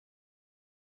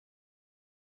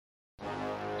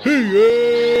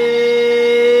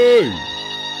Hey!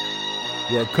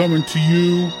 We're coming to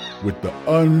you with the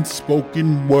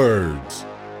unspoken words.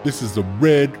 This is a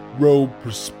Red Robe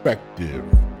Perspective.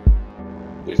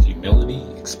 With humility,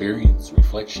 experience,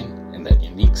 reflection, and that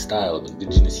unique style of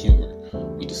indigenous humor,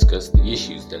 we discuss the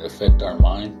issues that affect our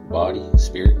mind, body,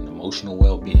 spirit, and emotional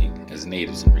well-being as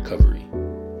natives in recovery.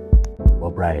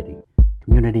 Sobriety,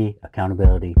 community,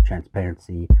 accountability,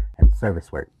 transparency, and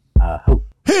service work. Hope.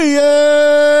 Hey!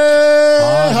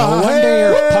 No wonder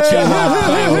you're puppy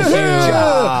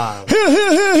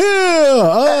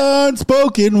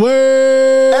Unspoken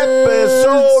words.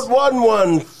 Episode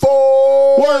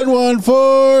 114.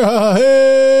 114.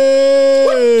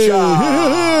 Hey!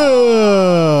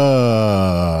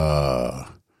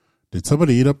 Did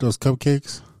somebody eat up those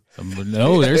cupcakes?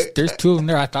 No, there's two of them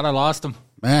there. I thought I lost them.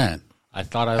 Man, I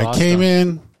thought I I lost came them.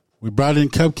 in. We brought in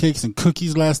cupcakes and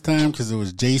cookies last time because it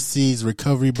was JC's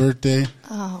recovery birthday.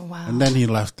 Oh, wow. And then he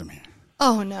left them here.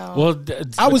 Oh, no. Well,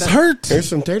 I was hurt. Here's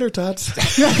some tater tots. We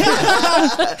got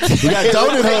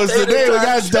donut hoes today. We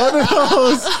got donut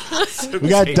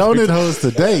hoes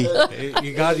today.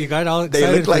 You got all They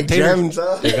excited look like for tater. gems,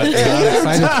 huh? You got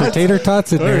excited for tater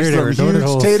tots and There's there some were donut huge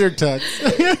holes. tater tots.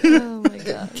 Oh, my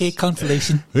God. Okay,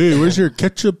 consolation. Hey, where's your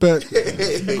ketchup at?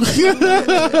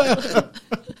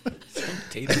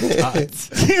 Tater tots.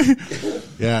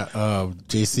 Yeah,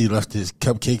 JC left his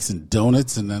cupcakes and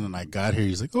donuts, and then when I got here,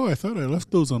 he's like, "Oh, I thought I left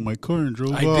those on my car and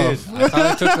drove I off." did. I thought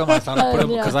I took them. I thought I put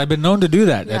them Yeah. because I've been known to do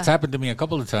that. Yeah. It's happened to me a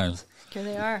couple of times. Here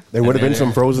they are. There would have been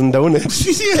some frozen donuts.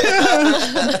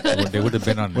 They would have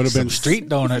been on Would've some been street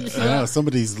donuts. Yeah,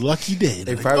 somebody's lucky day.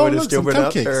 They They're probably "Oh, would have look, still some been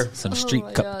out cupcakes." there. Some street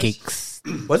my gosh. cupcakes.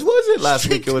 What was it last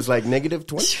week? It was like negative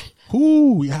 20.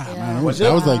 Ooh, yeah, man. Was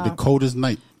That it? was like the coldest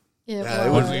night. It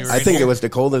was. I think it was the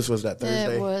coldest was that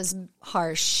Thursday. It was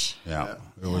harsh. Yeah,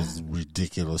 it was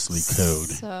ridiculously cold.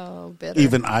 So bitter.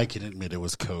 Even I can admit it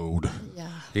was cold. Yeah.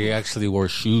 They actually wore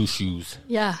shoes.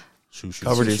 Yeah.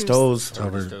 Covered his toes.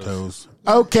 Covered toes.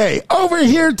 Okay, over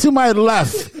here to my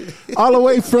left, all the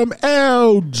way from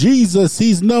El Jesus,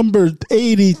 he's number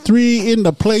 83 in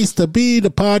the place to be,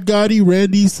 the Pod Gotti,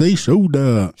 Randy Say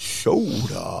Shoulder.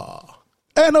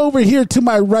 And over here to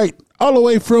my right, all the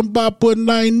way from Papua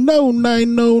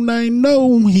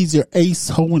 909090, he's your ace,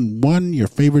 ho and one, your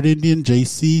favorite Indian,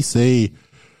 JC, say,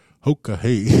 Hoka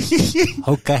hey.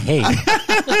 Hoka hey.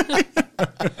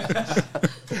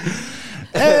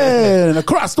 And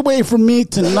across the way from me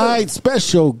tonight,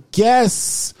 special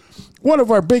guest, one of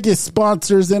our biggest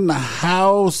sponsors in the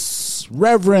house,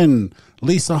 Reverend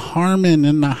Lisa Harmon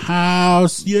in the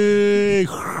house. Yay!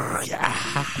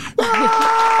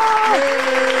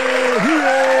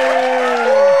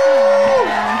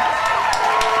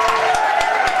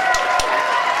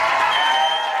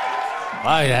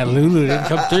 Wow, that Lulu didn't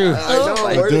come through.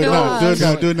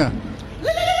 Do it now.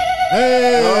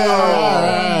 Hey! All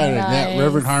right. nice. That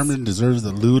Reverend Harmon deserves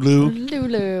the Lulu.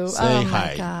 Lulu. Say oh, hi.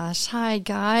 my gosh. Hi,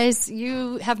 guys.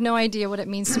 You have no idea what it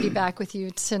means to be back with you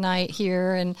tonight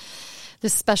here and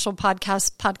this special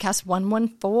podcast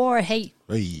 114. Hey,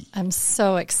 Hey. I'm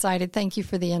so excited. Thank you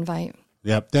for the invite.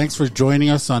 Yep. Thanks for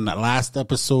joining us on the last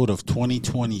episode of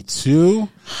 2022.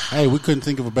 Hey, we couldn't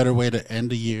think of a better way to end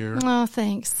the year. Oh,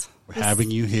 thanks. We're having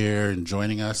you here and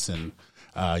joining us, and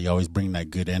you always bring that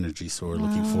good energy, so we're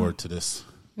looking forward to this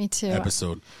Me too.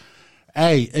 episode.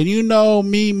 Hey, and you know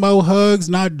me, Mo Hugs,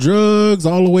 not drugs,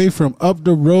 all the way from up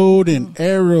the road in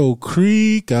Arrow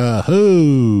Creek.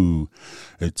 Ahoo.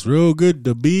 It's real good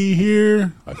to be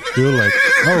here. I feel like,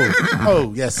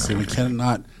 oh, yes, and we can't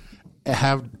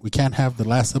have the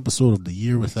last episode of the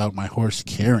year without my horse,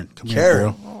 Karen. Come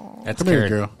here, girl. That's Come Karen. here,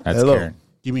 girl. That's Hello. Karen.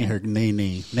 Give me her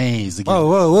nays again.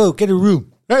 Whoa, get a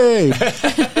room. Hey.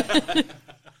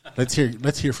 Let's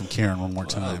hear from Karen one more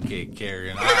time. Okay,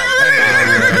 Karen.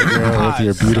 Girl, with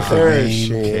your beautiful There name.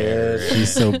 she is.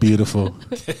 She's so beautiful.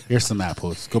 Here's some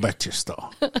apples. Go back to your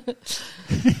stall.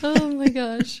 Oh, my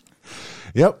gosh.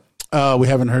 Yep. We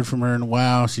haven't heard from her in a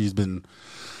while. She's been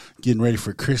getting ready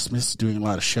for Christmas, doing a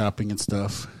lot of shopping and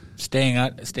stuff. Staying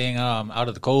out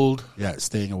of the cold. Yeah,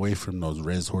 staying away from those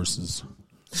res horses.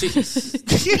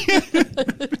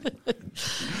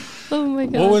 Oh, my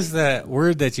gosh. What was that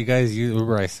word that you guys used?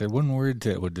 Remember I said one word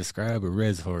that would describe a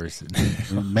res horse.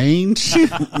 Mange?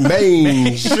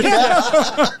 Mange.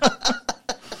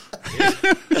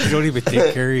 You don't even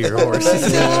take care of your horse.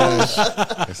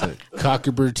 I said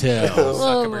cockabur tails.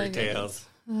 Oh, my Sucker tails.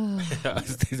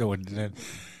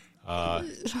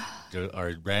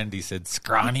 Or Randy said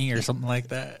scrawny or something like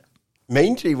that.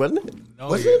 Mangy, wasn't it? No,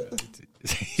 Was it?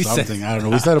 He said, Something. I don't know.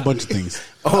 We said a bunch of things.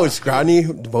 Oh, scrawny,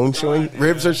 bone showing,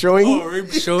 ribs are showing.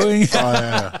 ribs showing. Oh,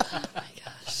 yeah.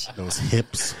 Those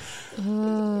hips.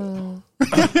 Oh.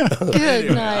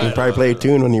 Good night. You probably play a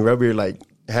tune when you rub your like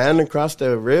hand across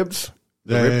the ribs,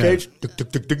 the Yeah, rib yeah. cage. Tuk,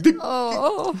 tuk, tuk, tuk, tuk.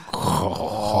 Oh.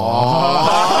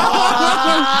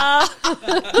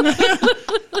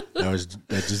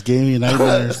 That just gave me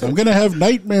nightmares. I'm gonna have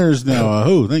nightmares now.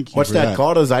 Oh, thank you. What's for that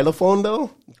called? A xylophone,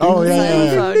 though? Oh yeah, yeah, yeah.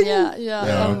 Xylophone, yeah.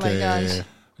 Yeah, Oh okay, my yeah, gosh. yeah.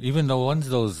 Even the ones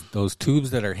those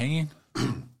tubes that are hanging.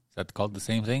 Is that called the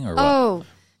same thing or what?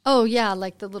 Oh yeah,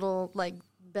 like the little like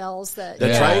bells that. The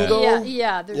Yeah. triangle?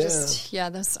 Yeah, they're just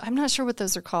those. I'm not sure what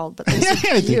those are called, but those are I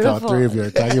think all beautiful. three of you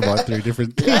are talking about three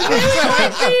different things.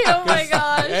 Oh my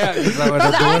gosh. Yeah, 'cause I would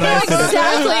have I done know it.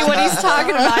 exactly what he's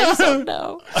talking about. I just don't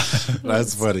know.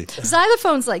 That's funny.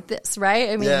 Xylophone's like this, right?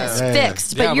 I mean, Yeah. it's Yeah, yeah.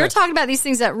 fixed, but Yeah, you're but- talking about these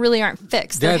things that really aren't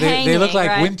fixed. Yeah, They're they look hanging, like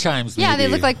right? wind chimes. Yeah, they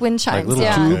maybe. look like wind chimes. little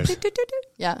yeah. tubes. Do-do-do-do.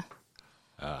 Yeah.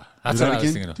 That's Do what that I was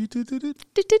again? thinking of.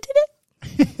 Do-do-do-do.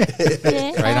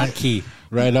 Yeah. Right on key.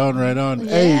 Right on, right on.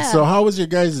 Hey, Yeah. so how was your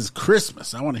guys'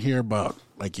 Christmas? I want to hear about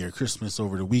like your Christmas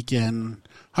over the weekend.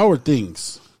 How are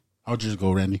things? How'd yours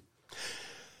go, Randy?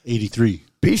 83.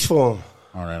 Peaceful.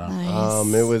 All right.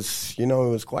 On. Nice. It was, it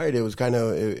was quiet. It was kind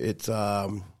of, it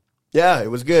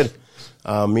was good.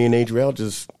 Me and Adriel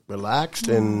just relaxed,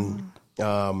 and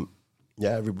the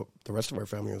rest of our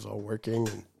family was all working.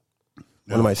 And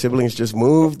one of my siblings just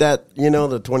moved that, the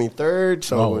 23rd.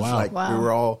 So Oh, it was wow. like Wow. we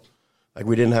were all, like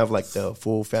we didn't have like the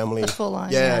full family. full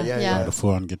on, Yeah. The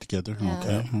fun get together.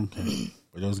 Okay.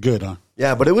 But it was good, huh?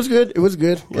 Yeah, but it was good. It was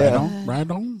good. Right Yeah. on. Right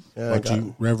on. Yeah, What I got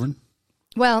you, Reverend?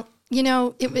 Well,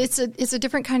 it's a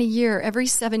different kind of year. Every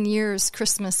 7 years,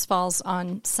 Christmas falls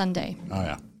on Sunday. Oh,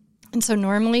 yeah. And so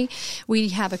normally we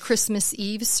have a Christmas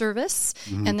Eve service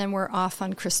and then we're off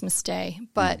on Christmas Day.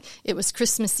 But it was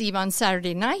Christmas Eve on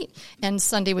Saturday night and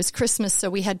Sunday was Christmas. So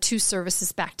we had 2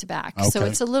 services back to back. So Okay.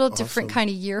 it's a little different kind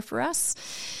of year for us.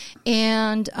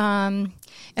 And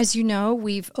as you know,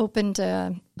 we've opened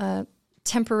a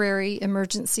temporary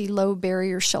emergency low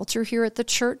barrier shelter here at the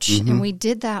church. And we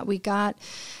did that. We got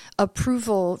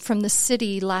approval from the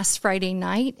city last Friday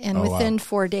night, and within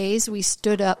 4 days we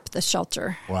stood up the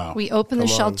shelter. Wow. We opened the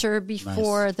shelter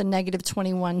before the negative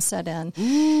 21 set in.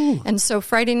 And so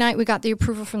Friday night we got the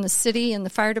approval from the city and the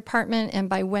fire department, and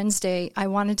by Wednesday I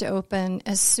wanted to open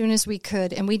as soon as we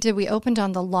could, and we did. We opened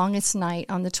on the longest night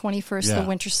on the 21st, Yeah. the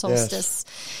winter solstice.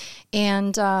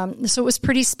 And so it was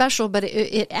pretty special, but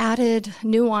it added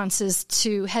nuances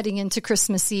to heading into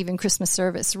Christmas Eve and Christmas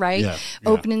service, right? Yeah, yeah.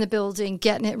 Opening the building,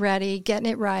 getting it ready, getting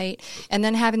it right, and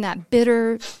then having that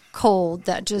bitter cold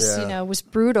that just, was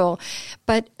brutal.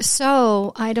 But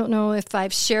so I don't know if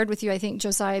I've shared with you, I think,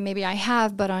 Josiah, maybe I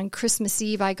have, but on Christmas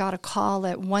Eve, I got a call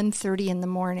at 1:30 in the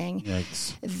morning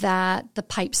Yikes. that the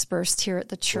pipes burst here at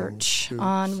the church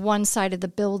on one side of the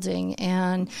building,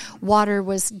 and water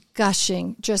was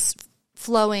gushing, just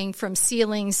flowing from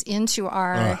ceilings into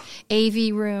our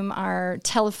AV room, our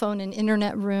telephone and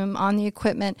internet room, on the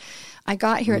equipment. I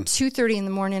got here at 2:30 in the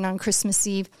morning on Christmas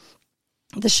Eve.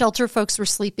 The shelter folks were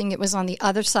sleeping. It was on the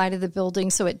other side of the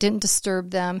building, so it didn't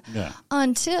disturb them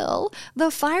until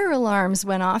the fire alarms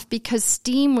went off because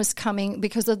steam was coming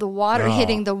because of the water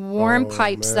hitting the warm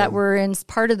pipes that were in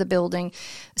part of the building.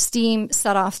 Steam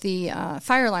set off the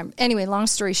fire alarm. Anyway, long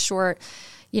story short,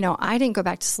 I didn't go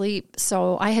back to sleep.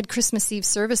 So I had Christmas Eve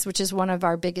service, which is one of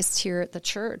our biggest here at the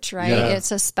church, right? Yeah.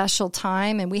 It's a special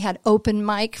time. And we had open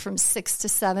mic from 6 to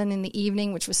 7 in the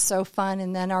evening, which was so fun.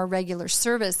 And then our regular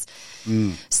service.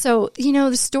 So,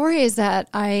 the story is that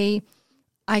I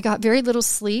got very little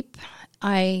sleep.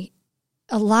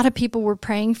 A lot of people were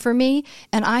praying for me,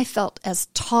 and I felt as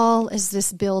tall as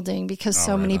this building because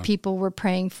so many people were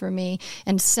praying for me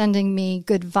and sending me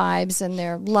good vibes and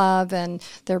their love and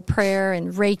their prayer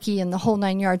and Reiki and the whole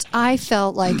 9 yards. I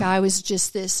felt like I was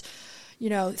just this,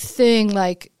 thing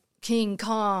like King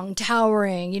Kong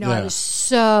towering. I was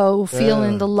so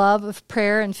feeling the love of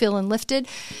prayer and feeling lifted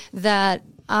that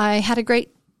I had a great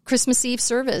Christmas Eve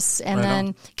service and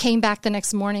then came back the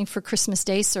next morning for Christmas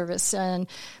Day service, and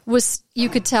you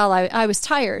could tell I was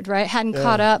tired, right? Hadn't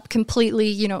caught up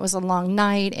completely. It was a long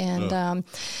night. And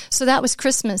so that was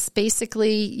Christmas.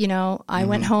 Basically, I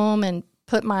went home and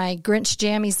put my Grinch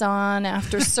jammies on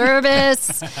after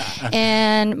service,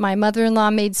 and my mother-in-law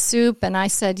made soup, and I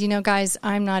said, guys,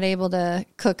 I'm not able to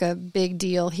cook a big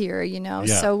deal here,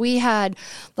 So we had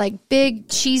like big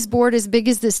cheese board as big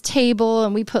as this table,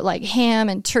 and we put like ham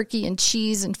and turkey and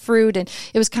cheese and fruit, and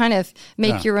it was kind of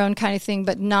make your own kind of thing,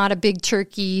 but not a big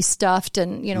turkey stuffed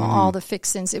and, all the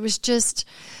fixins. It was just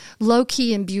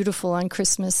low-key and beautiful on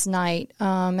Christmas night,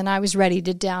 and I was ready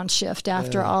to downshift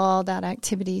after all that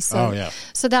activity. So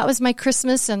so that was my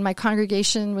Christmas, and my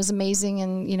congregation was amazing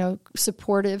and, you know,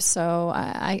 supportive. So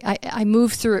I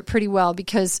moved through it pretty well,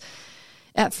 because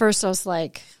at first I was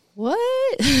like, what?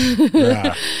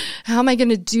 Yeah. How am I going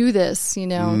to do this? You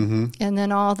know? And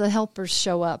then all the helpers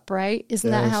show up, right? Isn't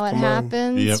that Yes, how it come on.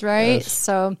 happens? Yep. Right. Yes.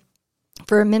 So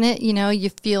for a minute, you know, you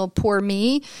feel poor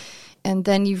me. And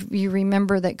then you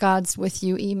remember that God's with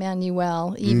you,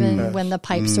 Emmanuel, even when the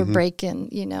pipes are breaking,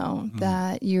 you know,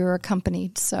 that you're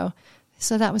accompanied. So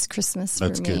that was Christmas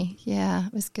That's for me. Yeah,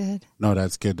 it was good. No,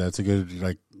 that's good. That's a good,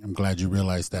 like, I'm glad you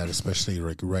realized that, especially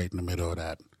like right in the middle of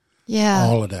that. Yeah.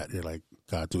 All of that. You're like,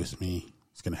 God's with me.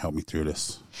 He's going to help me through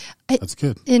this. That's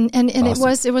good. And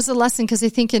Awesome. it was a lesson, because I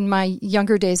think in my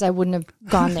younger days I wouldn't have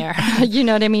gone there. You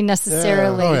know what I mean?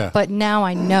 Necessarily. Oh, yeah. But now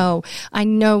I know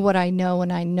what I know,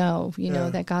 and I know, you know,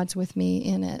 that God's with me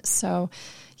in it. So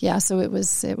yeah, so it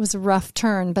was a rough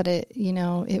turn, but it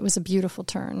was a beautiful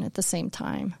turn at the same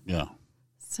time. Yeah.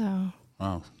 So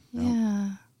Wow. yeah.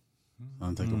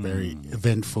 Sounds like a very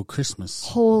eventful Christmas.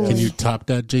 Holy. Can you top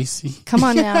that, JC? Come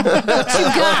on now.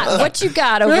 What you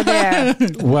got over there?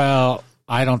 Well,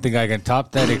 I don't think I can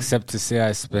top that, except to say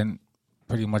I spent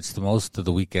pretty much the most of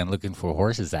the weekend looking for a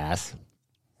horse's ass.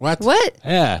 What? What?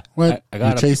 Yeah. What? I You're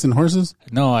got chasing horses?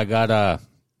 No, I got a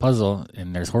puzzle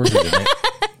and there's horses in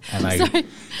it.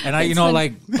 And I, you know,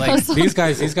 like these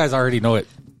guys already know it,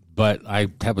 but I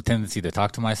have a tendency to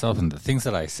talk to myself and the things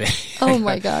that I say. Oh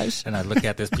my gosh. And I look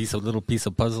at this little piece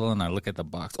of puzzle and I look at the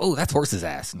box. Oh, that's horse's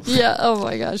ass. And Yeah. Oh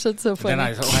my gosh. That's so funny.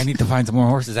 then I need to find some more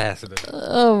horse's ass.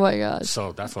 Oh my gosh.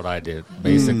 So that's what I did.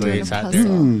 Basically, it's out there.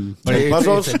 Puzzle. But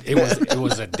Puzzles? it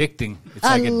was addicting. It's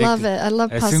I like love addicting. it. I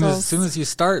love As puzzles. soon as you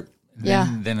start, Yeah.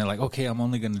 then they're like, okay, I'm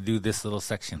only going to do this little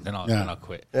section. Then I'll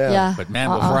quit. Yeah. But man,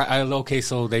 before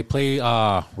so they play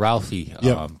Ralphie,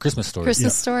 Yep. Christmas Story.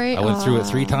 Christmas Story. I went through it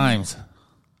 3 times,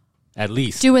 at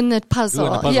least. Doing the puzzle.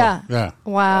 Doing the puzzle. Yeah. Yeah.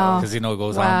 Wow. Because, it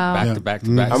goes Wow. on back Yeah. to back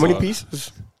to back. How many So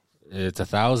pieces? It's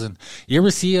 1,000. You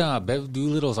ever see Bev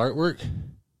Doolittle's artwork?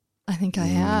 I think I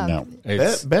have. No.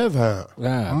 It's, Bev, huh?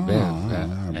 Yeah, Bev.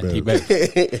 Yeah. Bev. Auntie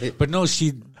Bev. But no,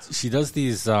 she does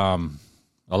these.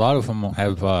 A lot of them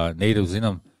have natives in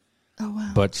them, Oh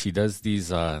wow. but she does these.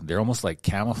 They're almost like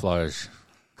camouflage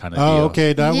kind of Oh, deal.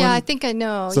 okay. That Yeah, one? I think I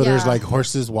know. So yeah. there's like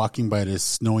horses walking by this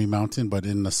snowy mountain, but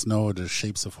in the snow, there's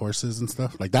shapes of horses and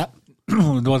stuff like that.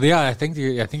 Well, yeah, I think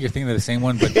you're thinking of the same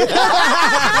one, but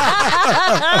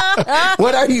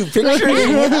What are you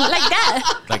picturing? like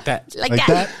that. like that. Like, Like that.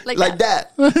 that? Like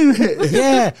that?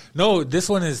 Yeah. No, this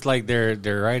one is like they're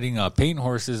riding paint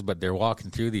horses, but they're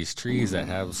walking through these trees that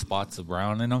have spots of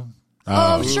brown in them.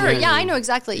 Oh, sure. Yeah, I know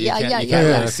exactly. You Yeah, can't- yeah, you yeah, can't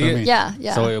yeah. really see it. Yeah,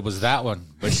 yeah. So it was that one,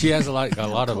 but she has a lot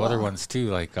of other ones too,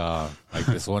 like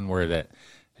this one where that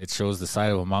it shows the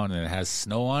side of a mountain and it has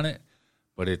snow on it,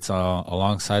 but it's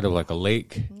alongside of like a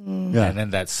lake, Yeah. and then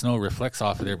that snow reflects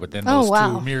off of there. But then Oh, those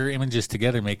wow. two mirror images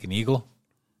together make an eagle.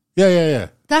 Yeah.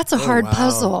 That's a hard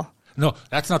puzzle. No,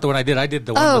 that's not the one I did. I did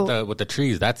the one with the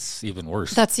trees. That's even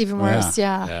worse. That's even worse.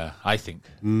 Yeah. yeah, I think.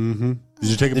 Did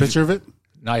you take a picture of it?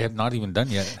 No, I have not even done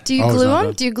yet. Do you Oh, it's glue not them?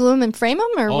 done. Do you glue them and frame them,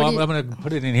 or Oh, what? I'm Do you... going to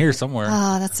put it in here somewhere.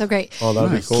 Oh, that's so great. Oh, that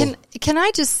would be cool. Can I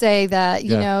just say that,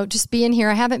 you Yeah. know, just being here,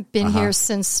 I haven't been here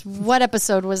since, what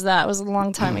episode was that? It was a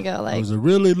long time ago. It Like, was a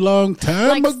really long time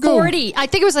like ago. 40. I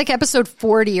think it was like episode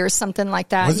 40 or something like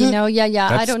that. Was you it? know? Yeah. I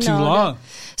That's don't too know. long.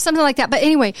 Something like that. But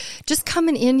anyway, just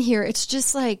coming in here, it's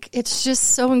just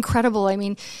so incredible. I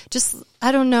mean, just,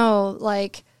 I don't know,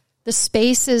 like the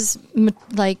space is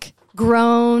like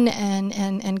grown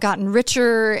and gotten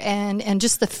richer and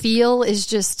just the feel is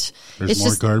just, There's it's more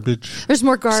just, garbage. there's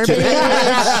more garbage.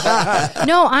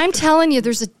 No, I'm telling you,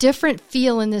 there's a different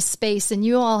feel in this space, and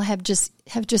you all have just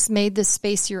made this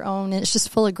space your own, and it's just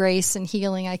full of grace and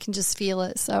healing. I can just feel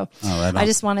it. So right on. I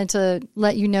just wanted to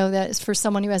let you know that for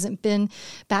someone who hasn't been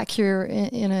back here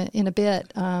in a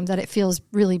bit, that it feels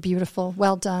really beautiful.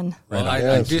 Well done. Well, I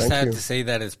Yes, just thank had you. to say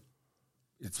that it's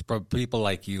for people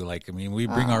like you. Like, I mean, we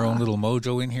bring our own little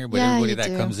mojo in here, but Yeah, everybody you that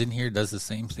do. comes in here does the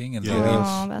same thing, and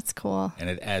Oh, that's cool. and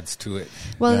it adds to it.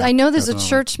 Well, Yeah, I know there's definitely. a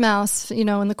church mouse,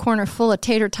 in the corner full of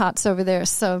tater tots over there.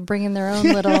 So bringing their own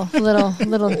little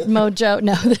mojo.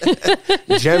 No,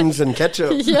 Gems and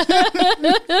ketchup. I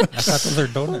thought those are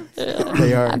donuts.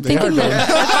 They are. I'm thinking that if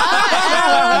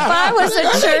I was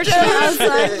a church mouse,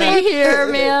 I'd be here,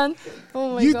 man.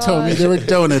 Oh my You gosh. told me they were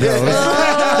donut hoes.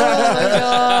 Oh my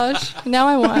gosh. Now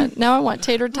I want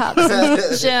tater tots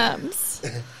and gems.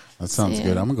 That sounds Yeah.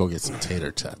 good. I'm gonna go get some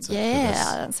tater tots. after Yeah, this.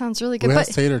 that sounds really Who good. has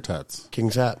But tater tots?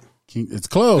 King's Hat. It's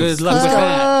closed. Good luck with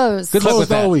that. close. Good luck with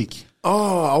Closed all that. week.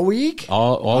 a week?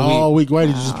 All week. Why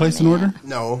did you just place an order?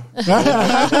 No.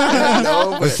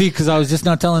 But see, because I was just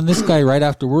not telling this guy right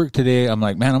after work today, I'm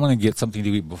like, man, I'm going to get something to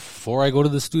eat before I go to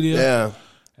the studio. Yeah.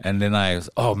 And then I was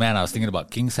thinking about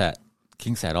King's Hat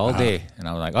all day. And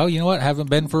I was like, oh, you know what? Haven't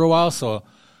been for a while. So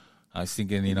I was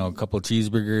thinking, a couple of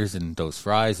cheeseburgers and those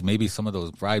fries, maybe some of those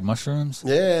fried mushrooms.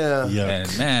 Yeah.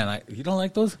 And man, you don't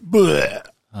like those?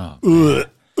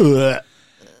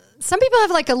 Some people have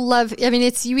like a love. I mean,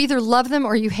 it's you either love them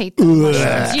or you hate them. Can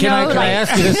I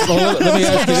ask you this? Let me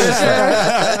ask you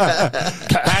this.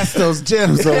 Pass those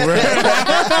gems over.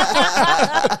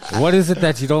 What is it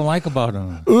that you don't like about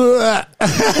them?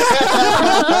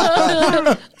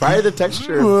 Probably the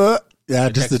texture. Yeah,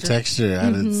 just the texture.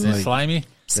 And it's It's like slimy?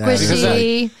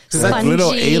 Squishy, it's like little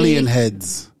spongy. alien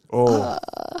heads. Oh.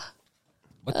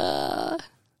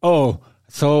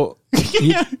 So...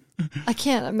 I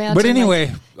can't imagine. But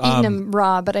anyway, eating them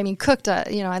raw. But I mean, cooked. I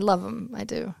love them. I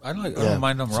do. I don't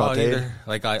mind them raw Sauteed. either.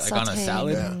 Like on a Sauteed.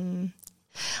 salad. Yeah.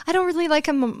 I don't really like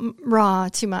them raw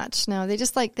too much. No, they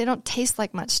don't taste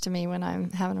like much to me when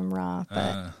I'm having them raw.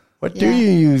 But What do Yeah.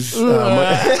 you use? I'm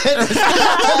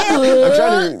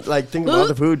trying to think about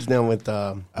the foods now with.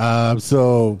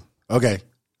 So okay,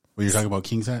 well, you're talking about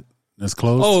King's Hat. It's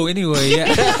closed. Oh, anyway,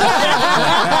 yeah.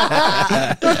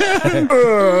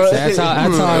 that's how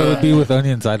I would be with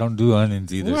onions. I don't do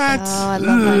onions either. What? I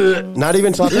love onions. Not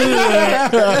even sauteed.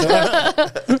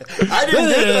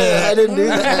 I didn't do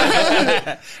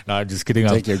that. No, I'm just kidding.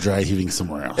 Take your dry heaving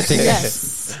somewhere else.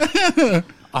 Yes.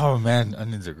 Oh man,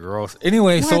 onions are gross.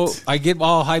 Anyway, so I get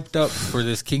all hyped up for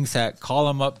this King's Hat. Call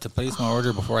them up to place my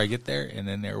order before I get there, and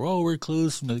then we're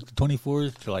closed from the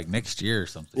 24th to like next year or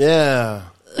something. Yeah.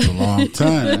 It's a long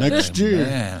time. Next year.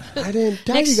 Man. I didn't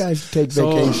tell you guys to take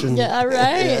vacation. Yeah,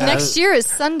 right. Next year is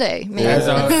Sunday, man. As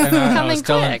I Coming was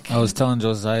telling, quick. I was telling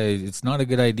Josiah, it's not a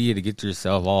good idea to get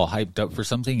yourself all hyped up for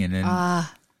something and then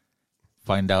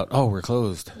find out, we're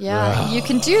closed. Yeah, you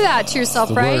can do that to yourself,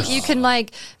 The right? worst. You can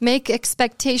make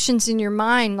expectations in your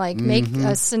mind, make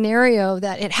a scenario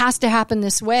that it has to happen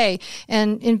this way,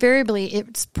 and invariably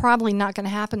it's probably not going to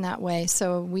happen that way.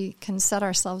 So we can set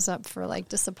ourselves up for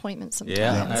disappointment sometimes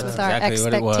that's with our exactly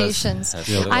what it was. expectations. That's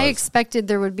what it I was. expected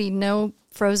there would be no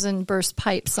frozen burst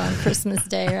pipes on Christmas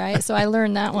Day, right? So I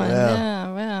learned that one.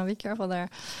 Yeah. Yeah, be careful there.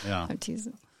 Yeah. I'm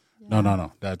teasing.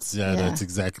 No. That's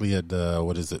exactly it.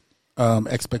 What is it?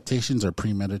 Expectations are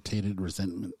premeditated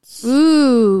resentments.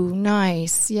 Ooh,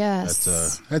 nice.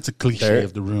 Yes. That's a cliche There-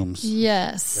 of the rooms.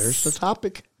 Yes. There's the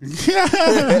topic. I'm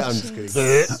just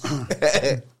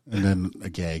kidding. And then a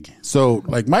gag. So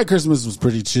my Christmas was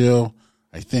pretty chill.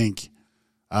 I think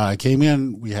I came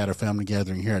in. We had a family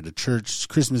gathering here at the church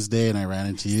Christmas Day, and I ran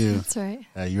into you. That's right.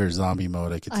 You were zombie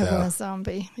mode. I could I tell. was a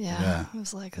zombie. Yeah. I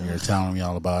was like, You were telling me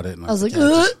all about it. And I was like, "Yeah,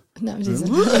 just- no, I'm just-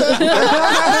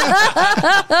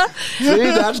 See,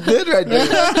 that's good right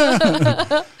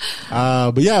there.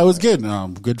 but yeah, it was good.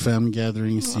 Good family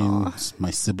gathering. Seeing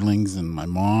my siblings and my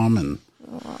mom, and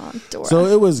Dora. so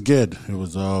it was good. It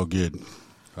was all good.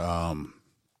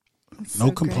 That's No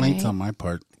so complaints great. on my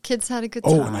part. Kids had a good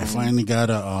time. Oh, and I finally got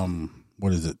a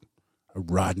what is it? A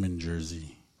Rodman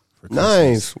jersey. For Christmas.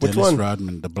 Nice. Which Dennis one?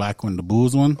 Rodman, the black one, the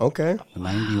Bulls one, Okay. the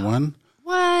 91.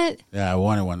 What? Yeah, I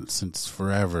wanted one since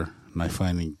forever, and I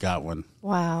finally got one.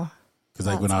 Wow. Because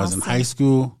when That's I was in awesome. high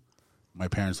school, my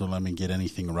parents would let me get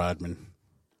anything Rodman.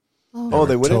 Oh,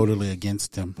 they wouldn't? Totally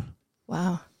against him.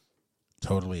 Wow.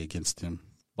 Totally against him.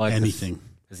 Like Anything.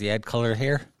 Does he had colored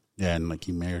hair? Yeah, and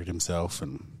he married himself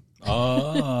and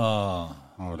Oh,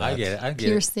 all that. I get it.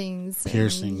 Piercings.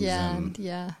 Piercings Yeah. and-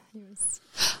 Yeah. He was.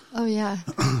 Oh, yeah.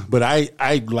 But I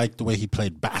liked the way he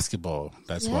played basketball.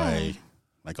 That's Yeah. why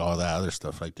all that other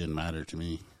stuff didn't matter to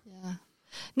me. Yeah.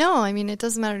 No, I mean, it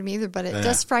doesn't matter to me either, but it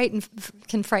does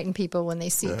can frighten people when they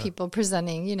see people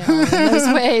presenting, in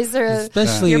those ways. Or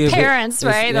Especially your if parents,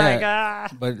 right? yeah. They're like, ah.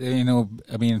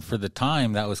 But I mean, for the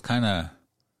time, that was kind of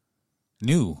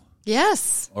new,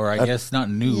 Yes. or I guess not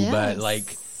new, Yes. but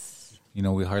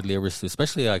we hardly ever,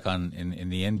 especially in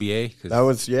the NBA. 'cause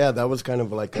That was kind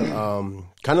of like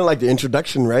like the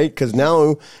introduction, right? Because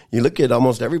now you look at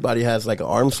almost everybody has like an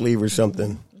arm sleeve or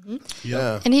something.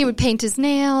 Yeah. And he would paint his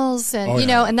nails, and Oh,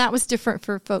 yeah. and that was different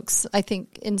for folks. I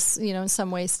think in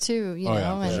some ways too. Oh,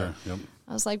 yeah, for and sure. Yep.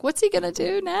 I was like, "What's he gonna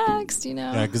do next?"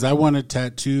 Yeah, because I wanted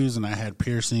tattoos and I had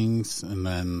piercings, and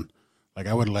then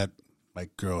I would let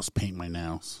girls paint my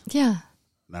nails, Yeah.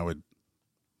 and that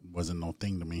wasn't no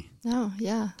thing to me. No.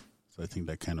 Yeah. So I think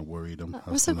that kind of worried them.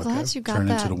 I'm so glad you got turn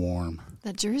that into the warm.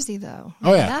 that jersey though.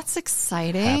 Oh, yeah. That's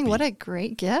exciting. Happy. What a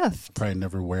great gift. Probably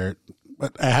never wear it,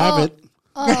 but I have it.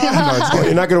 Oh,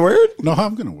 you're not gonna wear it? No,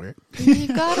 I'm gonna wear it. You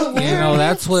gotta wear You know, it.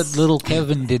 that's what little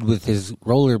Kevin did with his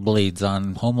rollerblades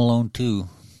on Home Alone 2.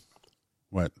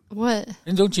 What? What?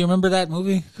 And don't you remember that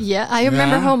movie? Yeah, I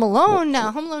remember Yeah. Home Alone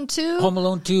now. Home Alone 2. Home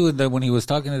Alone 2, and then when he was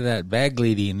talking to that bag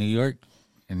lady in New York,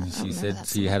 and she said that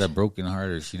she had a broken heart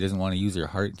or she doesn't want to use her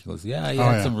heart. He goes, yeah, I Oh,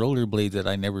 had yeah. some rollerblades that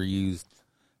I never used.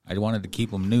 I wanted to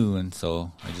keep them new, and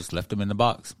so I just left them in the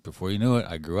box. Before you knew it,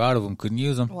 I grew out of them, couldn't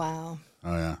use them. Wow.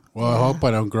 Oh yeah. Well, I hope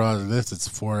I don't grow out of this. It's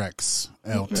 4X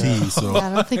LT, so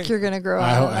I don't think you're going to grow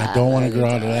out of I that. don't want to grow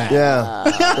out of that. Yeah.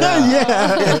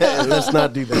 Let's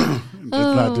not do that.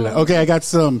 Let's not do that. Okay, I got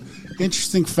some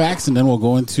interesting facts, and then we'll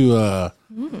go into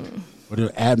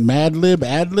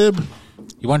Mad Lib.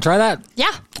 You want to try that?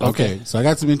 Yeah. Okay, so I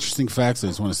got some interesting facts. I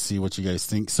just want to see what you guys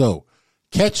think. So,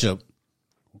 ketchup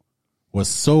was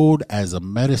sold as a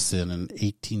medicine in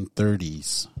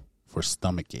 1830s for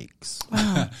stomach aches.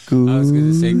 I was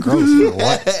going to say gross for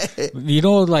what? You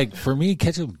know, like for me,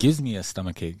 ketchup gives me a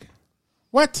stomach ache.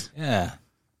 What? Yeah.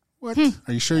 What?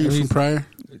 Are you sure you're from Pryor?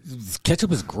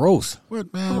 Ketchup is gross.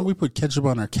 What, man? We put ketchup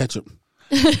on our ketchup.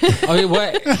 Okay,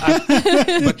 what?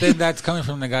 But then that's coming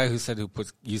from the guy who said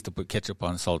used to put ketchup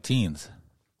on saltines.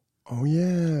 Oh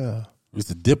yeah. We used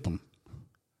to dip them.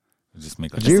 Just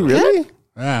make Did you really?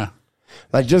 Yeah.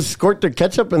 Like just squirt the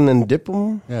ketchup and then dip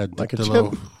them? Yeah, dip Like a the chip?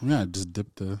 little, yeah, just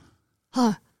dip the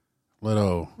Huh.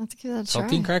 little. Let's give that a try.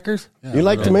 saltine crackers? Yeah, You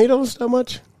like little- tomatoes that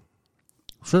much?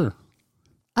 Sure.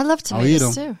 I love I'll eat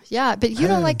tomatoes 'em. too. Yeah, but you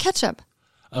don't like ketchup.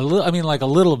 A little. I mean, like a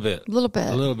little bit. A little bit.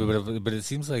 A little bit, but it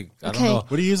seems like I Okay. don't know.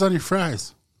 What do you use on your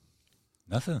fries?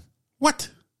 Nothing. What?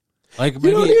 Like You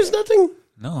maybe don't use nothing?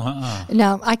 no.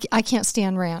 No, I can't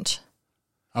stand ranch.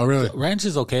 Oh, really? Ranch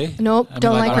is okay. Nope,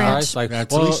 don't like on ranch. fries, like, Yeah,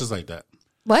 well, Talicia's like that.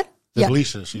 What? There's Yeah.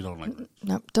 Alicia, she don't like it.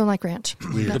 No, don't like ranch.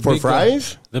 Weird. For big,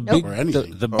 fries? the Nope. big, Or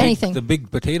anything. the big, Anything. the big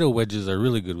potato wedges are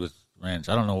really good with ranch.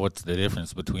 I don't know what's the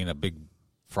difference between a big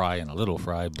fry and a little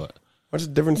fry, but What's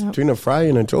the difference between a fry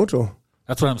and a jojo?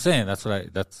 that's what I'm saying.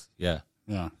 That's yeah,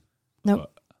 Yeah.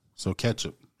 Nope. So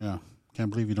ketchup. Yeah. Can't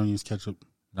believe you don't use ketchup.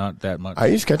 not that much. I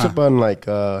use ketchup on like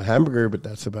hamburger, but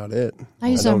that's about it. I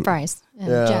use it on don't- fries and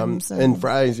Yeah, gems. and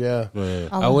fries, yeah. Yeah.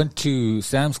 I went to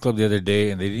Sam's Club the other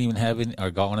day and they didn't even have any. I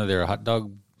got one of their hot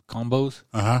dog combos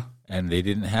Uh-huh. and they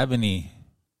didn't have any.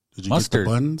 Did you Mustard.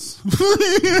 get the buns?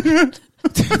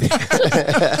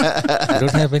 I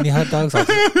don't have any hot dogs. Let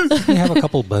me have a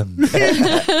couple buns. You're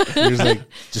just like,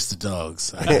 just the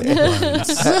dogs. I got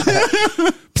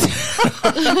the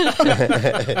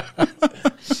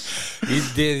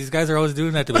buns. These guys are always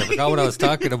doing that to me. I forgot what I was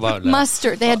talking about now.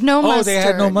 Mustard. They had no Oh, mustard. they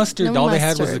had no mustard. No All they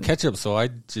had was the mustard. ketchup, so I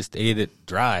just ate it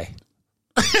dry.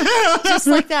 Just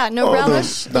like that. No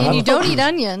relish. the and you hot don't eat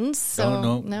onions.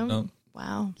 So No.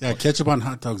 Wow. Yeah, ketchup on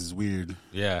hot dogs is weird.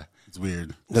 Yeah. It's weird.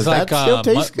 Does It's like that still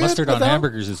taste good mustard on without-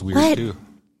 hamburgers is weird What? too.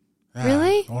 Yeah,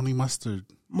 Really? Only mustard.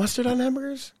 Mustard on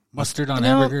hamburgers? Mustard on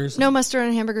No, hamburgers. no mustard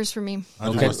on hamburgers for me. I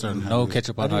No, do mustard on no hamburgers.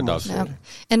 ketchup on I hot do dogs. mustard. No.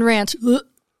 And ranch.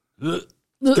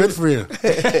 Good for you.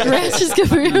 Ranch is good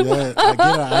for you. Yeah, I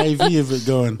get an IV of it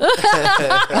going.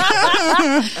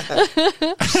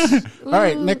 All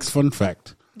right, next fun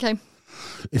fact. Okay.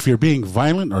 If you're being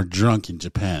violent or drunk in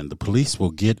Japan, the police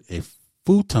will get a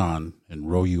futon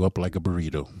and roll you up like a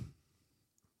burrito.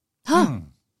 Huh.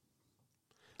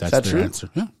 That's that their true? answer.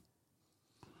 Yeah.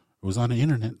 It was on the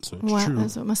internet, so it's Wow. true.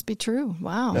 So it must be true.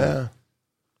 Wow. Yeah.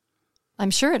 I'm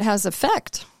sure it has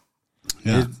effect.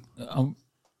 Yeah.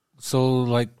 So,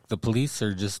 like, the police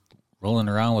are just rolling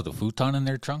around with a futon in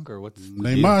their trunk, or what's the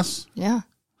They deal? must. Yeah.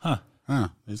 Huh.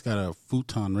 He's got a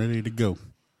futon ready to go.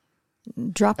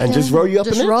 Drop And it just in. roll you up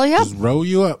Just in it? roll you up. Just roll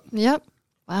you up. Yep.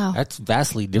 Wow. That's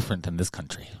vastly different than this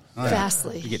country.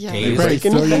 Vastly. You get Yeah. They tased. probably,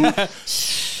 Breaking throw it? you,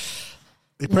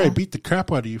 they probably beat the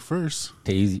crap out of you first.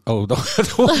 Tasey. Oh, no.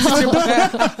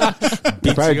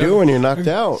 You probably do when you're knocked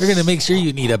out. We're going to make sure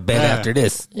you need a bed Yeah. after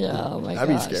this. Yeah. Oh my That'd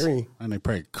gosh. be scary. And they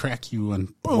probably crack you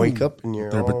and boom, Wake up and you're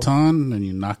their all... baton, and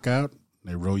you knock out.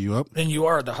 They roll you up. Then you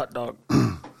are the hot dog.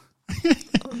 Oh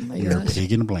my You're a gosh.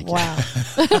 pig in a blanket. Wow.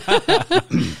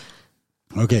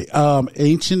 Okay.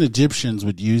 Ancient Egyptians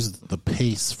would use the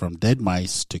paste from dead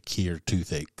mice to cure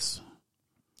toothaches.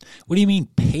 What do you mean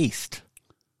paste?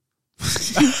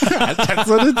 That's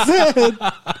what it said.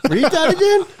 Read that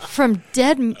again? From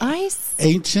dead mice?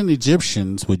 Ancient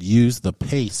Egyptians would use the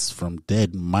paste from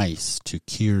dead mice to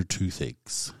cure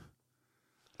toothaches.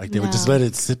 Like they would just No. let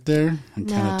it sit there and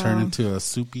kind No. of turn into a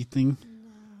soupy thing.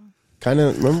 Kind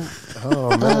of, remember? Oh,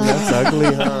 man, that's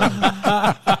ugly,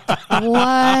 huh?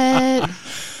 What?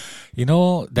 You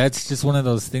know, that's just one of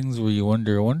those things where I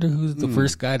wonder who's the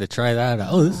first guy to try that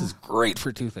out. Oh, this is great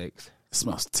for toothaches. It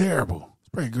smells terrible. It's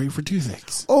Probably great for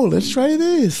toothaches. Oh, let's try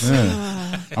this.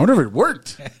 I wonder if it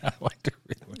worked.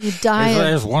 You die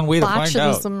There's of one way to find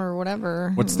out. botulism or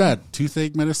whatever. What's that?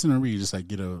 Toothache medicine, or where you just like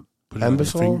get a put it on your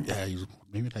Ambisol? finger? Yeah,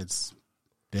 maybe that's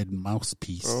dead mouse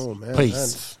piece. Oh man,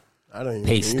 Paste. I don't even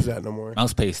Paste. use that no more.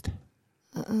 Mouse paste.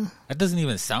 That doesn't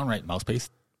even sound right. Mouse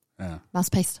paste. Yeah, Mouse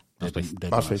paste.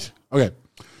 dead Mouse paste. Okay,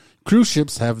 cruise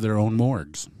ships have their own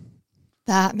morgues.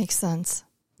 That makes sense.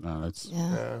 No, that's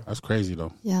Yeah. that's crazy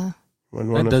though. Yeah. When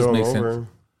That one does throw make over.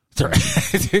 Sorry.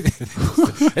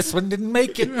 This one didn't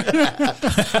make it.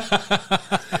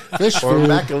 Fish Or food.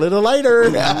 back a little lighter.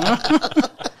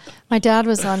 My dad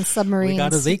was on submarines. We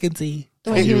got a vacancy.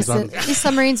 when he He was was in these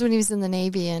submarines when he was in the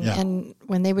Navy, and, Yeah. and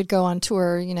when they would go on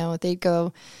tour, they'd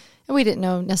go, and we didn't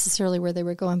know necessarily where they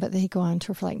were going, but they'd go on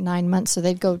tour for like 9 months. So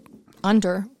they'd go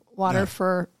under water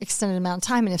for extended amount of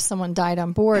time. And if someone died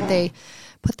on board, they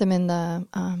put them in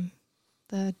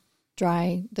the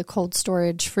cold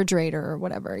storage refrigerator or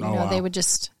whatever. wow. They would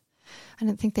just, I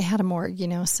didn't think they had a morgue,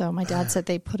 so my dad said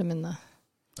they put them in the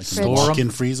Like Fridge. a walk-in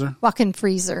freezer. walk-in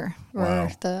freezer or Wow.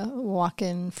 the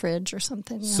walk-in fridge or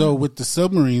something. Yeah. So with the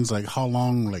submarines, like how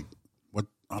long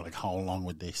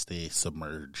would they stay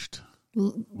submerged?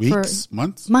 Weeks,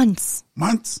 months, months.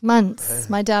 months,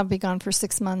 My dad would be gone for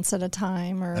 6 months at a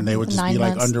time, or and they would just 9 be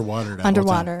like months. underwater. That whole time.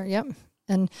 Underwater. Yep.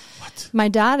 And my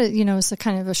dad, is a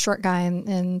kind of a short guy,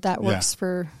 and that works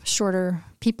for shorter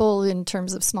people in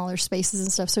terms of smaller spaces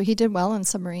and stuff. So he did well in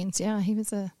submarines. Yeah, he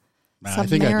was a Man, I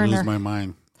think I'd lose submariner. my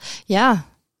mind. Yeah,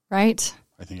 right.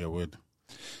 I think I would.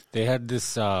 They had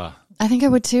this. I think I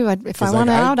would too. If I 'Cause, want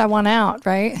like, out, I want out.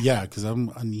 Right. Yeah, because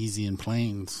I'm uneasy in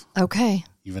planes Okay.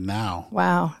 even now.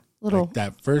 Wow. Little. Like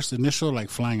that first initial, like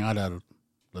flying out of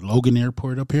the Logan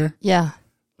Airport up here, Yeah.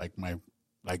 like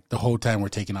the whole time we're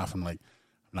taking off, I'm like,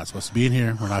 I'm not supposed to be in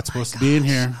here. We're not supposed to be in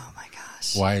here. Oh my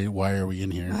gosh. Why are we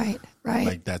in here? Right. Right.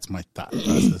 Like that's my thought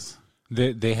process.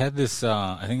 They had this.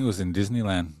 I think it was in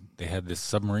Disneyland. They had this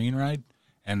submarine ride,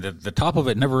 and the top of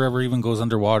it never ever even goes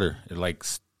underwater.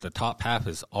 The top half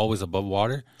is always above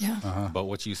water. Yeah. But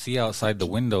what you see outside the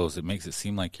windows, it makes it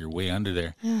seem like you're way under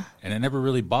there. Yeah. And it never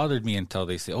really bothered me until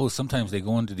they say, sometimes they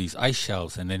go into these ice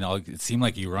shelves, and then it seemed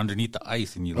like you were underneath the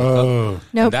ice, and you look up.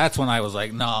 Nope. And that's when I was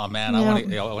like, nah, man, I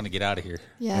Nope. want to get out of here.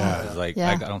 Yeah. I was like,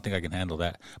 Yeah. I don't think I can handle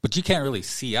that. But you can't really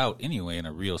see out anyway in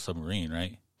a real submarine,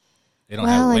 right? They don't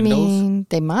Well, have I windows. mean,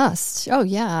 they must. Oh,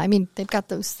 yeah. I mean, they've got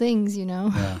those things,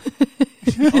 Yeah.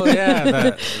 Oh yeah,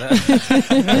 that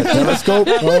Telescope.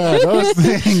 Those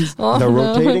things. Oh, The no.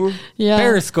 rotating. Yeah.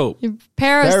 periscope.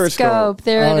 Periscope.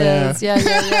 There Oh, it yeah. is.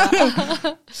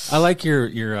 Yeah. I like your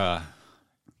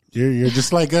You're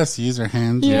just like us. You use our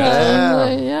hands. Yeah.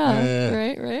 Yeah.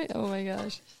 Right. Oh, my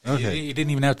gosh. Okay. You didn't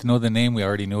even have to know the name. We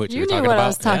already knew what you, You were knew talking what about. I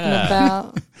was talking Yeah.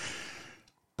 about.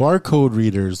 Barcode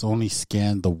readers only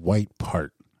scan the white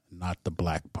part, not the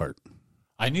black part.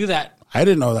 I knew that. I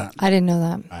didn't know that. I didn't know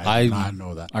that. I did not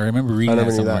know that. I remember reading I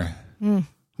never that knew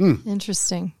somewhere.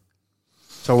 Interesting.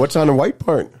 So what's on the white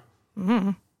part?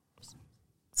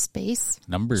 Space.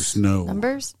 Numbers. Snow.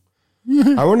 Numbers.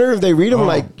 I wonder if they read them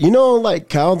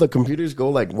like how the computers go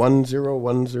like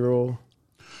 1010.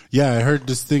 Yeah, I heard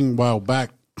this thing a while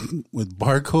back with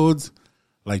barcodes,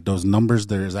 like those numbers.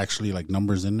 There's actually like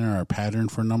numbers in there, or a pattern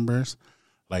for numbers.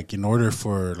 Like in order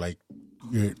for like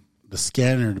the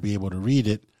scanner to be able to read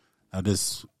it. Now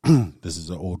this this is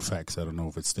an old fact. So I don't know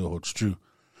if it still holds true.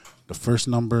 The first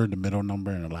number, the middle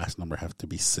number, and the last number have to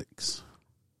be 6.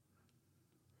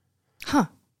 Huh.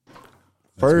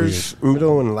 First,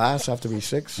 middle, and last have to be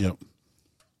 6. Yep.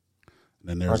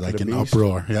 Then there's Mark of like the an beast.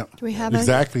 uproar. Yep. Do we have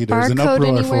exactly? a There's an barcode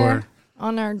uproar anywhere for.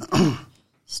 on our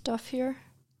stuff here?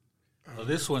 Well,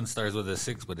 this one starts with a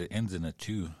 6, but it ends in a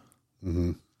 2.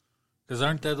 Because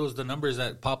aren't those the numbers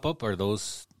that pop up? Or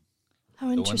those? How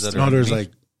ones that interesting. are- No, there's underneath?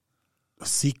 like a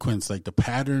sequence, like the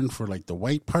pattern for like the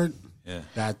white part. Yeah.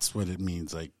 That's what it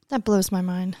means. Like That blows my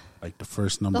mind. the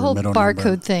first number, The whole middle barcode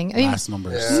number, thing. I mean, last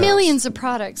number. is 6. Millions of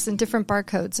products and different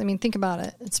barcodes. I mean, think about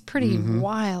it. It's pretty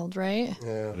wild, right?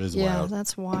 It is Yeah, wild.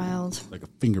 that's wild. Like a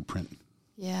fingerprint.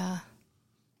 Yeah,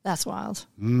 that's wild.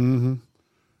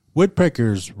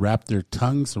 Woodpeckers wrap their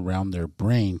tongues around their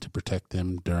brain to protect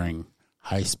them during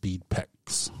high-speed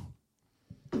pecks.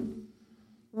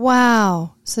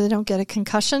 Wow. So they don't get a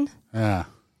concussion? Yeah,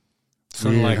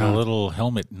 Sort of Weird, like huh? a little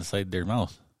helmet inside their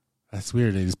mouth. that's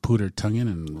weird. They just put their tongue in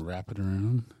and wrap it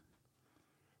around.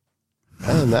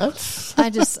 And that's I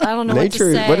don't know nature.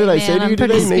 what to say. What did I man. say to I'm you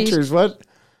pretty today? speech- Nature's what?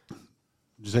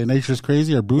 Did you say nature's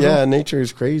crazy or brutal? Yeah, nature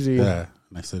is crazy. Yeah.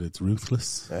 And I said it's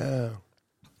ruthless. Yeah.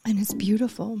 And it's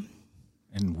beautiful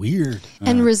And weird.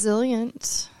 and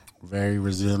resilient. Very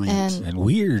resilient. And And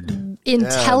weird.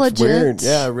 intelligent. Yeah, it's weird.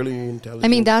 Yeah, really intelligent. I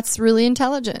mean, that's really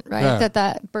intelligent, right? Yeah.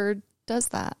 That bird does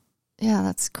that. Yeah,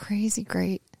 that's crazy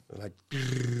great. like,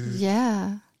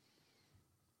 Yeah.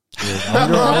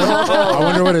 I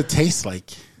wonder what it tastes like.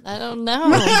 I don't know.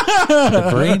 The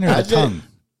brain or the tongue?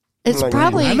 It's Like,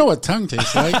 probably I know what tongue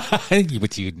tastes like.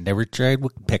 But you never tried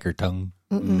with pecker tongue.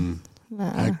 I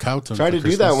had cow tongue. try for to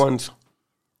do that Christmas. once.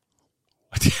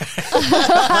 You sit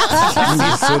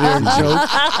there and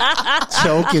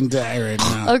choke and die right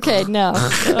now. okay. No.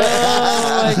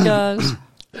 Oh my gosh.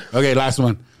 Okay, last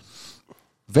one.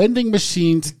 Vending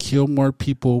machines kill more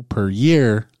people per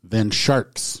year than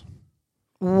sharks.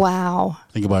 Wow.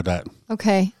 Think about that.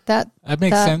 Okay. That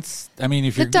Makes sense. I mean,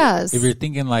 if you're does. if you're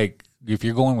thinking like if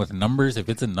you're going with numbers, if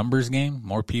it's a numbers game,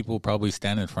 more people probably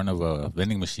stand in front of a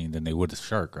vending machine than they would a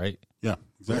shark, right? Yeah,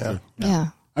 exactly. Yeah.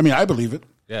 I mean, I believe it.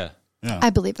 Yeah. I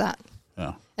believe that.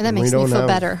 Yeah. And that We makes me don't feel have-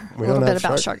 better a we little don't bit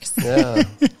have about shark- sharks. Yeah.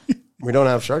 We don't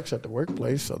have sharks at the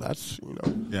workplace, so that's,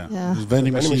 Yeah. Yeah. There's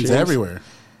vending machines machines. everywhere.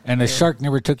 And the shark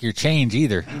never took your change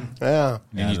either. yeah.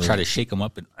 And you try to shake them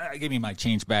up and give me my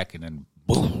change back, and then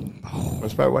boom.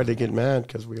 That's probably why they get mad,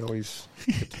 because we always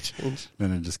get the change.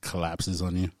 Then it just collapses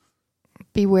on you.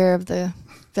 Beware of the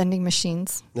vending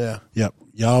machines. Yeah. Yep.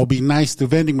 Y'all be nice to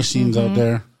vending machines out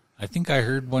there. I think I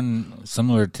heard one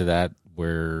similar to that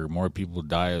where more people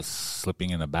die of slipping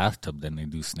in a bathtub than they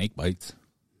do snake bites.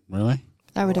 Really?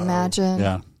 I would imagine.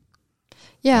 Yeah.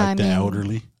 Yeah. Like I the mean,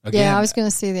 elderly. Again, yeah, I was going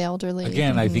to say the elderly.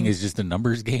 Again, I think it's just a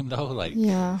numbers game, though. Like,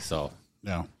 Yeah. So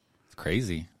Yeah. it's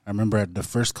crazy. I remember at the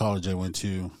first college I went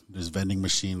to, this vending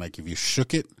machine, like if you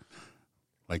shook it,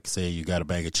 like say you got a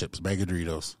bag of chips, bag of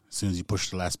Doritos. As soon as you push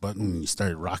the last button and you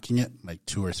started rocking it, like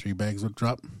 2 or 3 bags would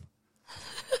drop.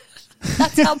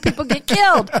 That's how people get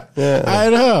killed I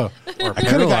know. Or I could have got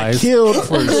paralyzed. killed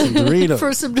for some Doritos.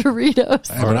 for some Doritos.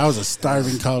 But I was a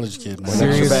starving college kid. Man.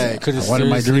 Seriously, could I have wanted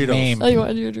my seriously Doritos. maimed. Oh, you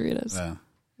want your Doritos? Yeah.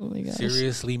 Oh my gosh.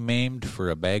 Seriously maimed for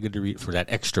a bag of Doritos, for that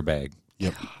extra bag.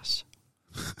 Yep.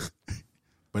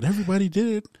 But everybody did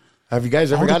it. Have you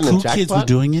guys ever All the gotten cool a kids were jackpot?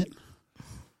 doing it.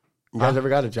 You guys ever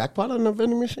got a jackpot on a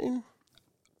vending machine?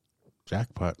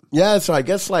 Jackpot. Yeah, so I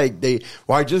guess like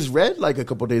I just read like a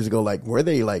couple days ago, like where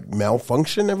they like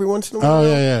malfunction every once in a while. Oh,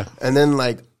 yeah. And then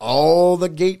like all the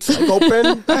gates like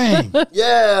open. Dang.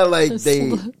 Yeah, like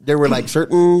there were like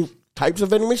certain types of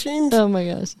vending machines Oh my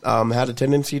gosh. had a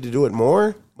tendency to do it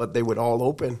more, but they would all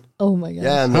open. Oh my gosh.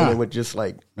 Yeah, and then Huh. they would just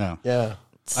like Yeah.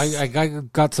 I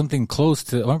got something close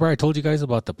to. Remember, I told you guys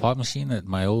about the pop machine at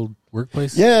my old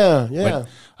workplace. yeah. But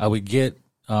I would get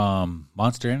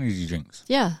Monster Energy drinks,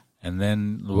 Yeah. and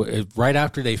then right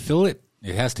after they fill it,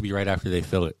 it has to be right after they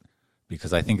fill it,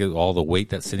 because I think of all the weight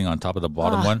that's sitting on top of the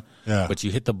bottom one. Yeah. But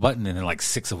you hit the button, and then like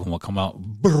 6 of them will come out.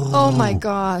 Oh my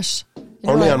gosh.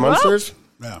 You're Only like, on "Whoa." Monsters.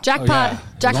 Jackpot.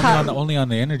 Jackpot. Only on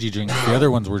the energy drinks. The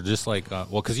other ones were just like,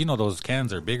 because those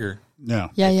cans are bigger. Yeah.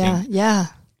 Yeah.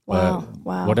 Wow. But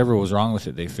Wow. Whatever was wrong with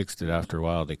it, they fixed it after a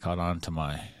while. They caught on to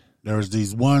my. There was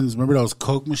these ones, remember those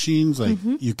Coke machines? Like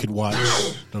you could watch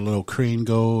the little crane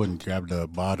go and grab the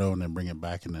bottle and then bring it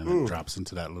back and then it drops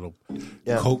into that little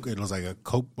Coke. It was like a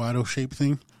Coke bottle shape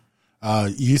thing. You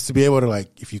used to be able to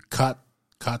like, if you caught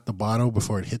the bottle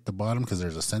before it hit the bottom, because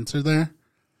there's a sensor there.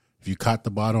 If you caught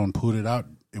the bottle and pulled it out,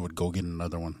 it would go get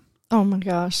another one Oh my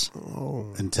gosh.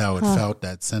 until it felt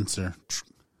that sensor.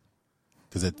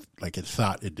 Because it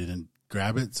thought it didn't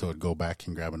grab it, so it'd go back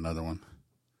and grab another one.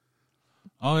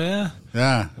 Oh yeah.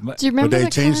 Yeah. Do you remember But they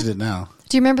the changed kind? it now.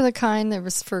 Do you remember the kind that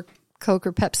was for Coke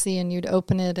or Pepsi, and you'd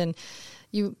open it, and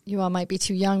you all might be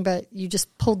too young, but you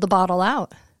just pulled the bottle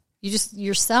out. You just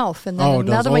yourself, and then Oh, those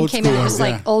another one old came in. It school was ones,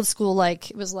 like yeah. old school,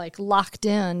 like it was like locked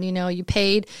in. You know, you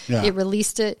paid, Yeah. it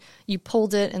released it, you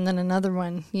pulled it, and then another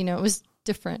one. You know, it was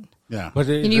different. Yeah. But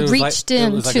And you was reached it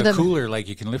was like into a the- cooler, like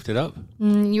you can lift it up.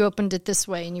 And you opened it this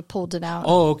way, and you pulled it out.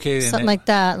 Oh, okay. Something like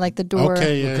that, like the door.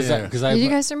 Okay, yeah, yeah. Because Do you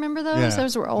guys remember those? Yeah.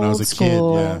 Those were When I was old a kid,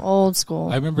 school. yeah. Old school.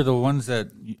 I remember the ones that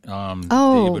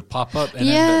Oh. they would pop up, and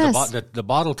Yes. then the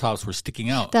bottle tops were sticking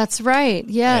out. That's right.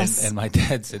 Yes. And my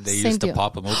dad said they Same used to deal.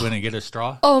 pop them open and get a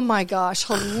straw. Oh my gosh,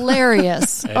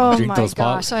 hilarious! And Oh drink my those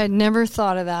gosh, pops. I had never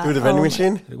thought of that. Through the vending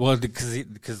machine. Well,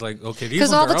 because like okay, these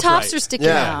Because ones all the are tops upright. are sticking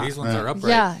Yeah. out. These ones are upright.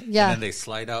 Yeah, yeah. And then they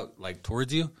slide out like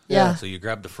towards you. Yeah. So you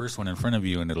grab the first one in front of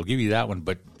you, and it'll give you that one,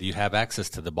 but you have access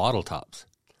to the bottle tops.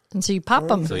 And so you pop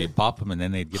them. So you pop them, and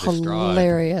then they'd get a straw.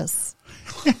 Hilarious.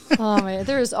 Oh my,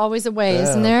 there is always a way,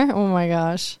 isn't there? Oh my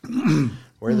gosh.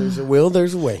 Where there's a will,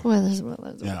 there's a way. Well, there's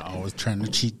Yeah, always trying to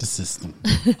cheat the system.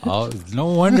 Oh, no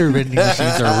wonder vending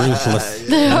machines are ruthless.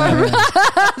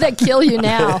 that kill you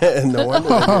now. No wonder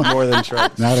they're more than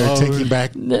trucks. Now they're taking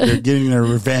back, they're getting their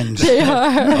revenge.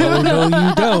 Oh, no,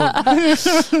 you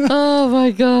don't. Oh my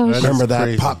gosh. Remember that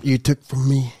crazy. pop you took from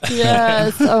me?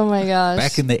 Yes. Oh my gosh.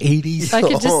 Back in the 80s. I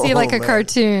could just see like a man.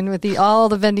 cartoon with all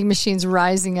the vending machines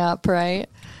rising up, right?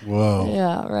 Whoa.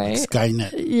 Yeah, right.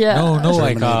 Skynet. Yeah. No,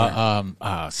 like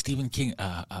Terminator. Stephen King.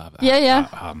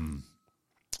 Yeah.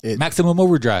 Maximum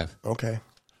Overdrive. Okay.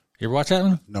 You ever watch that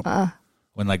one? Nope.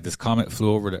 When like this comet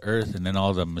flew over the Earth, and then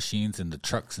all the machines and the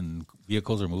trucks and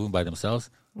vehicles are moving by themselves.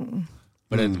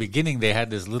 But at the beginning, they had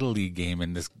this little league game,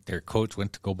 and their coach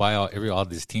went to go buy all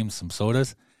these teams some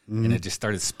sodas, and it just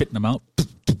started spitting them out,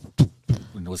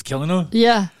 and it was killing them.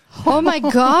 Yeah. Oh my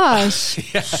gosh.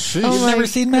 You've never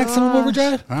seen Maximum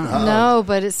Overdrive? No,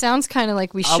 but it sounds kind of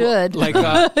like we should. Like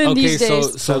okay, These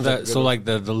so days.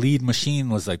 the lead machine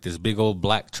was like this big old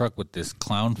black truck with this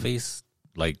clown face,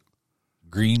 like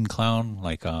green clown,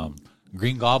 like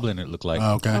Green Goblin. It looked like.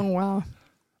 Oh, okay. Oh wow.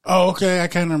 Oh, okay. I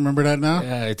kind of remember that now.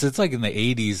 Yeah, it's like in the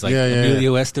 80s, like Yeah, yeah,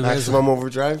 Emilio Estevez. Maximum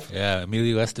Overdrive. Yeah,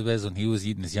 Emilio Estevez when he was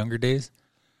in his younger days.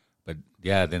 But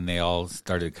yeah, then they all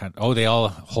started they all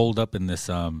holed up in this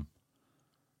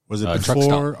Was it truck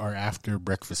before or after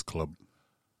Breakfast Club?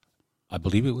 I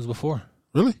believe it was before.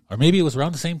 Really? Or maybe it was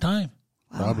around the same time.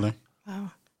 Probably.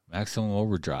 Maximum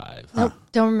Overdrive. Nope,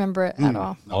 don't remember it at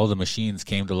all. All the machines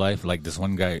came to life. Like this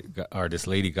one guy or this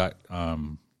lady got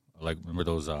like remember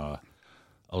those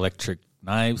electric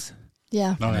knives?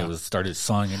 Yeah. Oh, And yeah. it started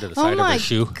sawing into the Oh side of my her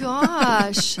shoe.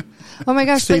 gosh. Oh my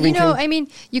gosh. But Stephen King. I mean,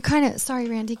 you kind of, sorry,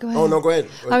 Randy, go ahead. Oh, no, go ahead.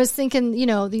 I was thinking,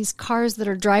 these cars that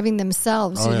are driving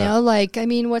themselves, Oh, yeah. like, I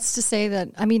mean, what's to say that,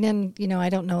 I mean, and, I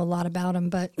don't know a lot about them,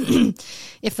 but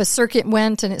if a circuit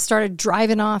went and it started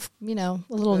driving off, a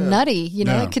little nutty,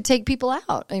 Yeah. it could take people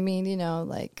out. I mean,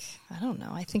 like, I don't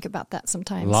know. I think about that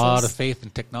sometimes. A lot of faith in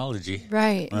technology.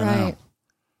 Right, I know. right.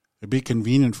 It'd be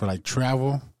convenient for like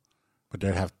travel, but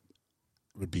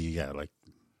would be like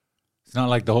It's not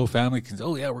like the whole family can.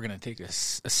 Oh yeah, we're gonna take a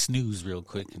snooze real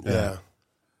quick. Yeah.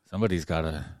 Somebody's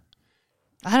gotta.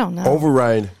 I don't know.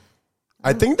 Override.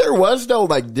 I think there was though.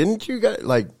 Like, didn't you guys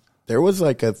like? There was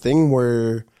like a thing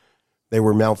where they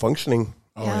were malfunctioning,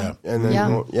 oh Yeah. yeah. and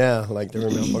then Yeah. like they were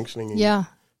malfunctioning. And Yeah.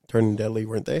 turning deadly,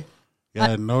 weren't they? Yeah,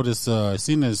 I noticed. I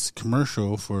seen this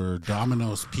commercial for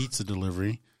Domino's pizza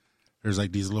delivery. There's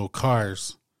like these little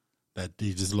cars that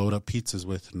they just load up pizzas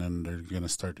with, and then they're gonna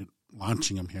start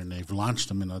launching them here. And they've launched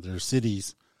them in other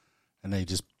cities, and they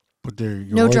just put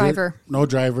No driver. no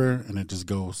driver, and it just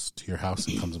goes to your house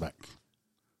and comes back.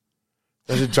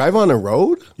 Does it drive on a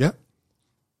road? Yep.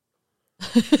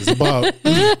 It's it's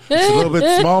a little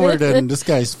bit smaller than this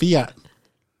guy's Fiat. A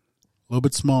little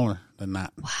bit smaller than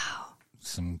that.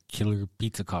 Some killer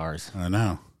pizza cars. I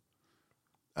know.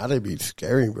 That'd be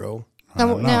scary, bro.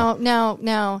 Now,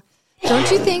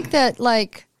 don't you think that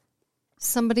like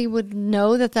somebody would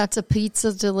know that that's a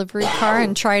pizza delivery car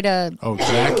and try to, Oh,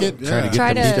 jacket. Yeah.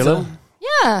 try to, Still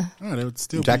yeah, Oh, they would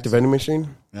steal jack the pizza. vending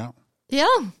machine. Yeah.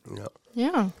 Yeah.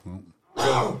 yeah,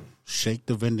 Shake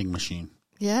the vending machine.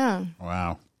 yeah.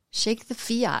 Wow. Shake the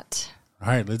Fiat. All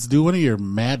right, let's do one of your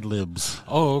Mad Libs.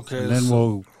 Oh, okay. And then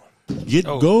we'll get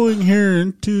going here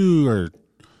into our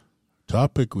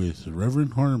topic with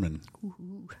Reverend Harmon.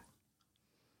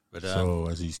 But So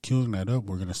as he's queuing that up,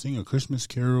 we're going to sing a Christmas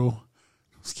carol.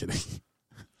 Just kidding.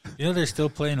 they're still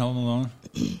playing Home Alone.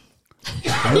 There's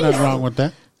nothing wrong with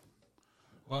that.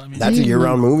 Well, I mean, That's a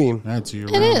year-round movie. That's your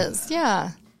It is,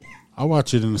 yeah. I'll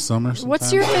watch it in the summer sometime.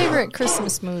 What's your favorite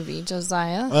Christmas movie,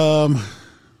 Josiah?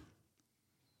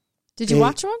 Did you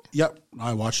watch one? Yep,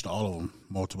 I watched all of them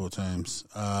multiple times.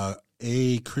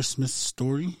 A Christmas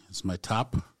Story is my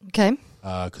top Okay.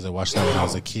 because I watched that when I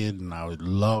was a kid and I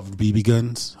loved BB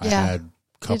guns. I Yeah. had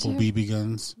a couple you? BB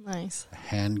guns, Nice.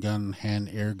 handgun, hand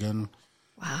air gun.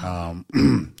 Wow.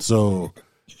 So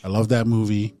I love that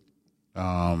movie.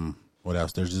 What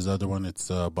else? There's this other one. It's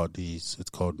about these.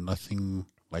 It's called Nothing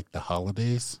Like the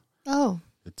Holidays. Oh.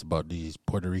 It's about these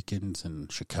Puerto Ricans in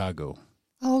Chicago.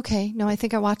 Oh, okay. No, I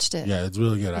think I watched it. Yeah, it's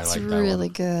really good. It's I like that really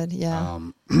one. good. Yeah.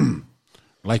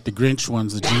 Like the Grinch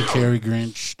ones, the Jim Carrey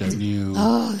Grinch, the new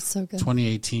oh, it's so good.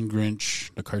 2018 Grinch,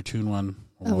 the cartoon one.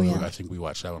 Oh, yeah. I think we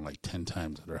watched that one like 10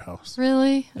 times at our house.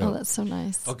 Really? Oh, that's so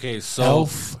nice. okay, so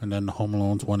Elf, and then Home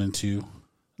Alone's 1 and 2.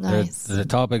 Nice. the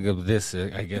topic of this,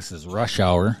 I guess, is rush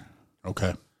hour.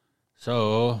 Okay.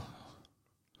 So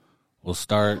we'll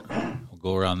start. We'll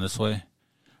go around this way.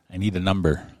 I need a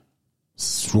number.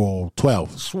 Swole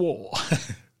 12. Swole.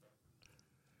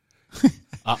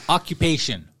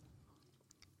 Occupation.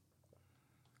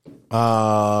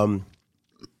 A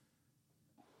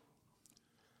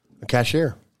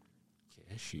cashier.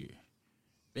 Cashier.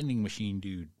 Vending machine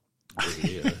dude.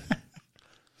 Yeah.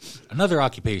 Another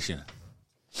occupation.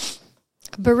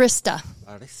 Barista.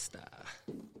 Barista.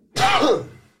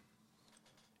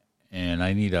 And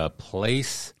I need a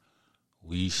place.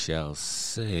 We shall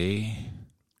say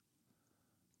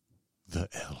The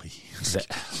alley.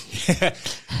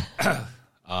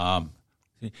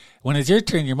 When it's your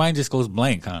turn, your mind just goes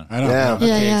blank, huh? I don't Yeah.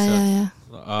 know.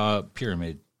 Yeah.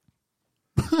 Pyramid.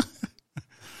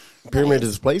 Pyramid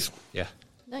is place? Yeah,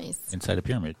 Nice. inside a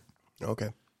pyramid. Okay.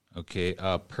 Okay,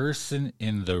 a person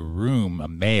in the room, a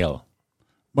male.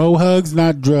 Mo hugs,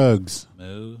 not drugs.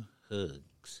 Mo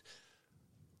hugs.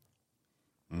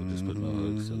 We'll just put Mo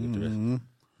hugs. I'll get the rest.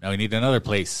 Now we need another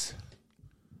place.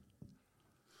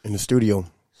 In the studio.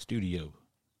 Studio.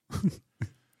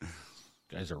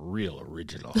 Guys are real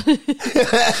original.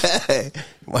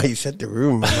 Why you said the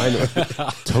room? Mine was-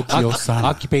 Tokyo Sana.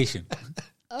 Occupation.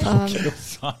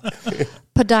 Podiatrist.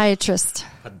 Podiatrist.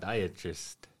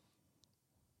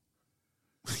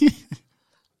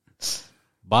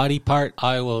 Body part,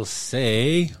 I will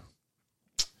say.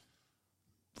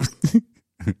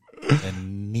 A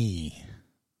knee.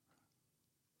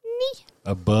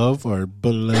 Above or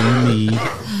below knee.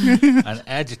 An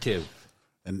adjective.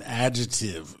 An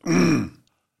adjective.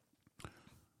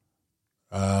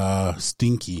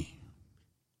 Stinky.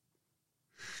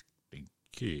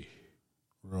 Stinky.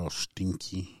 Real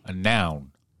stinky. A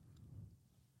noun.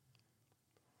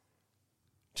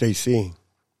 JC.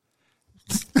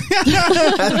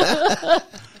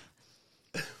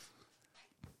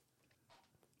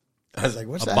 I was like,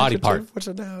 what's A the body adjective? part. What's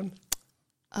a noun?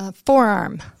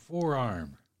 Forearm.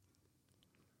 Forearm.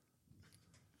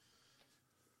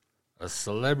 A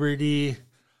celebrity,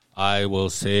 I will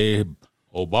say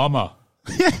Obama.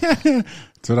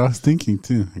 That's what I was thinking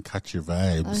too. I caught your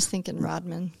I was vibes. thinking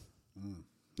Rodman.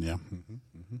 Yeah.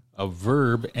 A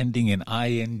verb ending in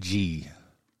ing.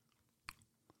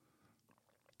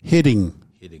 Hitting.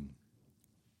 Hitting.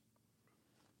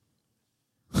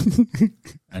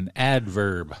 An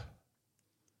adverb.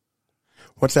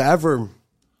 What's the adverb?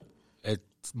 It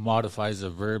modifies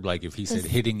a verb. Like if he said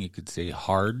hitting, you could say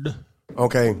hard.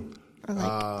 Okay. Or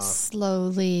like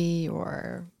slowly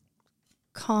or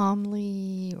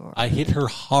calmly or I hit her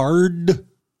hard.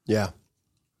 Yeah.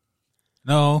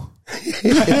 No. Hit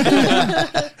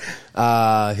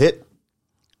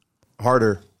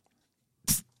harder.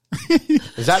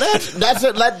 Is that it? That's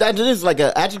it. That is like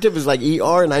an adjective is like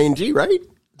ER and ING, right?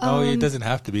 No, it doesn't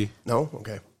have to be. No?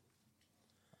 Okay.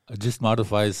 It just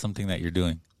modifies something that you're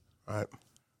doing. All right.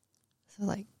 so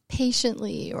like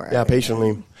patiently or Yeah,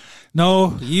 patiently.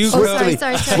 No, you Oh, go.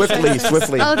 sorry.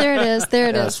 Swiftly. Oh, there it is. There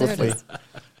it Yeah, is. There it swiftly. is.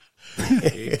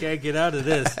 You can't get out of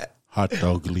this. Hot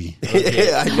dogly.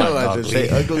 Yeah, I know. I just say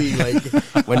ugly. Like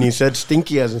when you said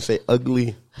stinky, I was gonna say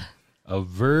ugly. A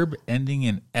verb ending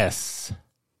in S.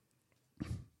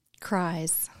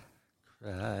 Cries.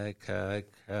 Cry.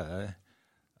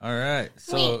 All right.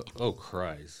 So,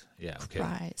 cries. Yeah. Okay.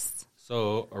 Cries.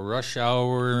 So a rush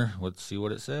hour. Let's see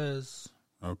what it says.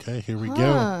 Okay, here we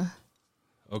go.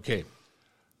 Okay.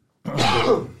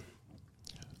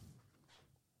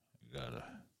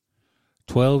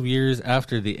 12 years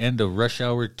after the end of Rush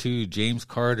Hour 2, James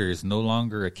Carter is no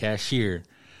longer a cashier,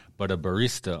 but a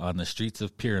barista on the streets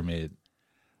of Pyramid.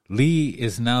 Lee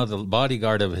is now the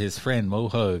bodyguard of his friend Mo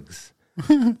Hugs.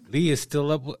 Lee is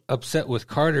still upset with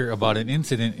Carter about an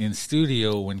incident in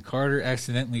studio when Carter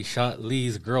accidentally shot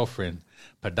Lee's girlfriend,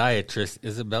 podiatrist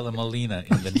Isabella Molina,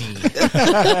 in the knee.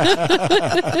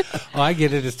 Oh, I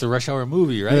get it. It's the Rush Hour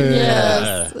movie, right?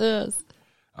 Yes. Yes.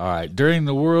 All right. During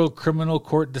the World Criminal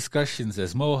Court discussions,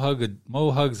 as Mo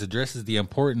Hugs addresses the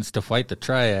importance to fight the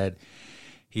triad,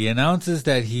 he announces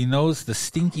that he knows the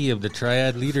stinky of the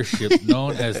triad leadership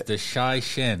known as the Shai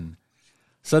Shen.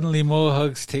 Suddenly, Mo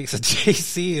Hugs takes a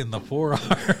JC in the forearm.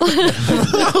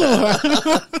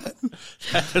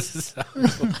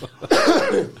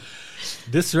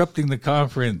 Disrupting the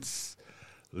conference.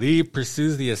 Lee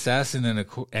pursues the assassin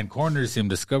and corners him,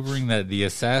 discovering that the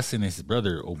assassin is his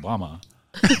brother, Obama.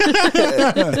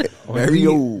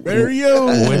 Mario.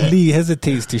 When Lee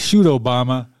hesitates to shoot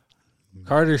Obama,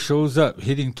 Carter shows up,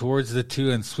 hitting towards the two,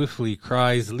 and swiftly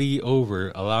cries Lee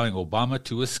over, allowing Obama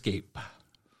to escape.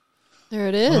 There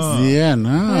it is. Yeah,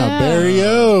 Yeah.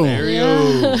 Barrio.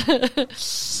 Mario.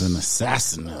 It's an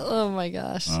assassin. Oh my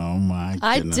gosh. Oh my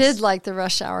goodness. I did like the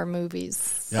Rush Hour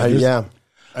movies. Yeah, there's- Yeah.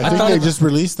 I think they just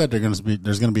released that there's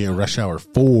going to be a Rush Hour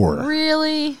 4.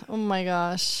 Really? Oh my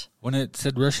gosh. When it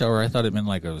said rush hour, I thought it meant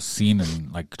like a scene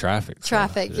in like traffic. So,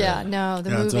 Traffic, yeah. No, the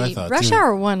Yeah, that's what I movie thought, Rush too.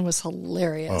 Hour 1 was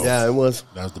hilarious. Oh. Yeah, it was.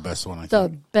 That was the best one, I The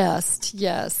think. best,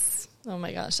 yes. Oh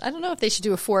my gosh. I don't know if they should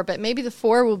do a 4, but maybe the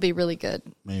 4 will be really good.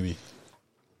 Maybe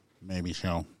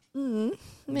so.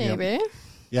 Maybe.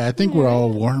 Yeah, I think we're all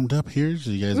warmed up here.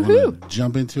 So you guys want to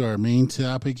jump into our main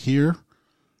topic here?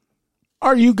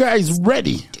 Are you guys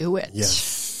ready? Do it.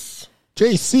 Yes.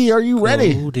 JC, are you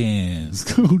ready? Odin.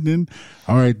 Golden.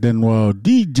 All right, then. Well,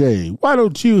 DJ, why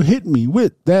don't you hit me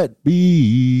with that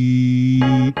beat?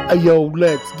 Yo,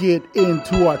 let's get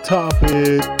into our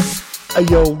topic.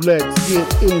 Yo, let's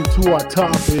get into our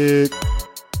topic.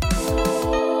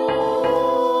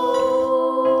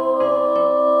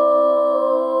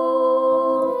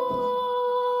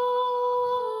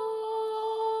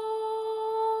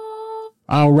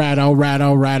 All right.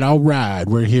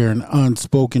 We're here in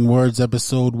Unspoken Words,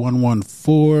 episode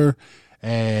 114,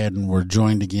 and we're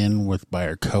joined again by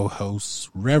our co-host,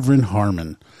 Reverend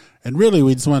Harmon. And really,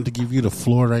 we just wanted to give you the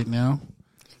floor right now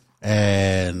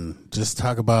and just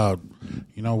talk about,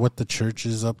 what the church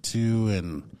is up to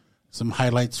and some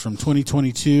highlights from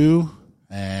 2022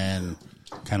 and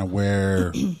kind of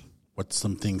what's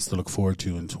some things to look forward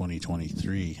to in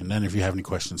 2023. And then if you have any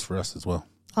questions for us as well.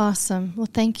 Awesome. Well,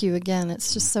 thank you again.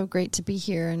 It's just so great to be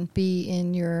here and be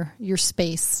in your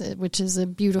space, which is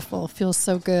feels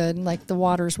so good. Like the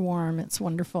water's warm. It's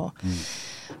wonderful.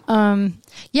 Yeah,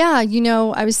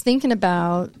 I was thinking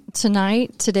about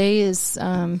tonight. Today is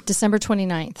December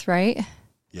 29th, right?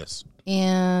 Yes.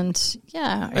 And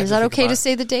yeah, is to that think okay about to it.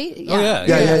 say the date?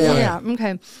 Yeah.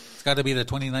 Okay. It's got to be the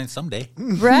 29th someday.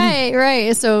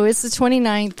 Right. So it's the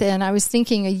 29th, and I was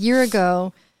thinking a year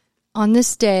ago on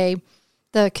this day,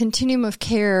 the Continuum of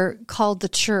Care called the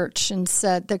church and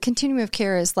said the Continuum of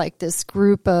Care is like this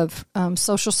group of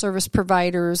social service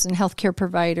providers and healthcare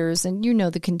providers, and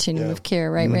the Continuum of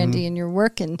Care, right, Randy, in your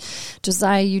work, and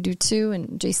Josiah, you do too,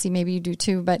 and JC, maybe you do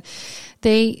too. But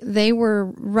they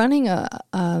were running a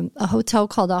hotel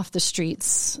called Off the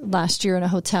Streets last year in a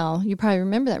hotel. You probably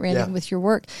remember that, Randy, with your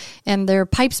work. And their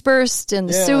pipes burst, and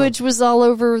the sewage was all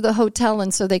over the hotel,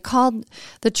 and so they called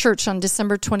the church on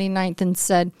December 29th and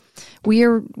said,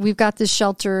 We've got this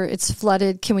shelter. It's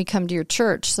flooded. Can we come to your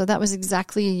church? So that was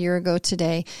exactly a year ago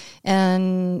today.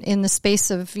 And in the space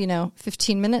of,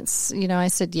 15 minutes, I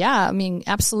said, yeah,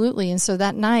 absolutely. And so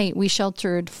that night we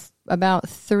sheltered about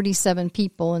 37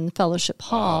 people in Fellowship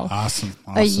Hall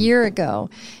a year ago.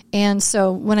 And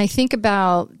so when I think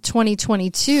about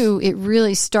 2022, it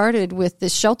really started with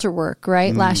this shelter work,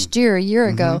 right? Last year, a year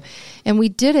ago. And we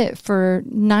did it for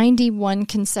 91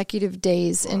 consecutive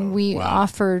days. And we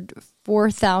offered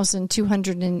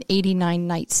 4,289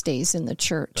 night stays in the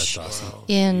church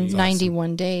in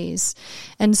 91 days.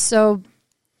 And so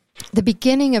the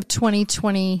beginning of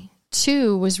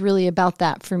 2022 was really about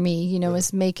that for me,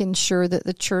 is making sure that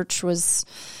the church was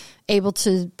able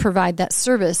to provide that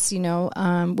service,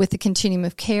 with the Continuum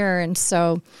of Care. And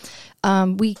so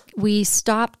we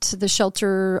stopped the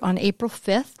shelter on April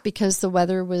 5th because the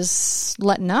weather was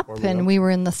letting up and we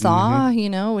were in the thaw,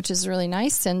 which is really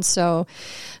nice. And so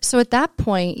at that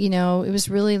point, it was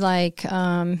really like,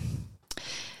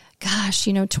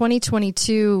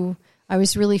 2022, I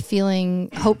was really feeling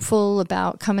hopeful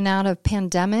about coming out of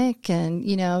pandemic and,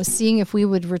 seeing if we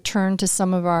would return to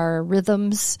some of our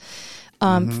rhythms.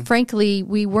 Frankly,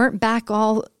 we weren't back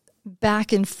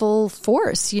in full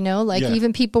force,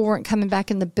 even people weren't coming back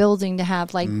in the building to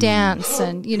have dance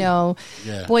and,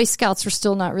 Boy Scouts were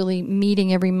still not really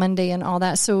meeting every Monday and all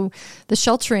that. So the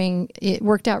sheltering, it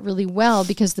worked out really well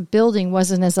because the building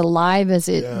wasn't as alive as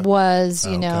it was,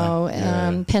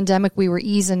 pandemic, we were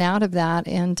easing out of that.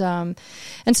 And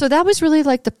so that was really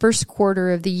like the first quarter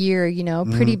of the year,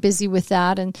 pretty busy with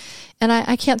that. And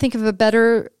I can't think of a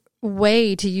better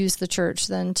way to use the church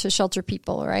than to shelter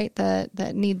people, right?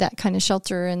 That need that kind of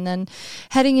shelter. And then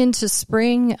heading into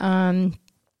spring,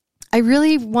 I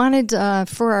really wanted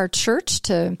for our church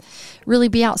to really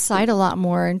be outside a lot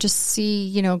more and just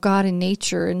see, God in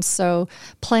nature. And so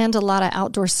planned a lot of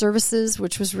outdoor services,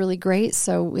 which was really great.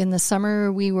 So in the summer,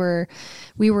 we were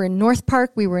in North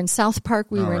Park, we were in South Park,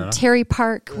 we were in Terry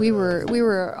Park, we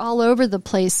were all over the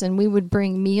place, and we would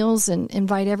bring meals and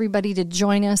invite everybody to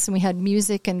join us. And we had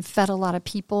music and fed a lot of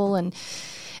people and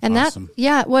awesome.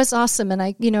 That, it was awesome. And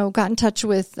I, got in touch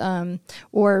with,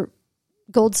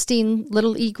 Goldstein,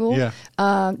 Little Eagle. Yeah.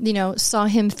 You know, saw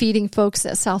him feeding folks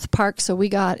at South Park, so we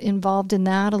got involved in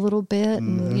that a little bit.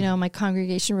 And, you know, my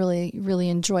congregation really, really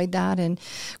enjoyed that. And,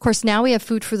 of course, now we have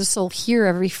Food for the Soul here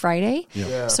every Friday.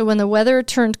 Yeah. So when the weather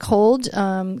turned cold,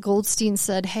 Goldstein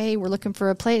said, hey, we're looking for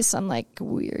a place. I'm like,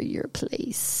 we're your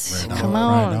place. Right Come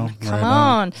on, on. right Come on.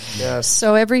 on. Yes.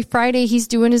 So every Friday he's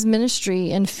doing his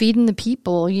ministry and feeding the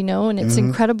people, you know, and it's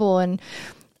incredible.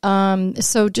 And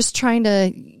so just trying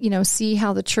to, you know, see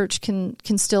how the church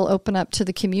can still open up to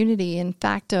the community. In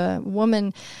fact, a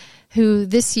woman who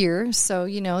this year, so,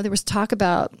 you know, there was talk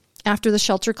about after the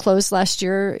shelter closed last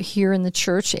year here in the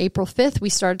church, April 5th, we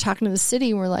started talking to the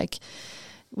city and we're like,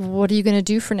 what are you going to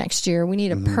do for next year? We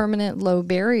need a permanent low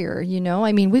barrier, you know?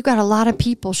 I mean, we've got a lot of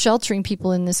people sheltering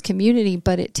people in this community,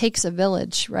 but it takes a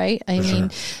village, right? I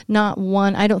mean, not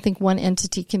one, I don't think one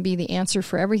entity can be the answer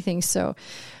for everything. So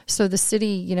the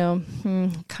city, you know,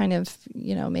 kind of,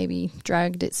 you know, maybe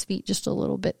dragged its feet just a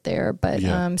little bit there. But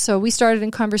so we started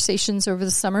in conversations over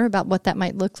the summer about what that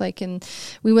might look like. And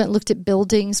we went and looked at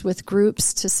buildings with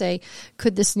groups to say,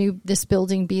 could this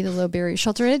building be the low barrier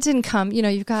shelter? And it didn't come, you know,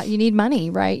 you need money,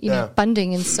 right? You need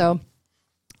funding. And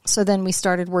so then we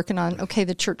started working on, okay,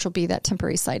 the church will be that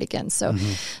temporary site again. So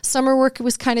summer work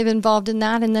was kind of involved in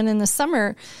that. And then in the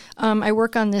summer, I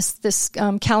work on this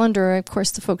calendar. Of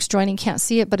course, the folks joining can't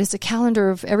see it, but it's a calendar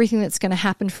of everything that's going to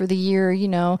happen for the year, you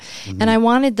know. And I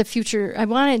wanted the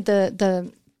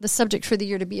subject for the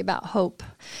year to be about hope.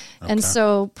 Okay. And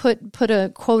so put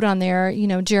a quote on there, you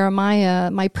know,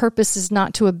 Jeremiah, my purpose is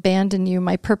not to abandon you.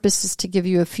 My purpose is to give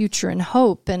you a future and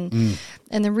hope.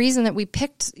 And the reason that we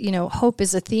picked, you know, hope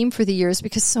as a theme for the year is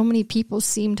because so many people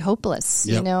seemed hopeless,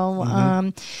 you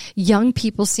know, young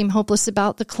people seem hopeless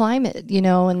about the climate, you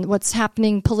know, and what's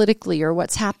happening politically or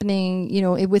what's happening, you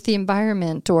know, with the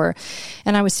environment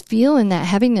and I was feeling that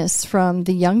heaviness from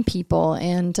the young people.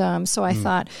 And so I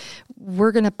thought,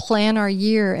 we're going to plan our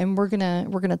year and we're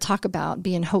going to talk about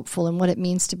being hopeful and what it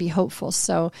means to be hopeful.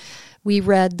 So we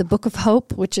read the Book of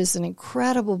Hope, which is an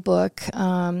incredible book,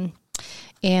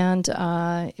 and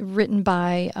written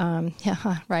by,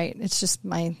 right. It's just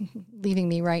leaving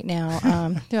me right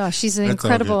now. She's an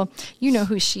incredible, you know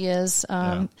who she is.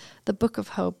 The Book of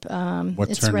Hope.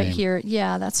 What's it's her right name? here.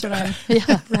 Yeah, that's what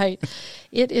right.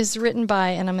 It is written by,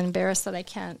 and I'm embarrassed that I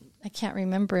can't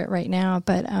remember it right now,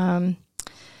 but,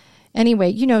 anyway,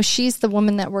 you know, she's the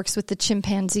woman that works with the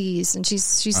chimpanzees, and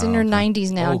she's in her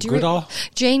 90s now. Oh, Goodall?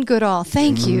 Jane Goodall.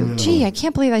 Thank you. Gee, I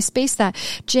can't believe I spaced that.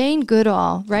 Jane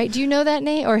Goodall, right? Do you know that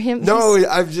name or him? No,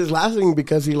 I'm just laughing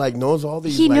because he knows all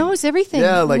these. He knows everything.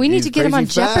 Yeah, we need to get him on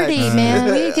Jeopardy,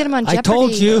 man. We need to get him on Jeopardy.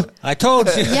 I told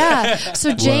you. Yeah.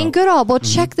 So Jane Goodall, well,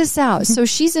 check this out. So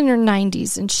she's in her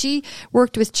 90s, and she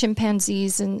worked with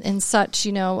chimpanzees and such,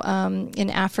 you know, in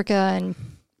Africa, and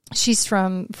she's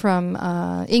from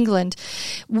England.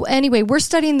 Anyway, we're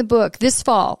studying the book this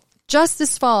fall. Just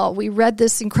this fall, we read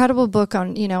this incredible book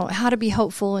on, you know, how to be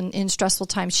hopeful in stressful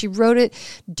times. She wrote it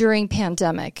during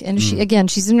pandemic. And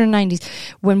she's in her 90s.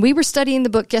 When we were studying the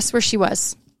book, guess where she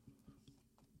was?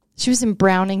 She was in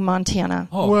Browning, Montana.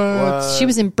 Oh, What? She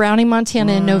was in Browning,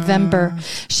 Montana in November.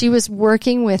 She was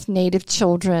working with Native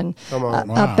children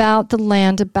about the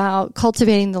land, about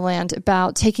cultivating the land,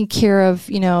 about taking care of,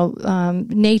 you know,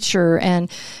 nature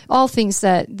and all things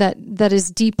that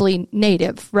is deeply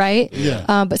Native, right?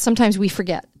 Yeah. But sometimes we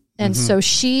forget. And so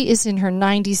she is in her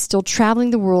 90s, still traveling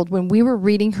the world. When we were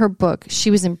reading her book, she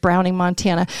was in Browning,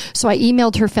 Montana. So I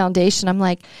emailed her foundation. I'm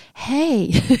like,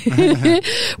 hey,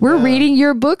 we're reading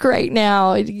your book right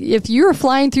now. If you're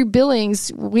flying through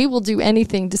Billings, we will do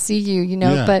anything to see you, you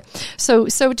know. Yeah. But so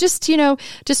just, you know,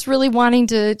 just really wanting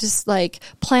to just like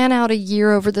plan out a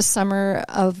year over the summer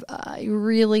of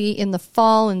really in the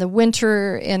fall, in the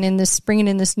winter, and in the spring and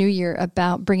in this new year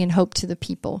about bringing hope to the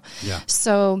people. Yeah.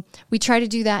 So we try to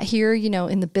do that here, you know,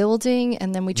 in the building,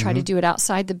 and then we try to do it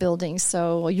outside the building.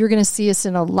 So you're going to see us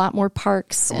in a lot more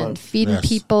parks and feeding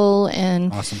people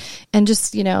and and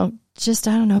just, you know, just,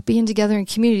 I don't know, being together in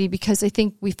community, because I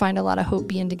think we find a lot of hope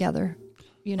being together,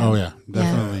 you know. Oh, yeah,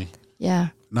 definitely. Yeah.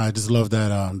 No, I just love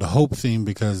that the hope theme,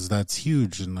 because that's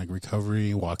huge in like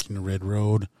recovery, walking the red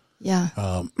road.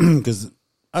 Yeah. Because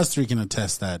us three can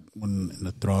attest that when in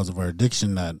the throes of our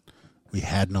addiction that we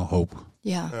had no hope.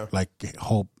 Yeah. Like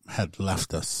hope had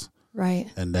left us. Right.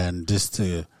 And then just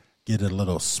to get a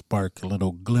little spark, a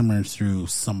little glimmer through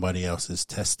somebody else's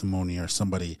testimony, or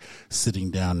somebody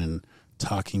sitting down and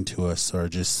talking to us, or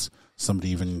just somebody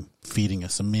even feeding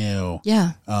us a meal.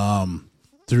 Yeah.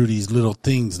 Through these little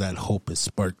things, that hope is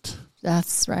sparked.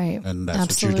 That's right. And that's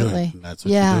Absolutely. what you're doing. That's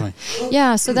what you're doing.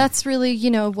 Yeah. So that's really,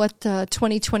 what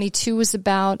 2022 was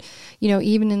about,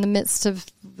 even in the midst of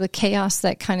the chaos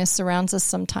that kind of surrounds us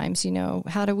sometimes,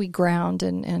 how do we ground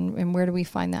and where do we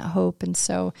find that hope? And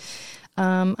so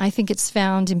I think it's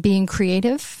found in being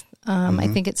creative. I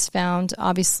think it's found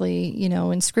obviously,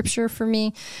 in scripture for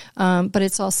me, but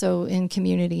it's also in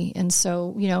community. And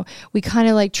so, we kind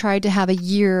of like tried to have a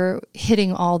year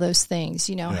hitting all those things,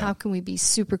 how can we be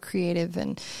super creative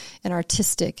and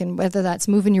artistic, and whether that's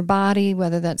moving your body,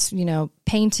 whether that's,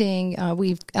 painting,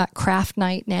 we've got craft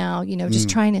night now, just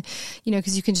trying to,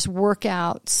 because you can just work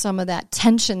out some of that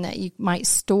tension that you might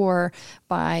store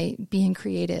by being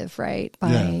creative, right?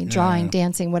 By drawing,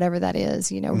 dancing, whatever that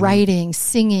is, writing,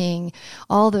 singing,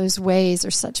 all those ways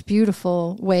are such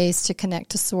beautiful ways to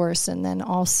connect to source and then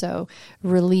also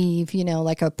relieve,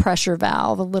 like a pressure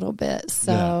valve a little bit.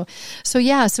 So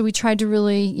we tried to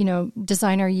really,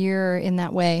 design our year in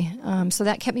that way. So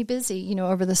that kept me busy,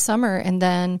 over the summer, and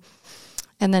then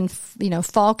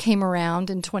fall came around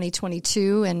in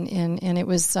 2022 and it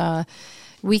was,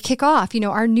 we kick off,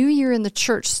 our new year in the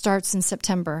church starts in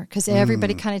September because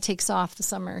everybody kind of takes off the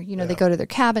summer. They go to their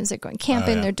cabins, they're going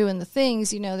camping, they're doing the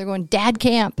things, they're going dad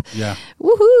camp,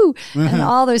 woohoo, and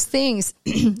all those things.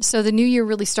 So the new year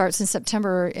really starts in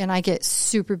September, and I get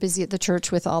super busy at the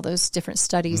church with all those different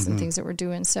studies and things that we're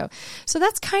doing. So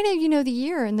that's kind of, the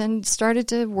year, and then started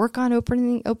to work on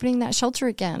opening that shelter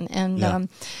again. And,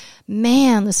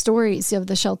 man, the stories of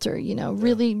the shelter,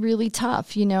 really, really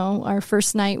tough. Our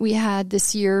first night we had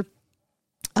this year,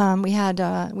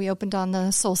 we opened on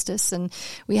the solstice, and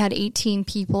we had 18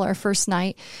 people our first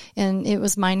night, and it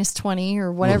was minus 20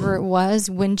 or whatever it was,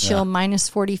 wind chill minus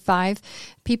 45.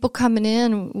 People coming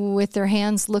in with their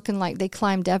hands looking like they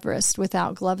climbed Everest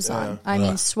without gloves on. I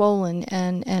mean, swollen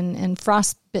and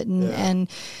frostbitten,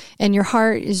 and your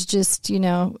heart is just,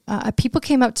 people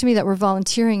came up to me that were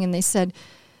volunteering, and they said,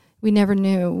 we never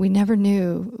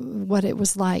knew what it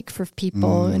was like for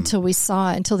people until they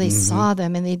saw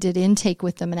them, and they did intake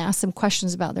with them and asked them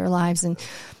questions about their lives. And,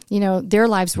 their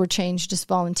lives were changed just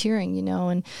volunteering,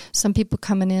 and some people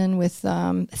coming in with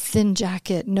a thin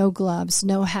jacket, no gloves,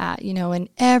 no hat, and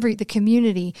the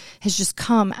community has just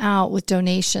come out with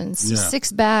donations.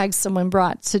 6 bags someone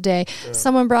brought today.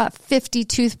 Someone brought 50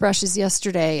 toothbrushes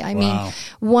yesterday. I mean,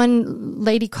 one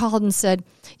lady called and said,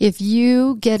 if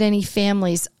you get any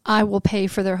families, I will pay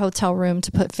for their hotel room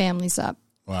to put families up.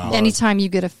 Wow. Anytime you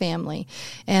get a family.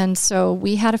 And so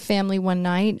we had a family one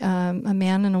night, a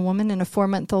man and a woman and a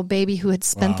 4-month-old baby who had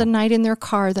spent the night in their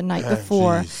car the night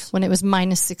before when it was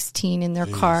minus 16 in their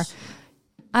car.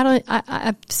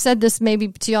 I've said this maybe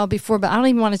to y'all before, but I don't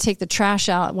even want to take the trash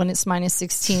out when it's minus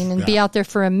 16 and be out there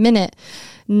for a minute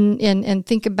and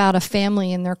think about a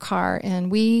family in their car. And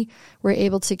we were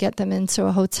able to get them into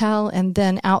a hotel and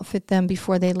then outfit them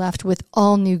before they left with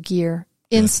all new gear.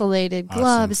 Insulated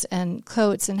gloves and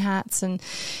coats and hats.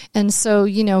 And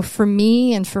so, for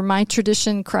me and for my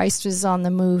tradition, Christ was on the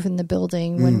move in the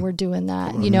building when we're doing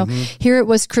that. Here it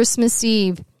was Christmas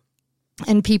Eve,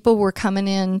 and people were coming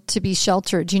in to be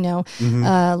sheltered.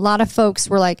 A lot of folks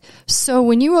were like, so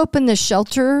when you open the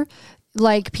shelter,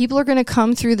 like people are going to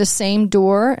come through the same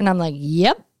door? And I'm like,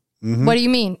 yep. What do you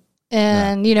mean?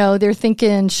 And, they're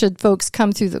thinking, should folks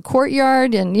come through the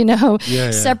courtyard and,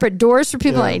 separate doors for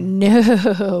people? Like,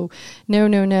 no.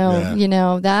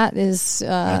 That is...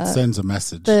 that sends a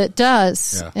message. It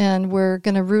does. Yeah. And we're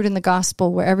going to root in the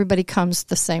gospel where everybody comes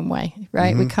the same way,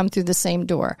 right? We come through the same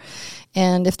door.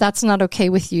 And if that's not okay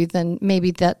with you, then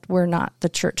maybe that we're not the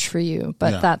church for you.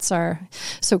 But that's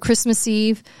so Christmas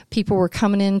Eve, people were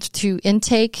coming in to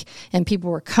intake, and people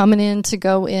were coming in to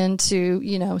go in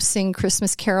to, sing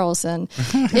Christmas carols. And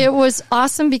it was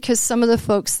awesome because some of the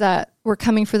folks that were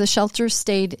coming for the shelter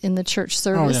stayed in the church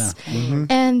service.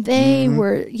 And they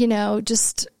were,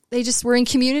 they just were in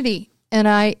community.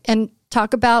 And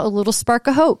talk about a little spark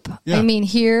of hope. I mean,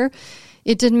 here,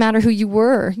 it didn't matter who you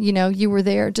were, you were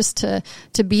there just to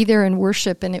be there and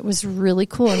worship, and it was really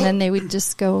cool. And then they would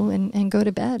just go and go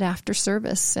to bed after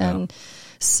service. And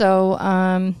so,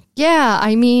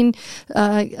 I mean,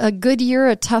 a good year,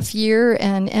 a tough year,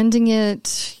 and ending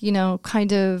it,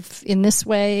 kind of in this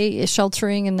way,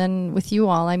 sheltering, and then with you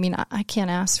all. I mean, I can't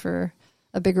ask for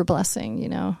a bigger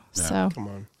blessing, so. Come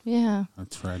on. Yeah.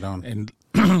 That's right on. And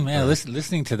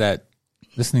listening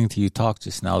to you talk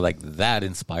just now, like that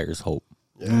inspires hope.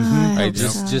 Right?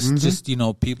 Just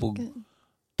people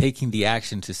taking the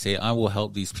action to say, I will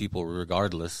help these people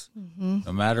regardless,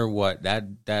 no matter what.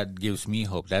 That gives me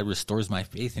hope. That restores my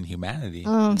faith in humanity.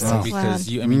 Oh, I'm so because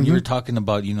glad. you were talking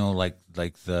about, like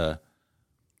the,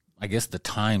 I guess the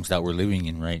times that we're living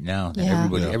in right now,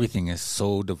 that everything is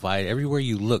so divided. Everywhere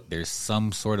you look, there's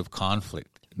some sort of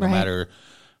conflict, no matter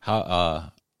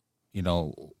how,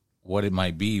 what it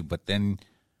might be. But then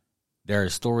there are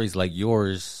stories like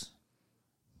yours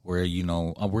where,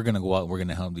 we're going to go out, we're going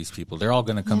to help these people. They're all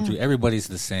going to come through. Everybody's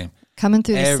the same. Coming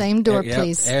through the same door,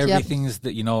 please. Everything's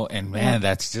and man,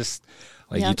 that's just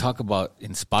like you talk about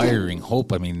inspiring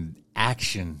hope. I mean,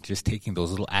 action, just taking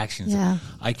those little actions. Yeah.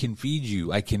 I can feed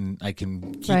you. I can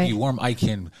keep you warm. I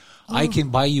can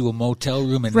buy you a motel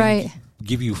room and then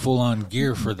give you full on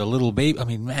gear for the little baby. I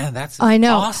mean, man, that's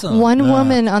awesome. One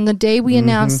woman on the day we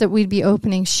announced that we'd be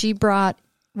opening, she brought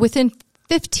within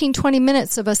 15, 20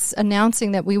 minutes of us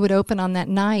announcing that we would open on that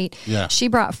night, she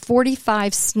brought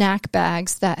 45 snack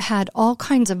bags that had all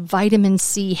kinds of vitamin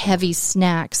C heavy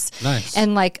snacks. Nice.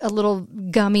 And like a little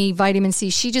gummy vitamin C.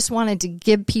 She just wanted to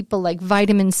give people like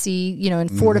vitamin C,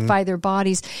 and fortify their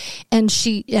bodies. And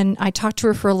I talked to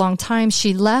her for a long time.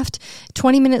 She left.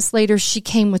 20 minutes later, she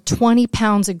came with 20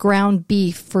 pounds of ground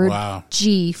beef for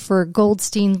for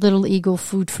Goldstein Little Eagle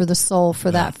Food for the Soul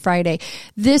for that Friday.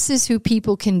 This is who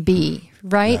people can be.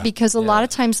 Right? Yeah. Because a lot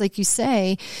of times, like you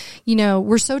say,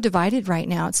 we're so divided right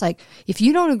now. It's like, if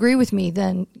you don't agree with me,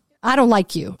 then I don't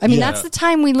like you. I mean, that's the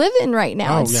time we live in right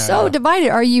now. It's so divided.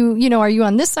 Are you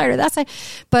on this side or that side?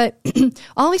 But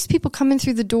all these people coming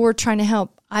through the door trying to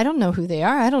help, I don't know who they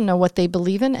are. I don't know what they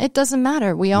believe in. It doesn't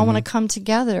matter. We all want to come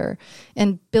together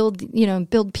and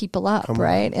build people up,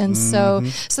 right? And so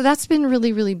that's been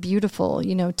really, really beautiful,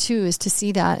 too, is to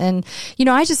see that. And,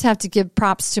 I just have to give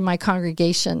props to my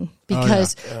congregation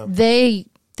because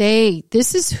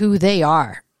this is who they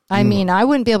are. I mean, I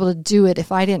wouldn't be able to do it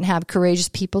if I didn't have courageous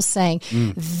people saying,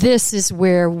 this is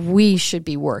where we should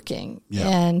be working. Yeah.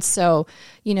 And so,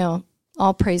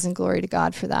 all praise and glory to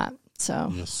God for that.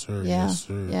 So, yes, sir. Yeah, yes,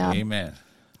 sir. Yeah. Amen.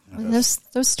 And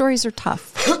those stories are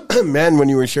tough. Man, when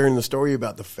you were sharing the story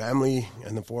about the family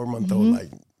and the 4-month-old,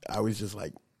 I was just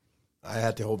like, I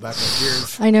had to hold back my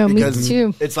tears. I know, me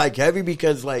too. It's like heavy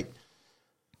because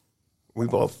we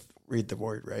both read the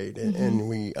word, right? And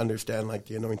we understand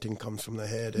the anointing comes from the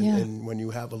head. And when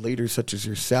you have a leader such as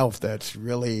yourself that's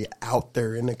really out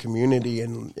there in the community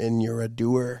and you're a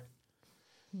doer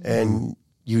and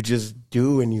you just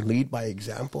do and you lead by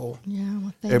example. Yeah,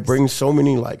 well, it brings so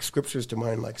many scriptures to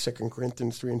mind, like 2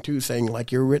 Corinthians 3:2, saying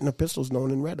your written epistles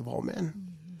known and read of all men.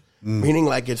 Meaning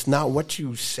it's not what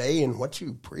you say and what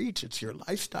you preach, it's your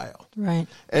lifestyle. Right.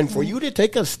 And for you to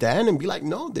take a stand and be like,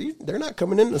 no, they're not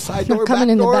coming in the side door, coming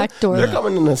in the back door. They're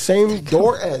coming in the same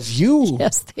door as you.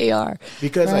 Yes, they are.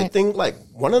 Because I think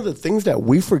one of the things that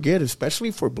we forget,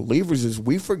 especially for believers, is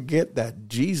we forget that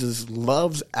Jesus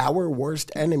loves our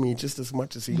worst enemy just as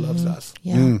much as he loves us.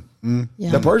 Yeah. Yeah.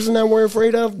 The person that we're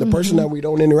afraid of, the person that we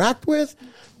don't interact with,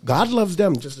 God loves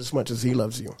them just as much as he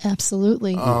loves you.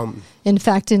 Absolutely. In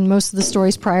fact, in most of the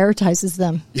stories, prioritizes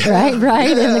them, right?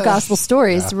 In the gospel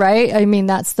stories, right? I mean,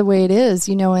 that's the way it is,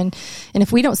 and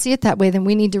if we don't see it that way, then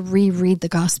we need to reread the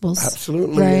gospels.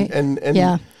 Absolutely. Right? And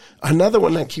another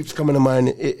one that keeps coming to mind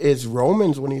is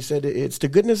Romans, when he said it's the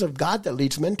goodness of God that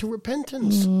leads men to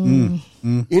repentance.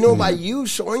 By you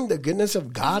showing the goodness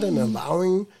of God and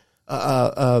allowing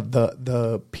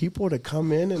the people to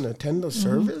come in and attend the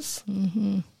service.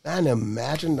 And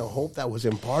imagine the hope that was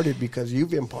imparted, because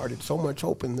you've imparted so much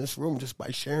hope in this room just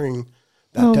by sharing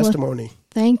that testimony.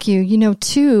 Thank you.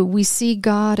 Too, we see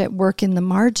God at work in the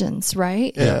margins,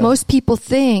 right? Yeah. Most people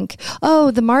think,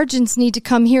 the margins need to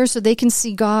come here so they can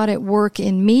see God at work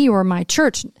in me or my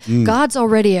church. God's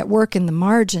already at work in the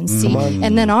margins, see?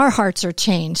 And then our hearts are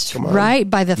changed, right?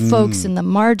 By the folks in the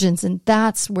margins. And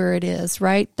that's where it is,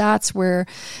 right? That's where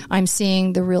I'm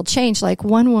seeing the real change. Like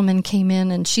one woman came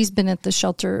in and she's been at the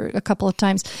shelter a couple of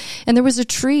times, and there was a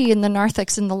tree in the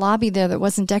narthex in the lobby there that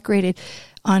wasn't decorated.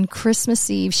 On Christmas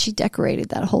Eve, she decorated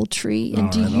that whole tree.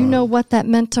 And do you know what that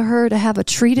meant to her, to have a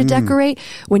tree to decorate?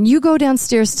 When you go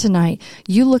downstairs tonight,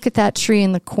 you look at that tree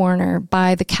in the corner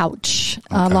by the couch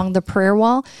along the prayer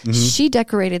wall. She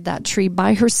decorated that tree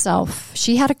by herself.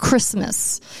 She had a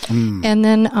Christmas. And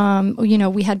then,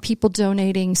 we had people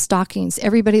donating stockings.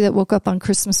 Everybody that woke up on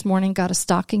Christmas morning got a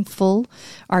stocking full.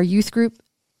 Our youth group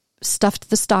stuffed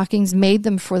the stockings, made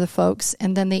them for the folks,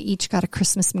 and then they each got a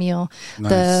Christmas meal. Nice.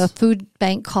 The food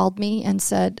bank called me and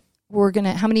said,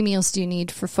 how many meals do you need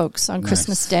for folks on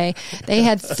Christmas Day? They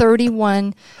had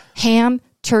 31 ham,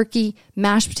 turkey,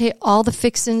 mashed potato, all the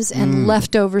fixins and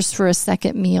leftovers for a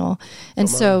second meal. And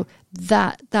so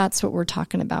that's what we're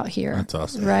talking about here. That's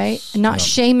awesome. Right? And not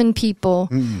shaming people,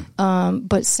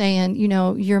 but saying, you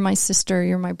know, you're my sister,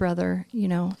 you're my brother, you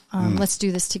know, let's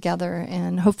do this together.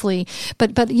 And hopefully,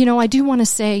 but, you know, I do want to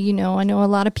say, you know, I know a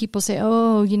lot of people say,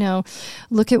 oh, you know,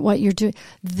 look at what you're doing.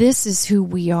 This is who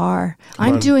we are.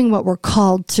 I'm doing what we're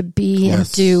called to be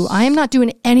and do. I am not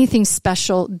doing anything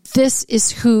special. This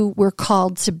is who we're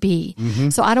called to be.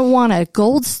 So I don't want a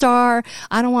gold star.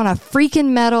 I don't want a freaking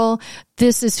medal.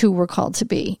 This is who we're called to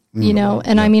be, you know?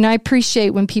 And I mean, I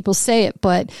appreciate when people say it,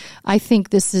 but I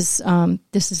think this is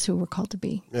who we're called to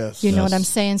be. Yes. You know what I'm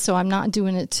saying? So I'm not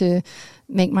doing it to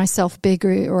make myself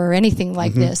bigger or anything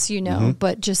like this, you know,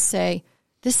 but just say,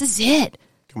 this is it.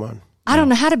 Come on. I don't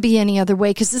know how to be any other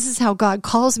way because this is how God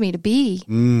calls me to be.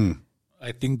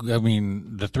 I think, I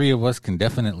mean, the three of us can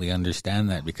definitely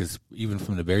understand that because even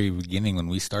from the very beginning when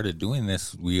we started doing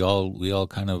this, we all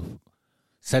kind of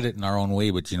said it in our own way,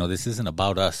 but, you know, this isn't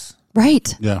about us.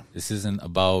 Right. Yeah. This isn't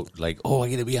about like, oh, I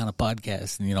get to be on a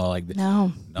podcast and, you know, like,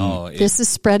 No. no. This is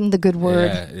spreading the good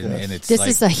word. Yeah, and it's This like,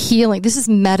 is a healing. This is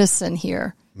medicine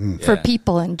here for Yeah.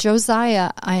 people. And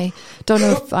Josiah, I don't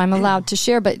know if I'm allowed to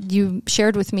share, but you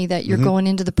shared with me that you're going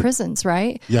into the prisons,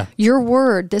 right? Yeah. Your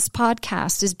word, this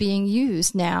podcast is being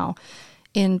used now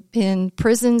in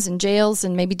prisons and jails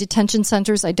and maybe detention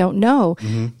centers, I don't know,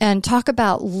 and talk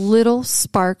about little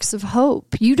sparks of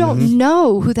hope. You don't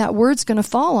know who that word's going to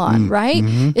fall on, right?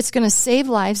 It's going to save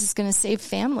lives. It's going to save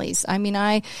families. I mean,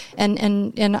 I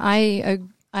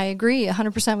agree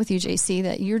 100% with you, JC,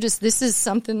 that this is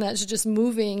something that's just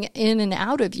moving in and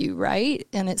out of you, right?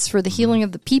 And it's for the healing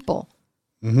of the people.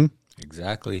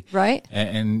 exactly. Right?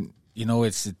 And you know,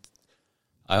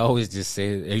 I always just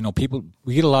say, you know,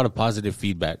 we get a lot of positive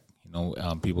feedback. You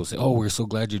know, people say, "Oh, we're so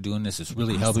glad you're doing this. It's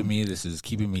really helping me. This is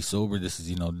keeping me sober. This is,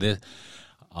 you know, this."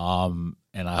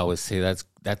 And I always say that's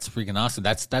freaking awesome.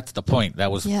 That's the point.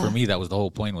 That was for me. That was the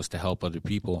whole point, was to help other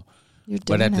people.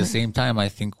 But at the same time, I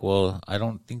think, well, I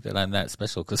don't think that I'm that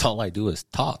special because all I do is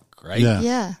talk, right?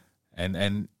 Yeah.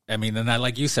 And I mean, and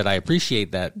like you said, I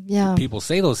appreciate that people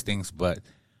say those things, but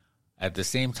at the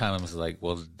same time, I'm just like,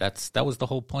 well, that was the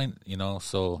whole point, you know?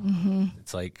 So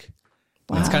it's like,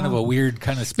 it's kind of a weird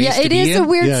kind of space to be in. Yeah, it is a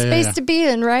weird space to be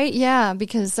in, right? Yeah,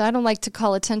 because I don't like to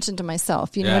call attention to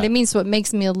myself. You know what I mean? So it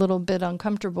makes me a little bit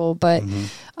uncomfortable. But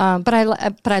but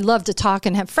I love to talk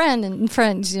and have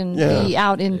friends and be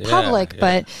out in public.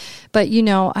 But you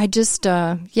know, I just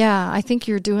I think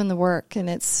you're doing the work, and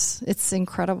it's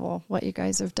incredible what you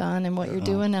guys have done and what you're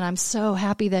doing. And I'm so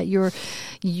happy that your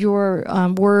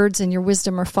words and your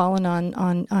wisdom are falling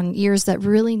on ears that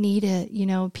really need it. You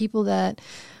know, people that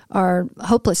are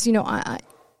hopeless. You know,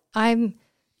 I'm,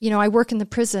 you know, I work in the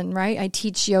prison, right? I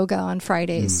teach yoga on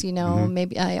Fridays, you know,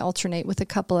 maybe I alternate with a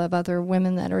couple of other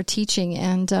women that are teaching,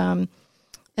 and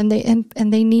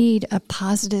they need a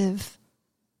positive,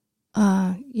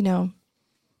 you know,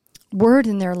 word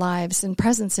in their lives and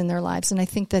presence in their lives. And I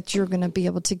think that you're going to be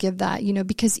able to give that, you know,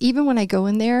 because even when I go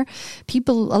in there,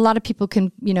 a lot of people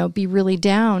can, you know, be really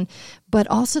down, but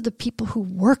also the people who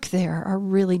work there are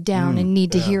really down and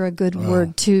need to hear a good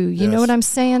word too. You know what I'm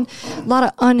saying? A lot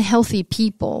of unhealthy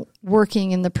people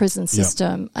working in the prison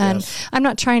system. And I'm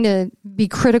not trying to be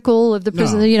critical of the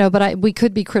prison, you know, but we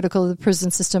could be critical of the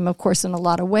prison system, of course, in a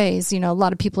lot of ways. You know, a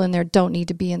lot of people in there don't need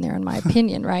to be in there, in my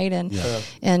opinion, right?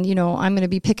 And you know, I'm going to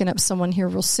be picking up someone here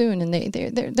real soon, and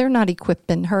they're not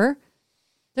equipping her.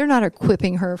 They're not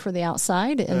equipping her for the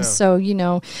outside. And so, you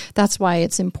know, that's why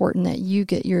it's important that you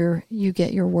get your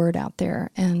word out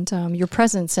there and your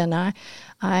presence. And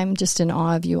I'm just in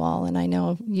awe of you all. And I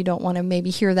know you don't want to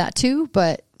maybe hear that too,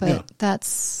 but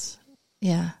that's,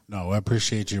 No, I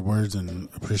appreciate your words and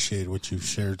appreciate what you've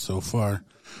shared so far.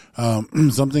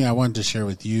 Something I wanted to share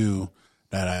with you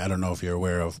that I don't know if you're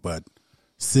aware of, but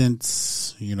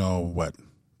since, you know,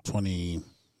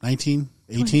 2019,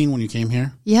 18 when you came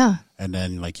here? Yeah. And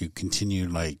then like you continue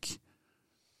like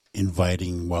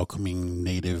inviting, welcoming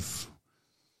Native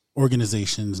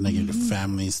organizations, Native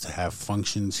families to have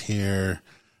functions here.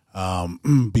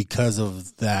 Because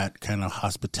of that kind of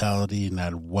hospitality and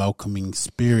that welcoming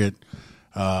spirit,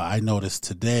 I noticed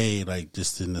today, like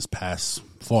just in this past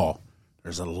fall,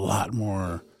 there's a lot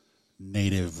more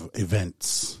Native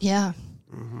events. Yeah.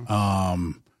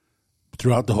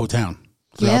 Throughout the whole town.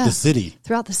 Throughout the city.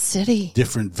 Throughout the city.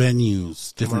 Different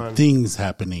venues, different things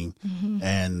happening.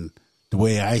 And the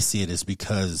way I see it is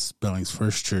because Billings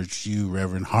First Church, you,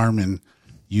 Reverend Harmon,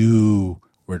 you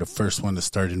were the first one to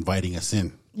start inviting us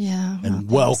in. Yeah.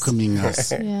 And welcoming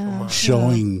us,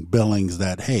 showing Billings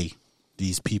that, hey,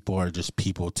 these people are just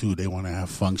people too. They want to have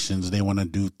functions. They want to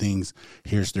do things.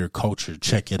 Here's their culture.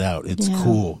 Check it out. It's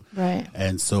cool. Right.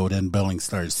 And so then Billings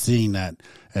started seeing that.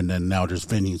 And then now there's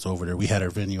venues over there. We had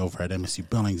our venue over at MSC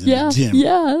Billings in the gym.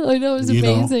 Yeah, I know. It was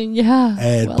amazing. Yeah.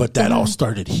 And, but that all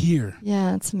started here.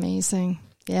 Yeah, it's amazing.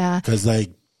 Yeah. Because,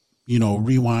 like,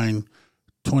 rewind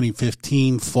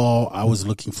 2015 fall, I was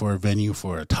looking for a venue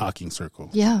for a talking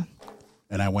circle. Yeah.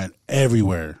 And I went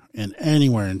everywhere and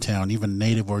anywhere in town, even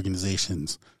Native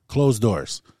organizations, closed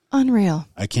doors. Unreal.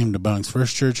 I came to Billings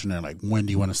First Church, and they're like, when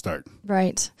do you want to start?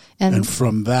 Right. And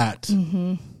from that,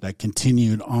 that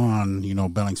continued on,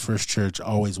 Billings First Church,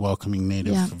 always welcoming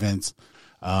Native events.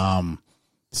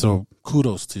 So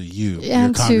kudos to you,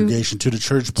 and your congregation, to the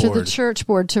church board. To the church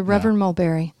board, to Reverend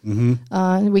Mulberry.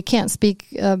 We can't speak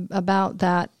about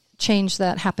that change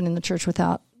that happened in the church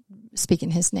without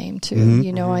speaking his name too,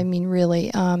 I mean,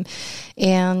 really. I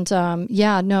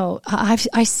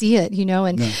see it,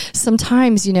 and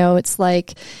sometimes, it's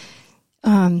like,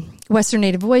 Western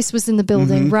Native Voice was in the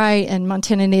building, right? And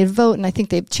Montana Native Vote, and I think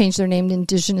they've changed their name to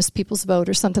Indigenous Peoples Vote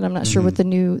or something. I'm not sure what the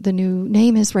new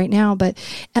name is right now, but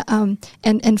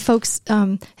and folks,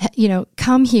 come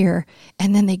here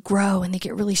and then they grow and they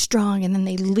get really strong and then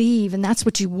they leave, and that's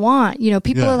what you want.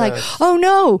 People are like, oh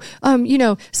no,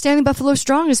 Standing Buffalo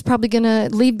Strong is probably going to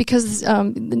leave because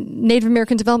the Native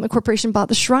American Development Corporation bought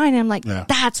the shrine. And I'm like,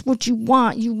 that's what you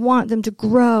want. You want them to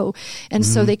grow, and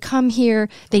so they come here,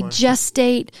 they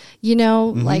gestate.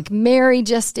 Like Mary,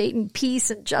 gestate in peace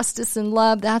and justice and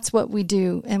love. That's what we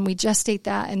do. And we gestate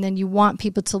that. And then you want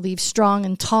people to leave strong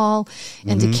and tall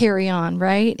and to carry on,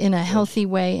 right? In a healthy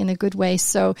way, in a good way.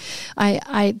 So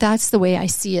that's the way I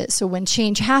see it. So when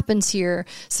change happens here,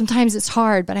 sometimes it's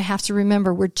hard, but I have to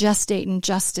remember we're gestating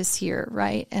justice here,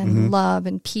 right? And love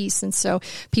and peace. And so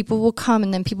people will come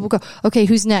and then people will go, okay,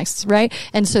 who's next, right?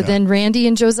 And so then Randy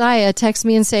and Josiah text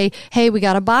me and say, hey, we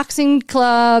got a boxing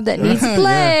club that needs a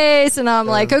place. And I'm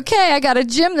like, okay, I got a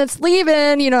gym that's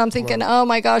leaving. I'm thinking, oh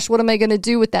my gosh, what am I going to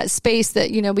do with that space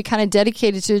that, we kind of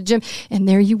dedicated to the gym? And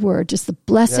there you were, just the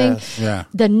blessing. Yeah.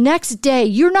 The next day,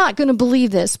 you're not going to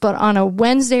believe this, but on a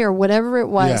Wednesday or whatever it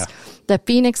was, that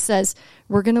Phoenix says,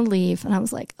 we're going to leave. And I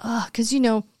was like, oh, because,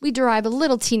 we derive a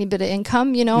little teeny bit of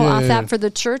income, off that for the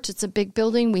church. It's a big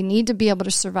building. We need to be able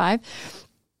to survive.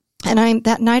 And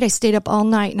that night I stayed up all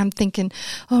night and I'm thinking,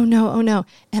 oh no.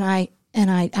 And I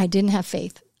didn't have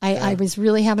faith. I was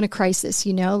really having a crisis,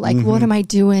 what am I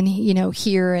doing,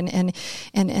 here? And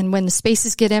when the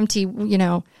spaces get empty,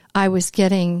 I was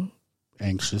getting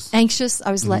anxious.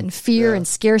 I was letting fear and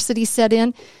scarcity set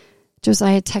in.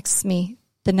 Josiah texts me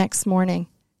the next morning.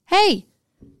 Hey,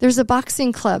 there's a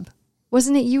boxing club.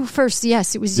 Wasn't it you first?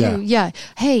 Yes, it was you. Yeah.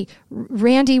 Hey,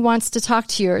 Randy wants to talk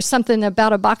to you or something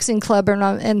about a boxing club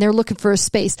and they're looking for a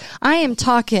space. I am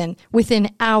talking within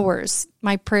hours.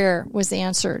 My prayer was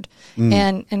answered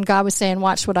and God was saying,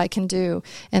 watch what I can do.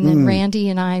 And then Randy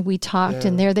and we talked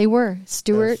and there they were,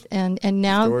 Stuart. And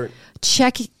now Stuart.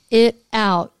 Check it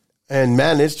out. And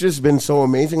man, it's just been so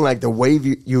amazing, like the way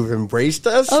you've embraced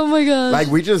us. Oh my God! Like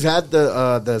we just had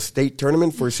the state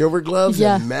tournament for Silver Gloves,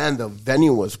 and man, the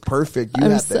venue was perfect.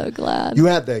 I'm so glad. You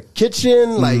had the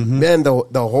kitchen, like man, the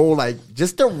whole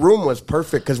just the room was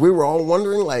perfect because we were all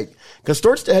wondering, because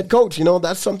Stuart's the head coach,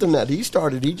 that's something that he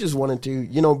started. He just wanted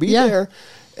to, be there,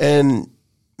 and.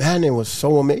 Man, it was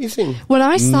so amazing. When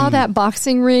I saw that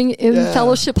boxing ring in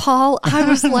Fellowship Hall, I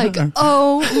was like,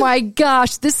 oh my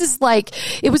gosh, this is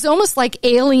it was almost like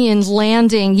aliens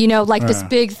landing, this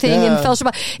big thing in Fellowship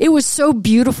Hall. It was so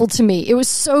beautiful to me. It was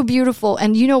so beautiful.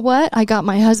 And you know what? I got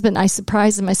my husband, I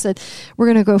surprised him. I said, we're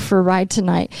going to go for a ride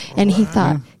tonight. And he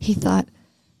thought,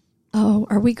 oh,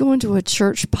 are we going to a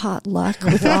church potluck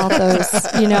with all those,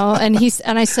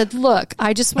 and I said, look,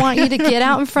 I just want you to get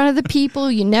out in front of the people.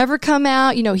 You never come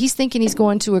out. He's thinking he's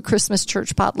going to a Christmas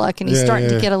church potluck and he's starting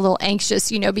to get a little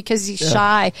anxious, because he's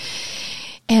shy.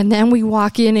 And then we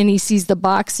walk in and he sees the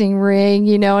boxing ring,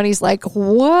 and he's like,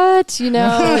 what?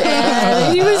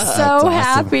 And he was so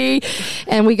happy.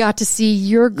 And we got to see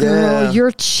your girl,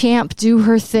 your champ do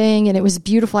her thing. And it was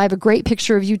beautiful. I have a great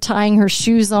picture of you tying her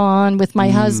shoes on with my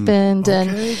husband.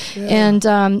 And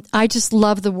I just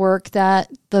love the work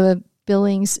that the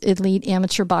Billings Elite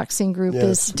Amateur Boxing Group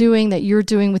is doing, that you're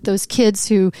doing with those kids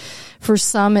who, for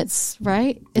some, it's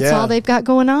all they've got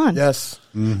going on. Yes.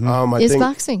 I think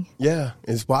boxing. Yeah,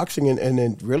 it's boxing. And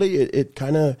it really, it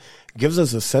kind of gives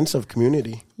us a sense of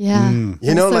community. Yeah. You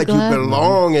I'm know, so like glad. you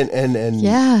belong, and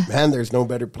Yeah. man, there's no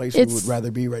better place we would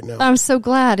rather be right now. I'm so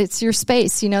glad it's your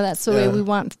space. You know, that's the way we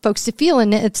want folks to feel.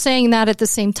 And it's saying that at the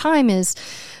same time is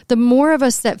the more of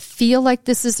us that feel like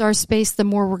this is our space, the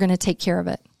more we're going to take care of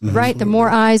it, right? The more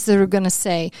eyes that are going to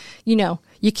say, you know,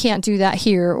 you can't do that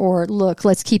here, or look,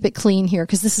 let's keep it clean here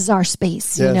because this is our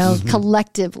space, you know,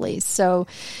 collectively. So,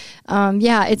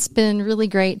 it's been really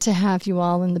great to have you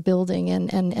all in the building.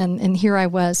 And here I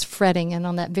was fretting. And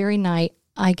on that very night,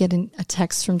 I get a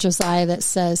text from Josiah that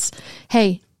says,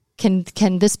 hey,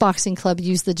 can this boxing club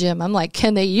use the gym? I'm like,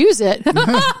 can they use it?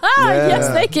 Yes,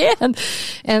 they can.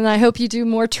 And I hope you do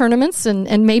more tournaments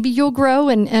and maybe you'll grow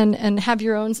and have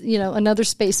your own, you know, another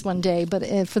space one day.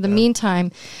 But for the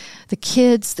meantime, the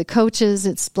kids, the coaches,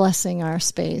 it's blessing our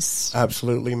space.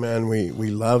 Absolutely, man. We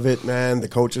love it, man. The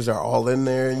coaches are all in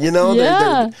there. You know,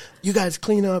 you guys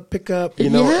clean up, pick up, you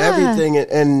know, everything.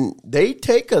 And they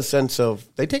take a sense of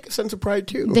pride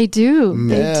too. They do.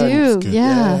 They do. It's good.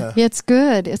 Yeah. It's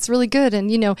good. It's really good. And,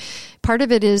 you know, part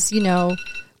of it is, you know,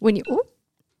 when you,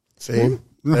 See?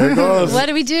 There it goes. what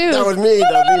do we do? That was me.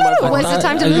 My fault. Was it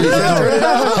time to move?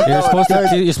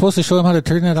 You're supposed to show him how to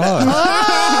turn it off.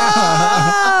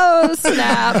 Oh,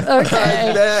 snap.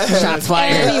 Okay. Shots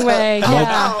fired. Anyway,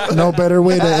 yeah. No better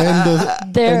way to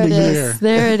end There the it year. is.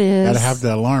 There it is. Gotta have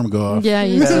the alarm go off. Yeah,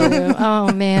 you do.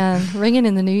 Oh, man. Ringing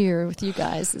in the new year with you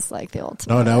guys is like the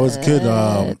ultimate. No, that was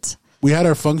good. We had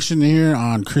our function here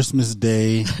on Christmas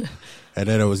Day, and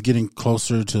then it was getting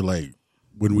closer to like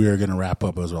when we were going to wrap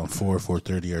up. It was around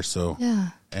 4:30 or so. Yeah.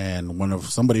 And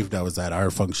somebody that was at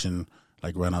our function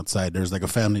like ran outside. There's like a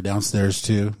family downstairs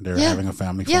too. They were having a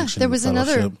family function. Yeah, there was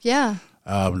another. Yeah.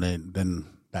 Then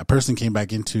that person came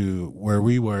back into where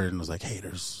we were and was like, "Hey,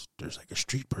 there's like a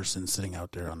street person sitting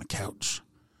out there on the couch,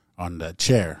 on the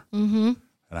chair." Mm-hmm.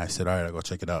 And I said, "All right, I'll go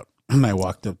check it out." And I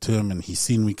walked up to him, and he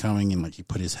seen me coming, and like he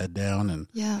put his head down, and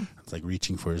it's like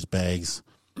reaching for his bags.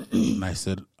 And I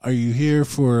said, "Are you here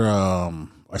for?"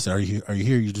 I said, "Are you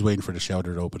here? You just waiting for the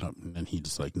shelter to open up?" And then he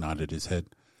just like nodded his head.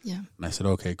 Yeah. And I said,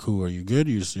 "Okay, cool. Are you good?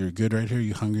 You're good right here.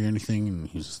 You hungry or anything?" And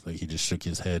he just shook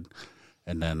his head,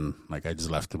 and then like I just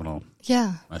left him alone.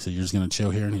 Yeah. I said, "You're just gonna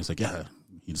chill here?" And he was like, "Yeah."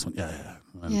 He just went, "Yeah."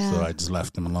 And so I just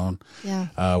left him alone.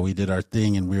 Yeah. We did our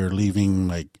thing, and we were leaving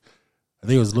like I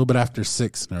think it was a little bit after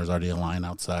 6, and there was already a line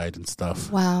outside and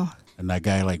stuff. Wow. And that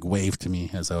guy like waved to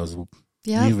me as I was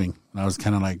Yep. leaving, and I was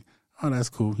kind of like, "Oh, that's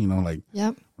cool," you know. Like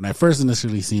Yep. when I first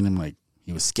initially seen him, like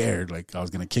he was scared, like I was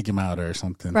gonna kick him out or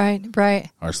something, Right. Right.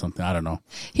 or something. I don't know.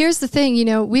 Here's the thing, you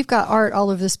know, we've got art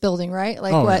all over this building, right?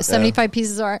 Like 75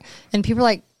 pieces of art, and people are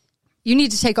like, "You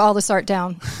need to take all this art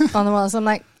down on the walls." I'm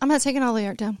like, "I'm not taking all the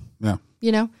art down." Yeah.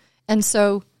 You know? And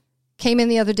so came in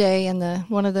the other day, and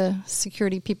one of the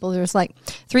security people, there was like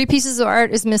 3 pieces of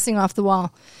art is missing off the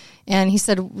wall. And he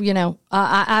said, you know,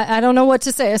 I don't know what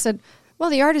to say. I said, well,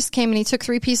 the artist came and he took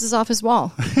 3 pieces off his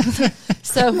wall.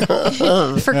 So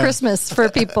for Christmas for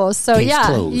people. So Case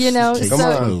closed. you know, Case so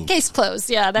closed. case closed.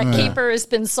 Yeah. That caper has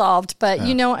been solved. But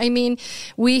you know, I mean,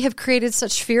 we have created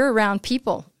such fear around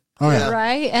people. Oh yeah.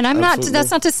 Right. And Absolutely.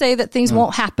 that's not to say that things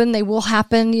won't happen. They will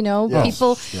happen. You know,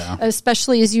 people,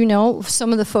 especially as you know,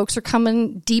 some of the folks are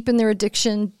coming deep in their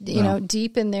addiction, you know,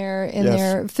 deep in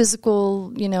their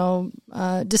physical, you know,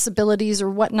 disabilities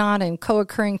or whatnot, and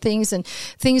co-occurring things, and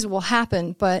things will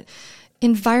happen. But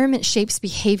environment shapes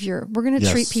behavior. We're going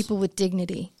to treat people with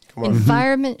dignity.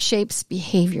 Environment shapes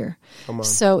behavior.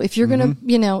 So if you're going to,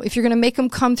 you know, if you're going to make them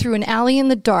come through an alley in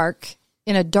the dark,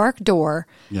 in a dark door,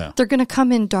 they're going to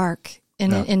come in dark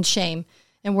and in shame.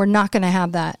 And we're not going to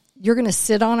have that. You're going to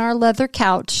sit on our leather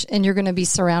couch and you're going to be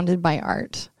surrounded by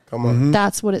art. Come on.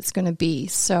 That's what it's going to be.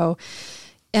 So,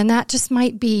 and that just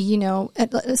might be, you know,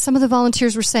 some of the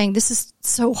volunteers were saying, this is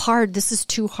so hard. This is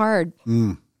too hard.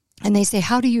 And they say,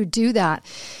 how do you do that?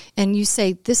 And you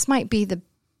say, this might be the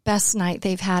best night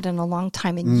they've had in a long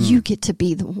time, and you get to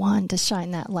be the one to shine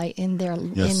that light in their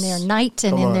night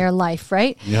and in their life,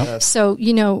 right? Yep. So,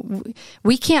 you know,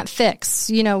 we can't fix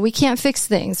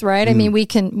things, right? I mean, we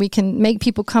can make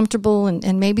people comfortable,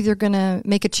 and maybe they're going to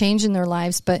make a change in their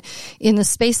lives, but in the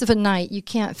space of a night, you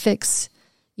can't fix,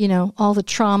 you know, all the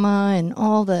trauma and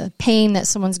all the pain that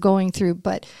someone's going through,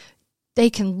 but they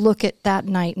can look at that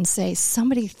night and say,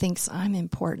 somebody thinks I'm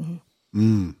important.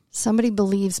 Somebody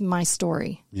believes my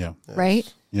story. Yeah.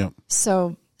 Right? Yeah.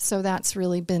 So that's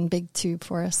really been big too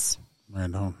for us.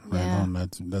 Right on.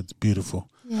 That's beautiful.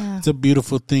 Yeah. It's a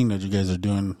beautiful thing that you guys are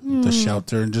doing with the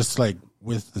shelter, and just like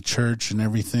with the church and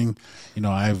everything. You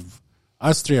know,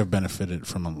 us 3 have benefited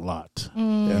from a lot. You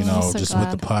know, so just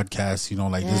glad. with the podcast. You know,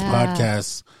 like this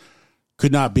podcast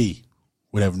could not be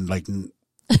without like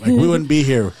Like, we wouldn't be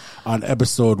here on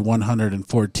episode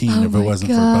 114 if it wasn't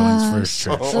for Billings First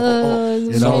Church.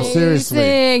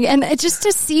 Seriously. And just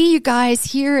to see you guys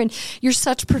here, and you're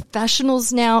such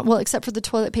professionals now. Well, except for the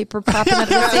toilet paper propping up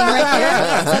the thing right here.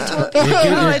 Is that toilet paper?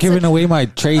 You're giving away my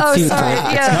trade Oh, secret. sorry.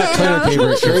 It's Yeah. not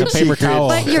toilet paper. It's a paper towel.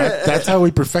 But you're, That's how we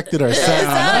perfected our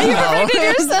sound. you perfected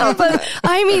yourself. But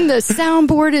I mean, the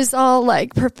soundboard is all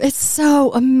like, it's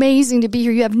so amazing to be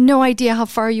here. You have no idea how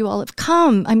far you all have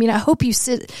come. I mean, I hope you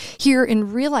sit here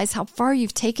and realize how far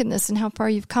you've taken this and how far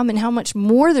you've come and how much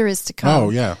more there is to come. Oh,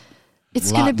 yeah. It's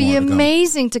A going to lot be more to come.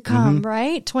 amazing to come,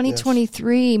 right?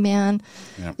 2023, man,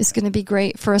 Yeah. is going to be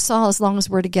great for us all as long as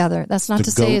we're together. That's not The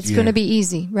to say goat it's going to year. be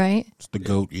easy, right? It's the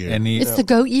GOAT year. And It's the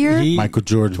goat year. Michael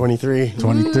Jordan. 23.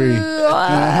 23.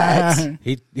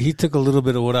 He took a little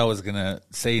bit of what I was gonna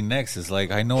say next. Is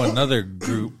like, I know another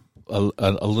group, a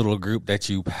little group that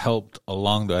you helped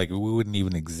along. Like, we wouldn't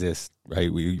even exist,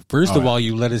 right? First of all,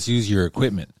 you let us use your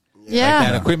equipment. Yeah. Like,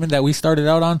 that equipment that we started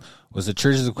out on was the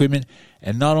church's equipment,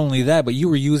 and not only that, but you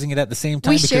were using it at the same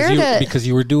time We shared it. because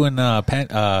you were doing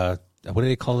what do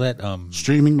they call that?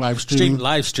 Streaming, live streaming.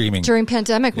 Live streaming. During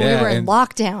pandemic, when we Yeah, were in and-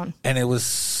 lockdown. And it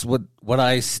was what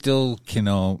I still,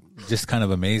 just kind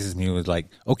of amazes me was like,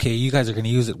 okay, you guys are going to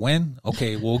use it when?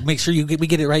 Okay, well, make sure we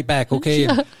get it right back, okay?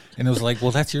 And it was like,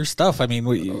 well, that's your stuff. I mean,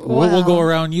 we'll go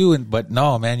around you, but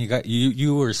no, man,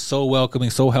 you were so welcoming,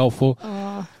 so helpful.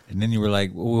 And then you were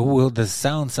like, well, the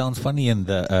sound sounds funny in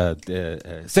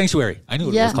the Sanctuary. I knew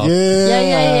what it was called.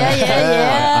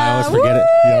 Yeah. I always forget it.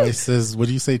 He always says, what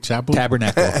do you say, chapel?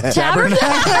 Tabernacle.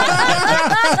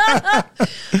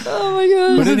 Oh my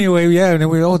god. But anyway, yeah, and then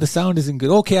the sound isn't good.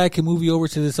 Okay, I can move you over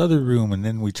to this other room. And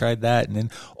then we tried that. And then,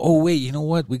 oh, wait, you know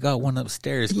what? We got one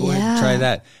upstairs. Go ahead and try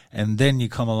that. And then you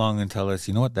come along and tell us,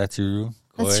 you know what? That's your room.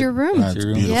 Go That's ahead. your room. That's your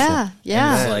room. beautiful.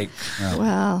 Yeah. And it's like,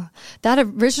 Wow. That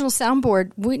original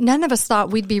soundboard, none of us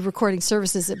thought we'd be recording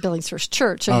services at Billings First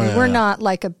Church. I mean, we're not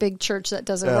like a big church that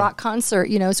does a rock concert,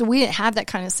 so we didn't have that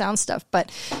kind of sound stuff. But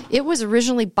it was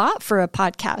originally bought for a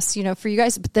podcast, for you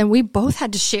guys. But then we both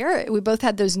had to share it. We both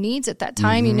had those needs at that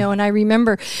time, and I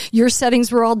remember your settings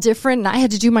were all different, and I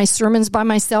had to do my sermons by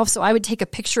myself. So I would take a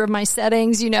picture of my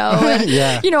settings, and,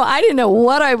 I didn't know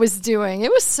what I was doing.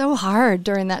 It was so hard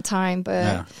during that time, but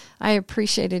I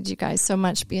appreciated you guys so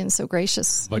much being so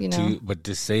gracious. but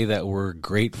to say that we're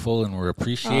grateful and we're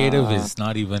appreciative is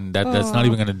not even that's not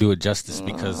even going to do it justice,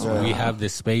 because we have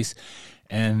this space.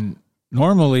 And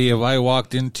normally, if I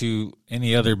walked into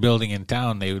any other building in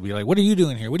town, they would be like, "What are you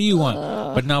doing here? What do you want?"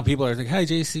 But now people are like, "Hi,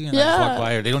 JC," and I just walk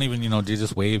by, or they don't even they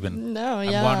just wave, and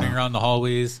I'm wandering around the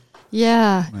hallways.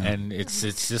 Yeah. And it's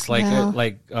just like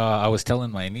I was telling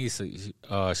my niece,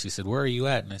 she said, "Where are you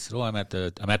at?" And I said, "Oh, I'm at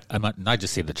not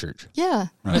just say the church. Yeah.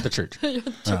 I'm at the church."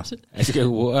 I said,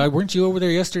 "Well, weren't you over there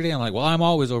yesterday?" I'm like, "Well, I'm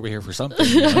always over here for something."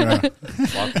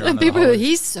 And people are,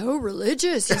 he's so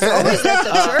religious. He's always at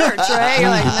the church, right? You're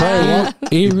like, nah.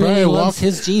 He probably really walks- loves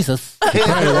his Jesus. He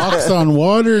probably walks on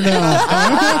water now.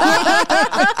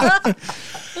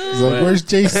 He's like, where's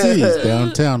JC? He's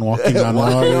downtown walking on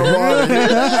water.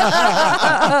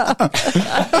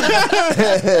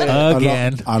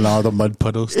 Again. On all the mud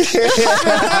puddles. You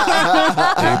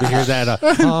ever hear that?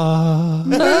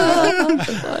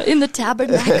 In the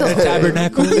tabernacle.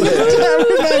 Tabernacle.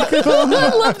 I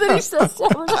love that he says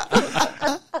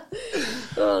tabernacle.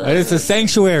 It's a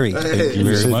sanctuary. Thank you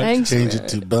very much. Thanks. Change it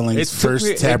to Billings It took First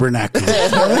me- Tabernacle.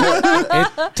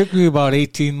 It took me about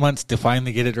 18 months to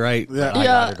finally get it right. Yeah. I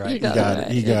got it right. you got got it.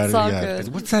 it. You got It's it. all You got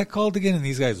good. What's that called again? And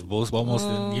these guys both almost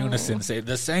in unison say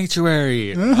the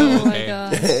sanctuary. Oh my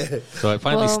God. So I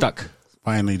finally stuck.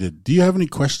 Finally did. Do you have any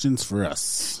questions for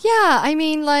us? Yeah, I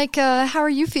mean, how are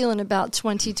you feeling about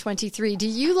 2023? Do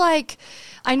you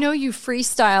I know you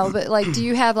freestyle, but do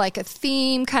you have a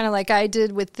theme, kind of like I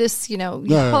did with this,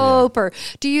 hope, or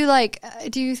do you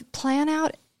do you plan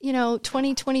out,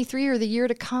 2023 or the year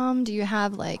to come? Do you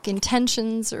have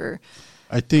intentions or?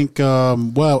 I think,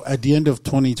 at the end of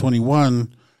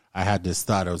 2021, I had this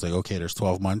thought. I was like, okay, there's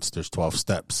 12 months, there's 12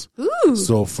 steps. Ooh.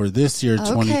 So for this year,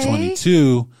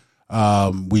 2022,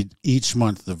 we each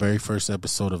month, the very first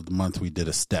episode of the month, we did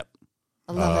a step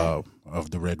of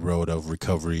the Red Road of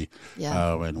recovery.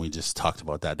 Yeah. And we just talked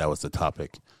about that. That was the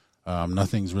topic.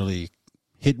 Nothing's really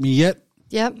hit me yet.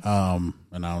 Yep. And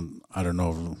I don't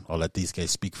know if I'll let these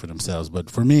guys speak for themselves, but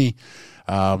for me,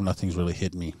 nothing's really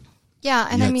hit me Yeah,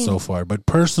 and yet I mean, so far. But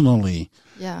personally,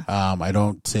 yeah. I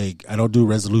don't do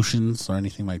resolutions or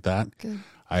anything like that. Good.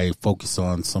 I focus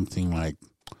on something like,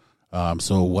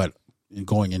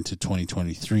 going into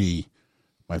 2023,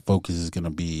 my focus is going to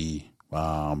be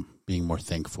being more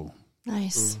thankful,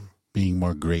 Nice. being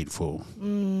more grateful,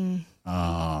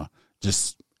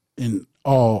 just in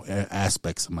all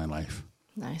aspects of my life.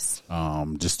 Nice.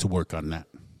 Just to work on that.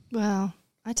 Well,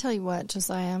 I tell you what,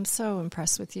 Josiah, I'm so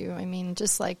impressed with you. I mean,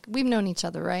 just like we've known each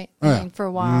other, right? Oh, I mean, for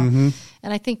a while. And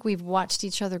I think we've watched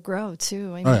each other grow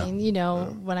too. I mean, you know,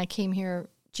 when I came here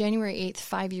January 8th,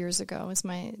 5 years ago,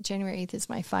 January 8th is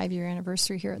my 5-year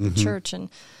anniversary here at the church. And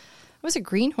I was a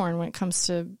greenhorn when it comes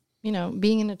to, you know,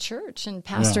 being in a church and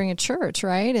pastoring a church,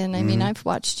 right? And I mean, I've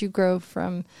watched you grow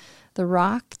from the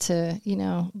rock to, you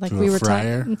know, like we were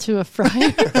talking, to a friar,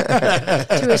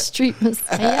 to a street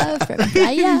messiah from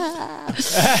Maya.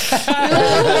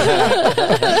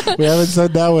 We haven't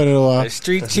said that one in a while. The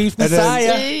street chief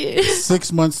messiah.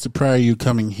 6 months to prior you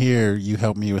coming here, you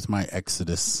helped me with my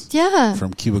exodus. Yeah.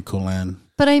 From cubicle land.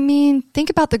 But I mean, think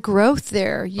about the growth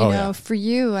there, you know, yeah. for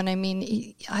you. And I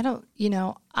mean, I don't, you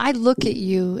know, I look at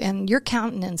you and your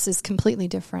countenance is completely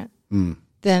different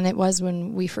than it was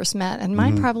when we first met. And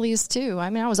mine probably is too. I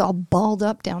mean, I was all balled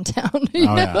up downtown. You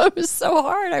know, yeah. It was so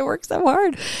hard. I worked so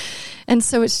hard. And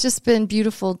so it's just been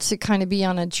beautiful to kind of be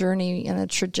on a journey and a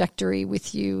trajectory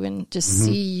with you and just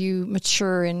see you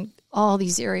mature in all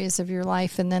these areas of your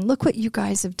life. And then look what you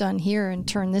guys have done here and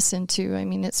turned this into, I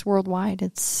mean, it's worldwide.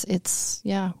 It's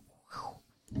yeah,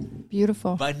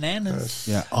 beautiful. Bananas.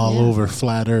 Yeah, all over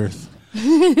flat earth.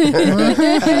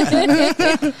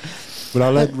 But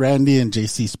I'll let Randy and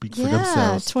JC speak for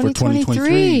themselves 2023. for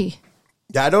 2023.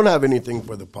 Yeah, I don't have anything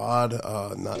for the pod.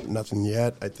 Nothing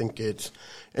yet. I think it's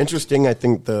interesting. I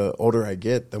think the older I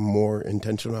get, the more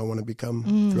intentional I want to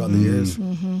become throughout the years.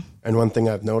 And one thing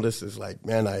I've noticed is like,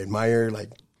 man, I admire like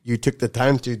you took the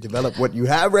time to develop what you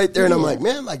have right there. And I'm like,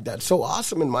 man, like that's so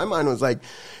awesome. And my mind was like,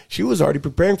 she was already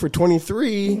preparing for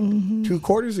 23 2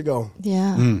 quarters ago.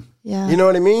 Yeah. Yeah. You know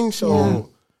what I mean? So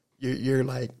you're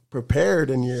like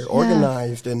prepared and you're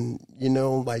organized and, you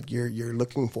know, like you're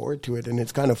looking forward to it. And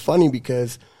it's kind of funny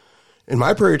because in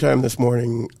my prayer time this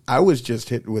morning, I was just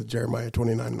hit with Jeremiah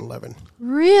 29:11.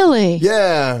 Really?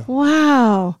 Yeah.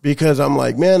 Wow. Because I'm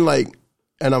like, man, like,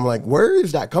 and I'm like, where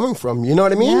is that coming from? You know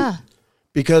what I mean? Yeah.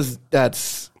 Because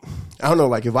that's, I don't know,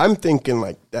 like if I'm thinking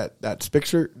like that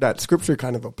scripture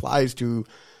kind of applies to,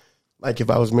 like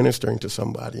if I was ministering to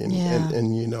somebody and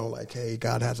you know, like, hey,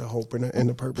 God has a hope and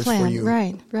a purpose for you.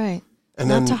 Right. And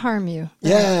not then, to harm you.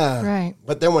 Yeah. Right.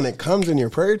 But then when it comes in your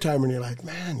prayer time and you're like,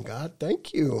 man, God,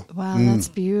 thank you. Wow, that's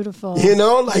beautiful. You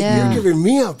know, like you're giving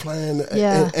me a plan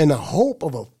and a hope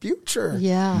of a future.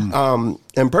 Yeah.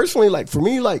 And personally, like for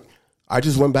me, like I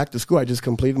just went back to school. I just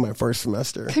completed my first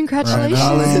semester. Congratulations,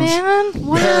 College. man.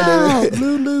 Wow.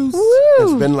 Man, Woo.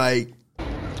 it's been like,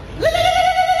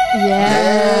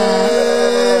 Yeah.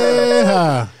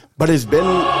 but it's been.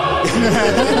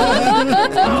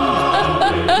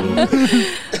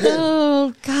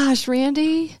 Oh gosh,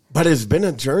 Randy. But it's been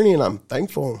a journey, and I'm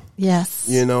thankful. Yes.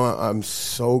 You know, I'm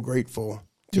so grateful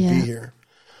to be here.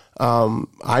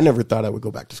 I never thought I would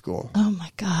go back to school. Oh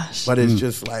my gosh. But it's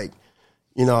just like,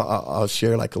 you know, I'll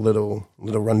share like a little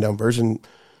rundown version.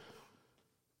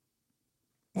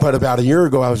 But about a year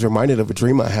ago, I was reminded of a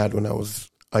dream I had when I was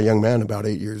a young man, about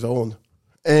 8 years old.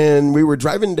 And we were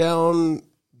driving down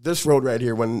this road right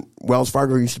here when Wells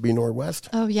Fargo used to be Northwest.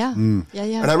 Oh, yeah.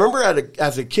 Yeah. And I remember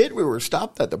as a kid, we were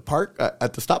stopped at the park,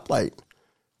 at the stoplight.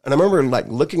 And I remember like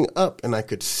looking up and I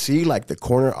could see like the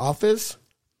corner office.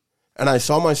 And I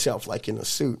saw myself like in a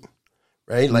suit,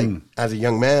 right? Like as a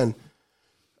young man.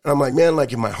 And I'm like, man,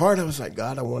 like in my heart, I was like,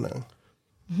 God, I want to,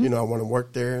 you know, I want to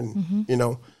work there. And, you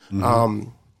know,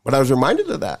 but I was reminded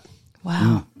of that.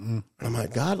 Wow. And I'm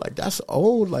like, God, like that's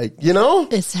old, like, you know?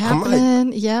 It's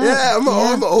happening. Like, I'm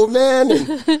an old man. And,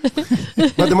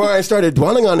 but the more I started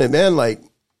dwelling on it, man, like,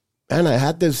 man, I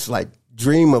had this like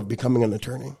dream of becoming an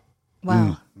attorney.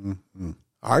 Wow.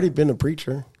 I already been a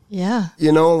preacher. Yeah.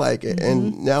 You know, like,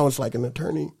 and now it's like an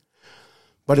attorney.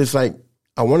 But it's like,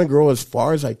 I want to grow as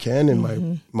far as I can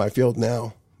in my field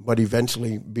now, but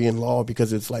eventually be in law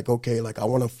because it's like, okay, like I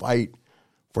want to fight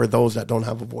for those that don't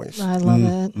have a voice. I love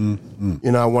it.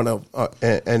 You know, I want to,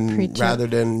 and rather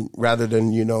than,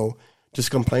 you know,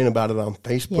 just complain about it on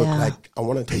Facebook, like I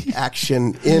want to take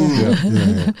action in,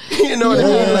 you know what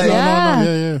I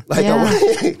mean? Like,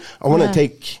 I want to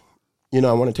take, you know,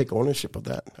 I want to take ownership of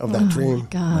that dream.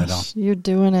 Gosh, you're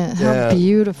doing it. How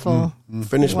beautiful.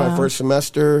 Finished my first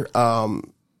semester,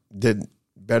 did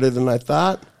better than I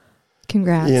thought.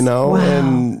 Congrats. You know,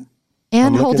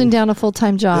 and holding down a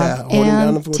full-time job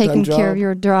and taking job. care of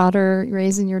your daughter,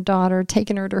 raising your daughter,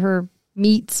 taking her to her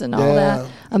meets and all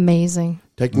that. Amazing.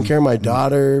 Taking care of my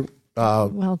daughter.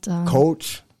 Well done.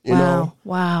 Coach, you know.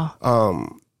 Wow.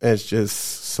 It's just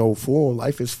so full.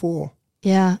 Life is full.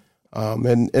 Yeah.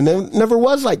 And it never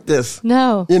was like this.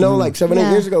 No. You know, like 7, 8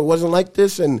 Yeah. years ago, it wasn't like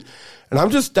this. And I'm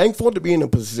just thankful to be in a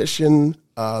position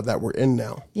that we're in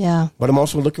now. Yeah. But I'm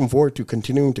also looking forward to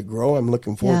continuing to grow. I'm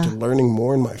looking forward Yeah. to learning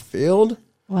more in my field.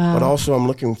 Wow. But also I'm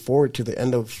looking forward to the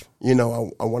end of, I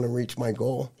want to reach my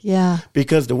goal. Yeah.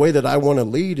 Because the way that I want to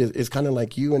lead is kind of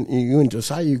like you and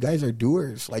Josiah. You guys are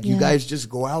doers. Like you Yeah. guys just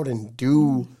go out and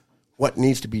do what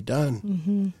needs to be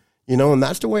done. Mm-hmm. And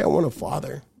that's the way I want to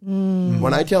father.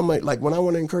 When I tell when I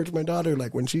want to encourage my daughter,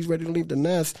 like when she's ready to leave the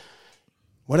nest,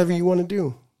 whatever you want to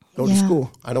do, go to Yeah.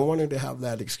 school. I don't want her to have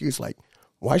that excuse like,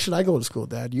 why should I go to school,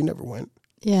 Dad? You never went.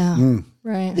 Yeah.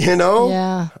 Right.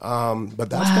 Yeah. But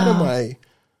that's kind of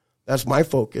that's my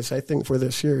focus, I think, for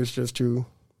this year is just to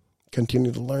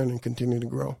continue to learn and continue to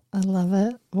grow. I love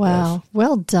it. Wow. Yes.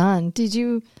 Well done. Did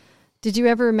you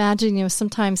ever imagine,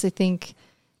 sometimes I think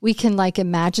we can like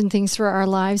imagine things for our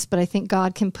lives, but I think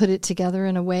God can put it together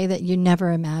in a way that you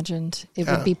never imagined it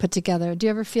would be put together. Do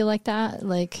you ever feel like that?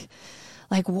 Like,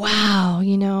 wow,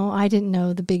 I didn't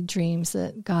know the big dreams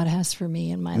that God has for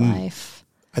me in my life.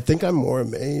 I think I'm more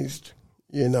amazed.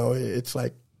 It's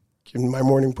like in my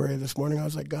morning prayer this morning, I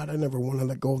was like, God, I never want to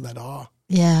let go of that awe.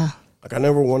 Yeah. Like I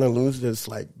never want to lose this,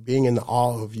 like being in the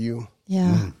awe of you.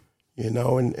 Yeah.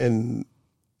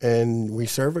 And we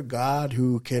serve a God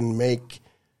who can make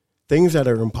things that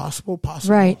are impossible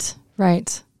possible. Right.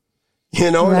 Right.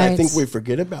 And I Right. think we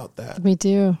forget about that. We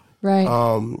do. Right.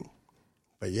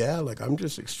 But yeah, like I'm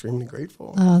just extremely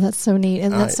grateful. Oh, that's so neat.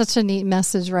 And that's such a neat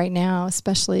message right now,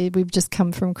 especially we've just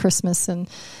come from Christmas and,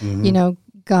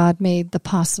 God made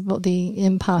the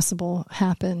impossible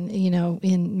happen,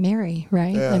 in Mary,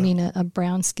 right? Yeah. I mean, a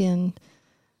brown-skinned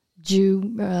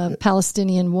Jew,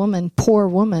 Palestinian woman, poor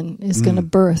woman, is going to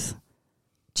birth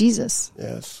Jesus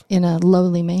Yes. in a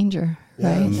lowly manger,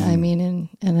 right? Yes. I mean,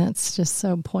 and that's just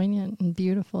so poignant and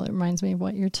beautiful. It reminds me of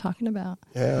what you're talking about.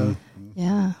 Yeah.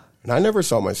 Yeah. And I never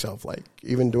saw myself like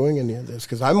even doing any of this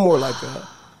because I'm more like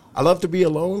I love to be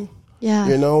alone, Yeah.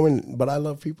 but I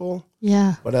love people.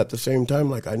 Yeah. But at the same time,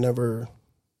 like I never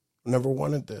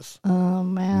wanted this. Oh,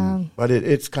 man. But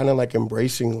it's kind of like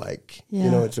embracing,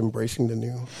 Yeah. it's embracing the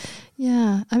new.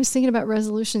 Yeah, I was thinking about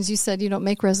resolutions. You said you don't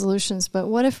make resolutions, but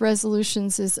what if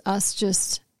resolutions is us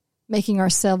just making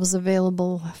ourselves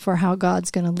available for how God's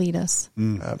going to lead us?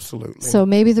 Absolutely. So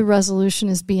maybe the resolution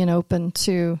is being open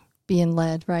to being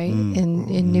led, right,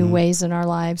 in new ways in our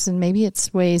lives. And maybe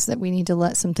it's ways that we need to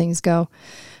let some things go,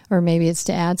 or maybe it's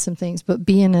to add some things, but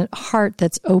be in a heart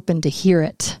that's open to hear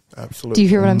it. Absolutely. Do you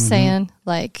hear what I'm saying?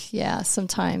 Like, yeah,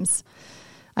 sometimes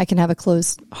I can have a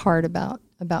closed heart about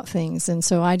things. And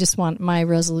so I just want my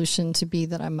resolution to be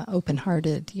that I'm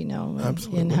open-hearted,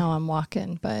 in how I'm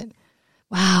walking. But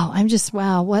wow,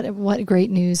 what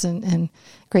great news and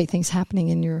great things happening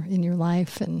in your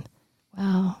life. And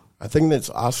wow. I think that's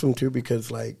awesome too,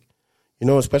 because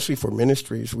especially for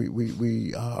ministries,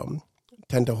 we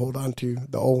tend to hold on to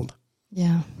the old.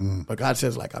 Yeah. But God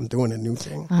says, I'm doing a new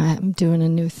thing. I'm doing a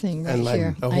new thing right And,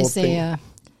 here. the whole Isaiah,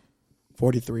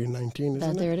 43:19, isn't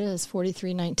it? there it is,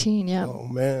 43:19. Yeah. Oh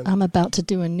man. I'm about to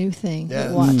do a new thing.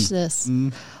 Yeah. Watch this.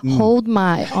 Hold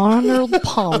my Arnold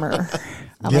Palmer.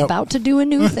 I'm Yep. about to do a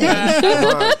new thing.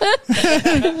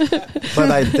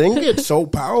 But I think it's so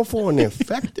powerful and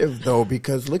effective though,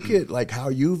 because look at how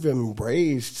you've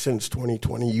embraced since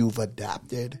 2020. You've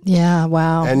adapted Yeah.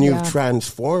 Wow. and you've yeah.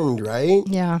 transformed, right?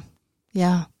 Yeah.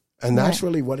 Yeah. And that's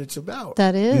really what it's about.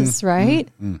 That is right.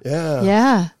 Yeah. Yeah.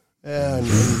 Yeah. And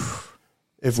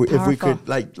if we Powerful. could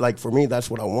like for me, that's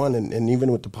what I want. And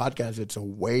even with the podcast, it's a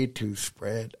way to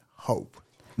spread hope.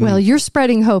 Well, you're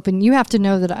spreading hope, and you have to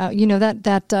know that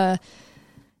that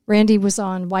Randy was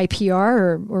on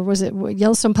YPR or was it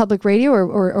Yellowstone Public Radio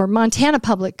or Montana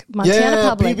Public?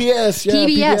 Public. PBS.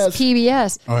 Yeah,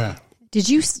 PBS. Oh yeah. Did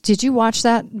you watch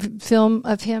that film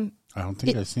of him? I don't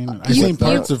think I've seen it. I've seen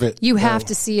parts of it. You have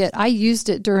to see it. I used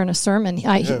it during a sermon.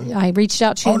 I reached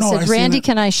out to him and I've said, seen Randy, it.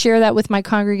 can I share that with my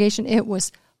congregation? It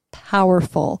was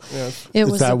powerful. Yes. It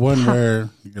It's was that a one pow- where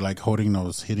you're hitting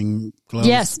those hitting gloves.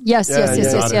 Yes.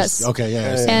 Okay,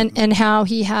 yeah. I've seen And how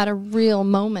he had a real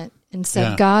moment and said,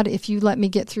 Yeah. God, if you let me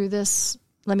get through this,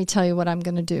 let me tell you what I'm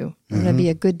going to do. I'm going to be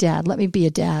a good dad. Let me be a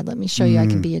dad. Let me show you I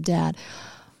can be a dad.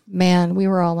 Man, we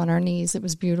were all on our knees. It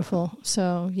was beautiful.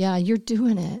 So yeah, you're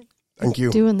doing it. Thank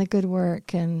you. Doing the good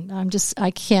work. And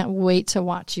I can't wait to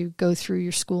watch you go through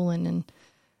your schooling. And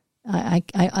I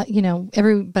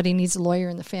everybody needs a lawyer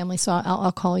in the family. So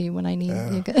I'll call you when I need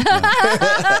you.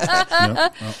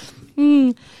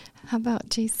 How about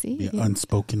JC? The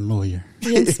unspoken lawyer.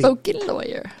 The unspoken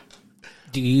lawyer.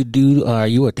 Are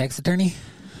you a tax attorney?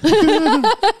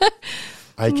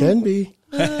 I can be.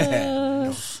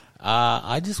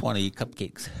 I just want to eat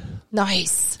cupcakes.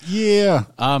 Nice. Yeah.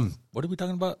 What are we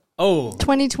talking about? Oh,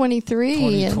 2023.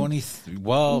 2023.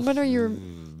 Well, What are your?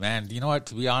 man, you know what?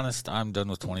 To be honest, I'm done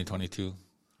with 2022.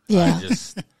 Yeah. I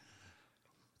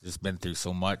just been through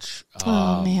so much.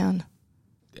 Oh man.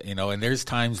 You know, and there's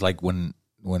times like when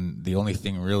the only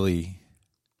thing really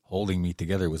holding me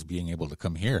together was being able to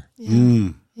come here.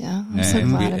 Yeah, I'm so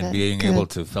glad of it. being Good. able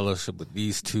to fellowship with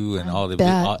these two and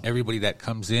bet. everybody that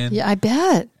comes in. Yeah, I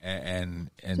bet. And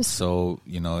so,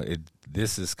 you know,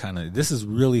 this is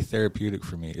really therapeutic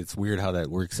for me. It's weird how that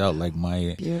works out. Like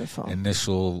my Beautiful.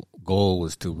 initial goal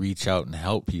was to reach out and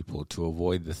help people to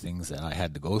avoid the things that I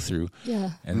had to go through. Yeah.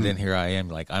 And then here I am,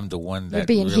 like I'm the one that You're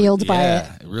being really, healed by it.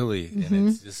 really. And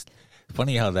it's just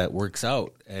funny how that works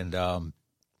out. And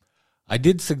I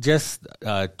did suggest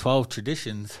 12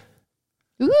 traditions.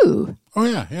 Ooh. Oh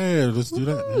yeah. Let's do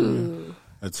that. Yeah.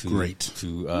 That's great.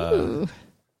 To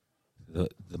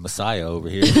the Messiah over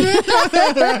here.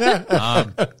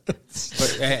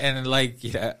 But and like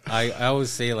I always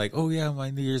say like, oh yeah, my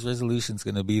New Year's resolution's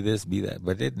gonna be this, be that,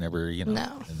 but it never, you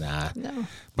know, No.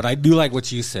 But I do like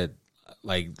what you said.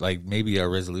 Like maybe our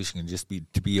resolution can just be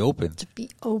to be open, Be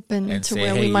open and to say,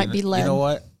 where hey, we might be led. You know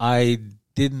what? I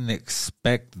didn't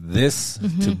expect this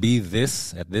to be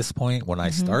this at this point when I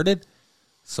started.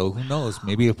 So who knows?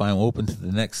 Maybe if I'm open to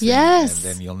the next Yes. thing,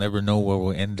 and then you'll never know where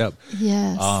we'll end up.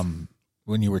 Yes.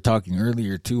 When you were talking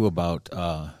earlier too about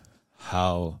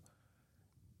how,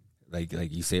 like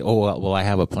you say, oh well, I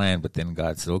have a plan, but then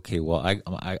God said, okay, well,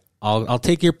 I'll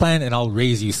take your plan and I'll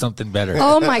raise you something better.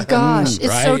 Oh my gosh,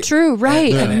 it's so Right? true.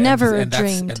 Right. I never and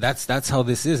dreamed. that's how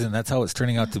this is, and that's how it's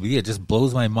turning out to be. It just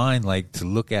blows my mind, like to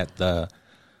look at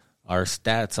our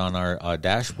stats on our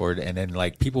dashboard, and then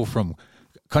like people from,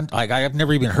 like I've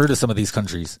never even heard of some of these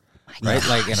countries, right?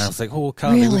 Like, and I was like, oh,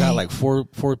 cow, we Really? got like four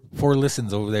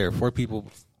listens over there, 4 people.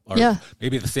 Or Yeah.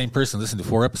 maybe the same person listened to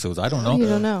 4 episodes. I don't know. You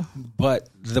don't know. But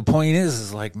the point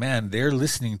is like, man, they're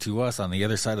listening to us on the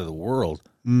other side of the world.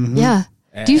 Yeah.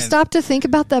 Do you And- stop to think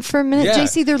about that for a minute, Yeah.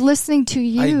 JC? They're listening to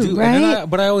you, I do, right? and then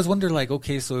but I always wonder, like,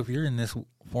 okay, so if you're in this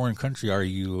foreign country, are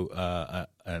you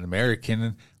an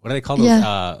American? What do they call those?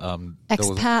 Yeah. Those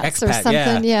Expats or expat,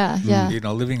 something. Yeah. You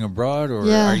know, living abroad, or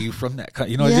Yeah. are you from that?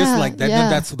 You know, Yeah, just like that. yeah.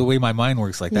 That's the way my mind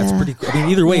works. Like that's Yeah. pretty cool. I mean,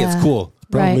 either way, it's Yeah. cool.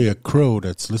 Probably Right. a crow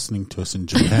that's listening to us in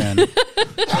Japan.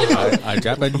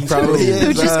 Japanese Probably food. is.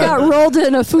 Who just got rolled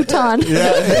in a futon.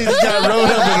 Yeah, he just got rolled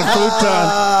up in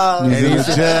a futon. He's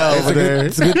in a jail over there.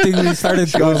 It's a good thing we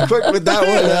started. Goes quick with that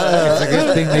one. It's a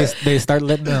good thing they start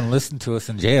letting them listen to us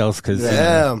in jails, because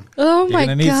Damn. Oh you're my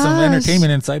gonna need gosh. some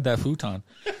entertainment inside that futon.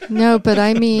 No, but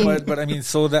I mean, But I mean,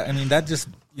 so that, I mean, that just,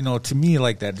 you know, to me,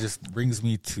 like that just brings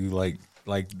me to like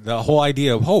the whole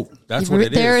idea of hope. That's what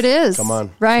it is. there it is. Come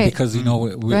on. Right. Because, you know,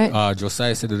 Right.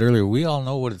 Josiah said it earlier, we all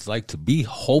know what it's like to be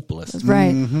hopeless.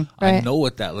 Right. I Right. know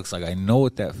what that looks like. I know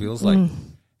what that feels like.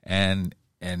 And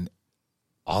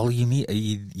all you need,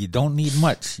 you don't need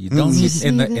much. You don't need, Just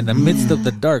in need the midst of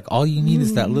the dark, all you need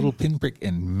is that little pinprick,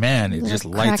 and man, it just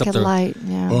lights Crack up of the light.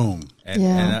 Yeah. Boom.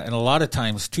 And a lot of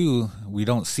times too, we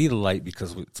don't see the light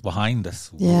because it's behind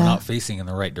us. Yeah. We're not facing in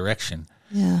the right direction.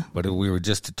 Yeah. But if we were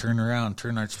just to turn around,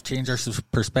 change our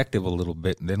perspective a little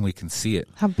bit, and then we can see it,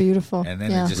 How beautiful. and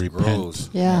then yeah. it just Repent. grows.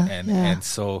 Yeah, and yeah. and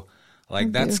so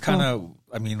like that's Beautiful. kind of,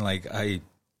 I mean, like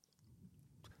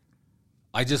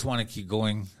I just want to keep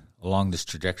going along this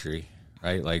trajectory,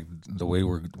 right? Like the way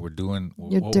we're doing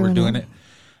You're what we're doing doing it. it.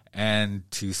 And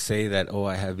to say that, oh,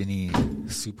 I have any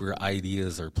super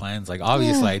ideas or plans, like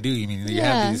obviously Yeah. I do. You mean you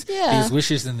Yeah, have yeah. these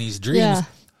wishes and these dreams, Yeah.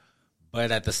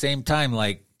 but at the same time,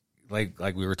 like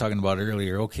we were talking about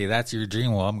earlier, okay, that's your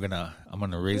dream. Well, I'm gonna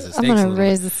raise the stakes. I'm a going to little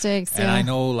raise bit. the stakes. And Yeah. I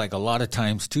know, like a lot of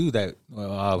times too, that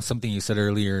something you said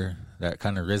earlier that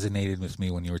kind of resonated with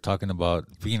me when you were talking about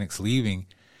Phoenix leaving,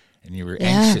 and you were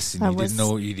anxious and I you was- didn't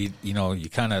know what you did. You know, you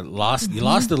kind of lost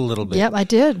it a little bit. Yep, I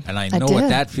did. And I know what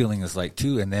did. that feeling is like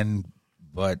too. And then,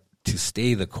 but to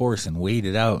stay the course and wait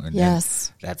it out, and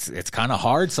Yes. then it's kind of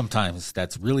hard sometimes.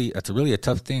 That's really a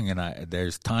tough thing. And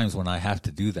there's times when I have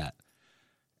to do that.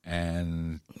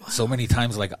 And so many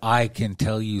times, like I can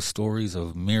tell you stories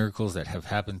of miracles that have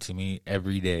happened to me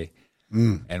every day.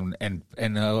 And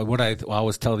what I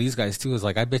always tell these guys too is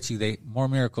like, I bet you more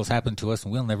miracles happen to us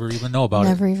and we'll never even know about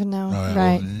Never it. even know. yeah.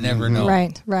 Right. We'll never know.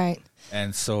 Right.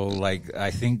 And so, like,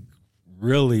 I think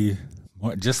really,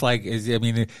 just like, I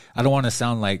mean, I don't want to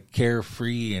sound like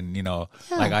carefree and, you know,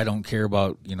 like I don't care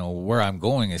about, you know, where I'm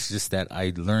going. It's just that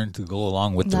I learned to go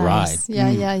along with the ride. Nice.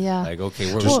 Yeah. Like,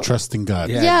 okay, we're Just trusting God.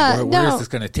 Yeah, where no. is this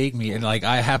going to take me? And like,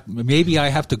 maybe I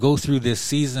have to go through this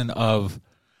season of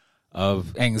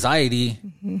anxiety,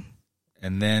 Mm-hmm.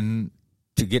 and then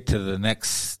to get to the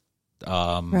next,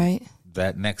 Right.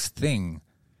 that next thing.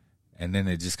 And then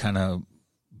it just kind of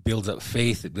builds up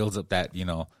faith. It builds up that,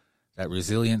 that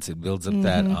resilience. It builds up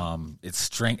that,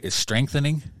 it's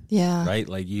strengthening. Yeah. Right.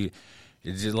 Like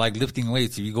it's just like lifting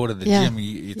weights. If you go to the Yeah. gym,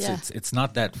 it's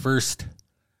not that first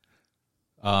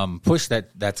push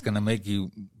that's going to make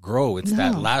you grow. It's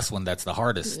that last one that's the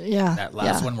hardest. Yeah. That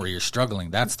last one where you're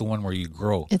struggling. That's the one where you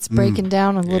grow. It's breaking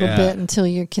down a little Yeah. bit until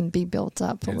you can be built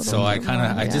up a And little so bit.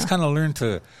 I just kind of learned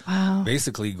to Wow.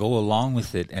 basically go along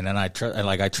with it. And then I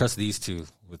trust these two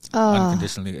with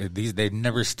unconditionally. They've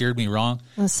never steered me wrong.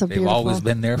 That's so They've beautiful. always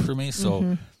been there for me.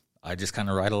 So I just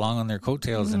kind of ride along on their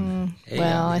coattails and hey,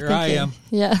 Well, here I am.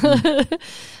 Yeah.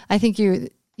 I think you,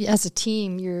 as a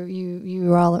team,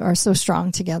 you all are so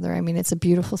strong together. I mean, it's a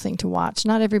beautiful thing to watch.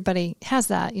 Not everybody has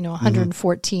that,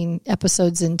 114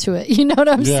 episodes into it. You know what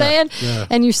I'm saying? Yeah.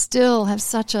 And you still have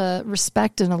such a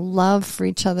respect and a love for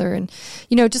each other. And,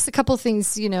 just a couple of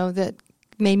things, that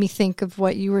made me think of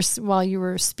what you were, while you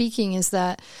were speaking, is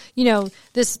that,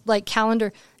 this like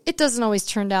calendar, it doesn't always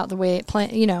turn out the way it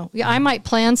planned. I might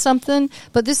plan something,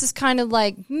 but this is kind of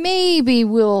like, maybe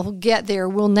we'll get there.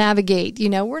 We'll navigate.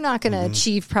 We're not going to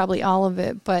achieve probably all of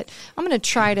it, but I'm going to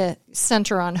try to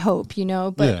center on hope,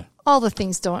 but all the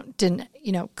things didn't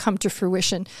come to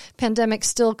fruition. Pandemic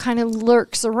still kind of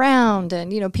lurks around,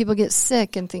 and, people get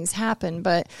sick and things happen.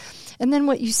 And then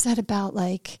what you said about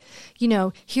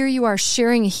here you are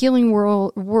sharing a healing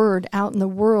word out in the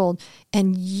world,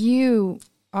 and you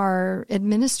are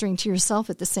administering to yourself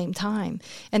at the same time.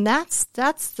 And that's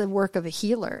the work of a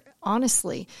healer,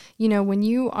 honestly. When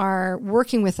you are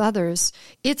working with others,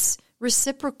 it's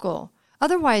reciprocal.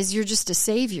 Otherwise, you're just a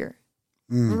savior.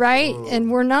 Right? And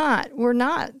we're not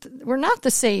the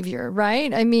savior,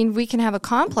 right? I mean, we can have a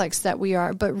complex that we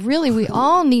are, but really we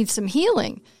all need some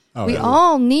healing. We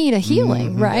all need a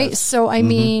healing, right? Yes. So, I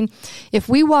mean, if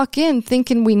we walk in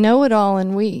thinking we know it all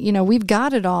and we've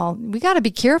got it all, we got to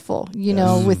be careful,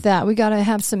 with that. We got to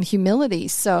have some humility.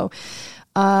 So,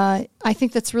 I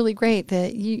think that's really great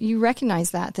that you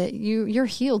recognize that you're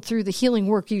healed through the healing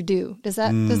work you do. Does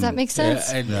that make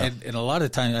sense? Yeah, and a lot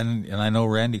of times, and I know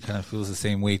Randy kind of feels the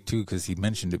same way too, because he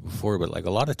mentioned it before. But like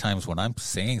a lot of times when I'm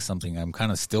saying something, I'm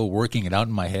kind of still working it out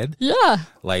in my head. Yeah.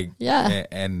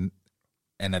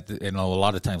 And a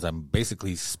lot of times I'm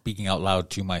basically speaking out loud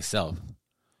to myself,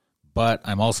 but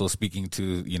I'm also speaking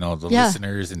to the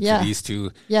listeners and to these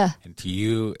two and to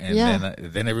you, and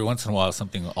then every once in a while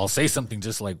I'll say something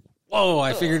just like, whoa,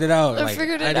 I figured it out. I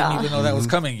didn't even know that was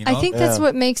coming. I think that's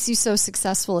what makes you so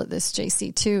successful at this,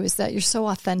 JC, too, is that you're so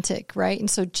authentic, right? And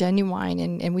so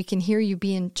genuine, and we can hear you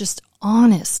being just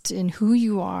honest in who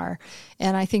you are.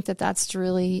 And I think that's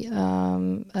really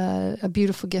a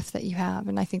beautiful gift that you have.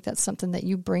 And I think that's something that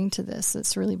you bring to this.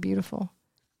 It's really beautiful.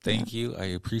 Thank you. I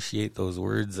appreciate those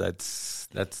words.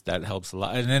 That helps a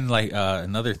lot. And then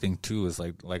another thing too is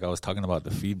like I was talking about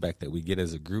the feedback that we get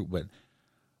as a group, but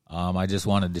I just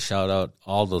wanted to shout out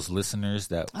all those listeners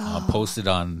that posted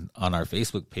on our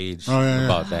Facebook page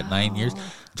about that 9 years.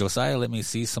 Josiah let me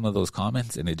see some of those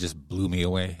comments, and it just blew me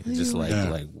away. It's just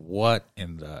like what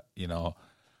in the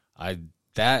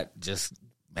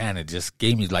it just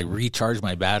gave me recharged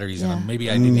my batteries, and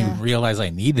maybe I didn't even realize I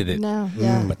needed it.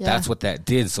 But that's what that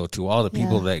did. So to all the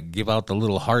people that give out the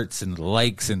little hearts and the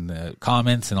likes and the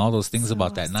comments and all those things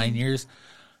about that 9 years,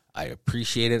 I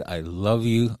appreciate it. I love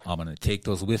you. I'm going to take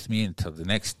those with me until the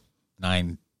next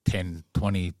 9, 10,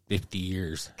 20, 50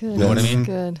 years. Good. You know what I mean?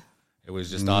 Good. It was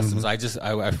just awesome. So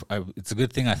it's a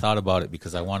good thing I thought about it,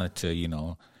 because I wanted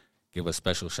to, give a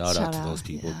special shout out to those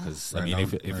people. Because,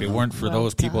 if it weren't for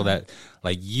those people that,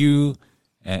 like you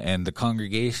and the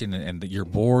congregation and your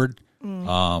board,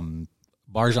 Barjan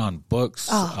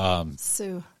Books,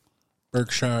 Sue,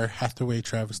 Berkshire Hathaway,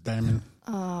 Travis Diamond.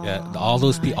 All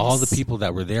those all the people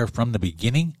that were there from the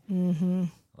beginning,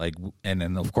 and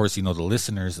then of course the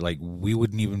listeners, we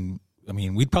wouldn't even. I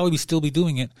mean, we'd probably still be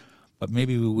doing it, but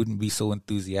maybe we wouldn't be so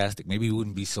enthusiastic. Maybe we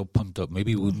wouldn't be so pumped up.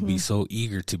 Maybe we wouldn't be so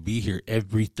eager to be here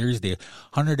every Thursday,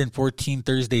 114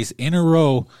 Thursdays in a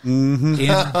row in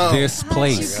this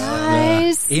place,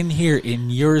 in here, in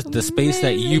the space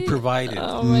that you provided.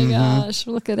 Oh my gosh!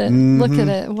 Look at it! Look at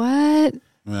it! What?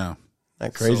 Yeah.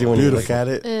 Not crazy when you look at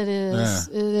it. It is.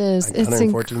 Yeah. It is. Like it's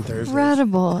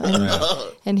incredible.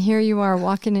 And here you are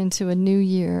walking into a new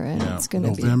year, and it's going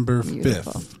to be November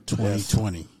beautiful. 5th,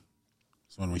 2020 is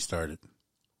when we started.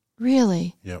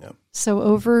 Really? Yep. So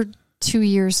over 2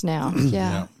 years now.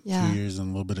 Yeah. 2 years and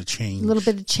a little bit of change. A little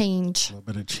bit of change. A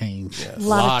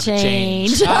lot of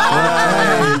change. A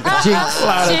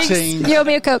lot of change. You owe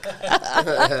me a Coke.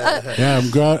 Yeah,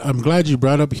 I'm glad you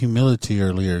brought up humility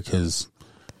earlier, because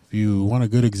If you want a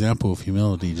good example of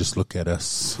humility, just look at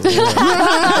us. That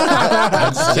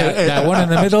one in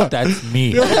the middle, that's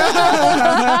me. Oh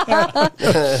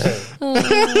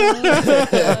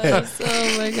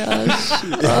my gosh.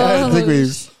 I think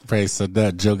we've probably said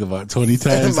that joke about 20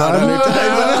 times.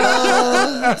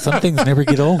 Some things never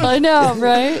get old. I know,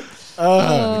 right?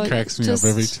 It cracks me just- up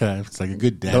every time. It's like a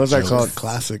good dad Those are joke. called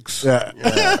classics. Yeah.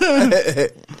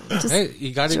 Hey,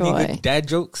 you got any Joy. good dad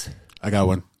jokes? I got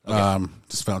one.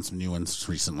 Just found some new ones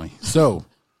recently. So,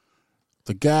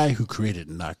 the guy who created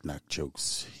knock knock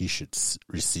jokes, he should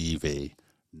receive a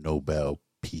Nobel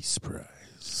Peace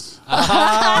Prize.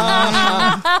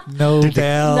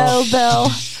 Nobel.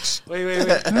 Nobel. Wait.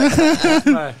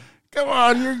 Come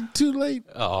on, you're too late.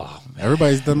 Oh,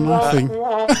 Everybody's done nothing.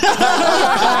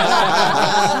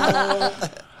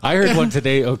 I heard one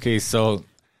today. Okay, so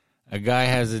a guy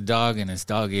has a dog, and his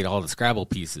dog ate all the Scrabble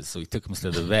pieces. So he took him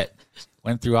to the vet.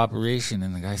 Went through operation,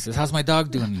 and the guy says, "How's my dog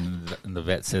doing?" And the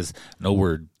vet says, "No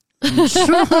word."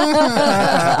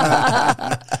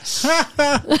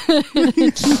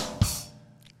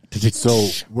 So,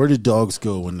 where do dogs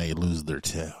go when they lose their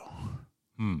tail?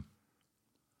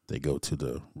 They go to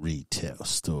the retail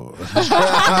store.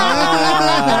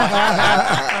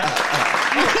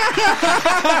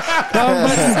 So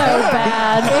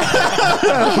bad.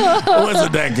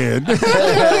 Wasn't that good?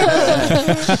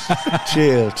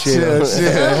 Chill.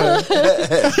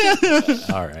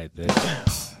 All right, then.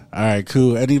 All right,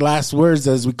 cool. Any last words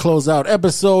as we close out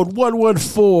episode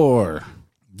 114?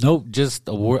 Nope, just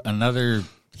another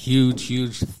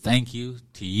huge thank you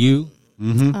to you.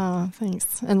 Oh,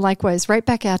 thanks. And likewise, right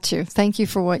back at you. Thank you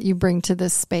for what you bring to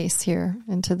this space here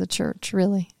and to the church.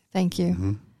 Really. Thank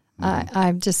you.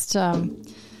 I'm just,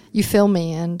 you fill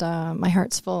me and my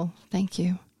heart's full. Thank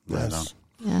you. Yes.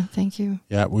 Yeah, thank you.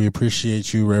 Yeah, we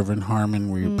appreciate you, Reverend Harmon.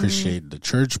 We appreciate the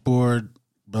church board,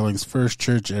 Billings First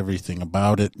Church, everything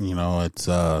about it. You know, it's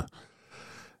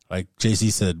like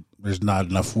JC said, there's not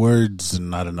enough words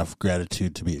and not enough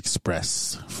gratitude to be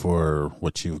expressed for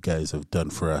what you guys have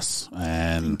done for us.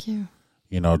 And, Thank you.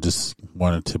 you know, just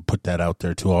wanted to put that out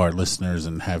there to all our listeners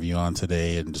and have you on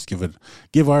today and just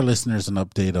give our listeners an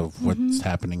update of what's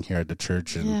happening here at the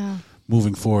church and Yeah.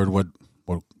 moving forward, what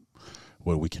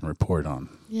we can report on.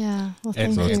 Yeah. Well, And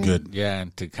thank so you. it's good. Yeah,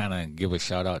 and to kind of give a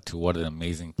shout out to what an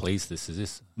amazing place this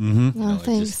is. Oh, You know, it's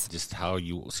thanks. just how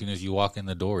you, as soon as you walk in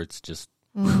the door, it's just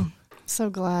So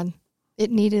glad. It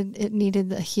needed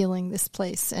the healing, this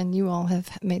place, and you all have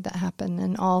made that happen,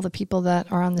 and all the people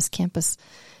that are on this campus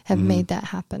have made that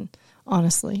happen.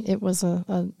 Honestly, it was a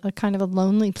kind of a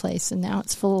lonely place, and now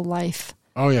it's full of life,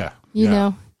 Oh, yeah. you Yeah.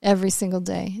 know, every single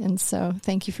day. And so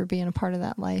thank you for being a part of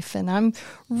that life. And I'm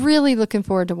really looking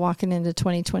forward to walking into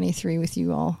 2023 with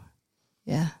you all.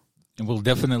 Yeah. and we'll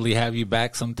definitely have you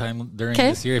back sometime during Okay.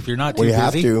 this year if you're not too We busy.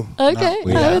 have to. Okay.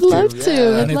 we I have would to. love to.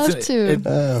 Yeah. I'd And love it's- to. it-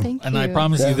 Thank And you. I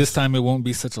promise Yeah. you this time it won't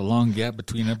be such a long gap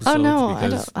between episodes. Oh no,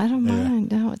 because I don't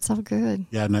mind. No, it's all good.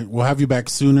 Yeah, no, we'll have you back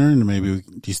sooner, and maybe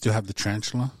do you still have the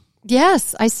tarantula?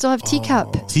 Yes, I still have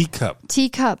teacup. Teacup.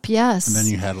 Teacup, yes. And then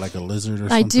you had like a lizard or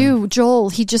something? I do. Joel,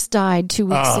 he just died 2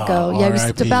 weeks Oh, ago. Yeah, he was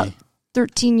R.I.P.. about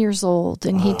 13 years old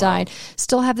and he died.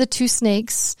 Still have the 2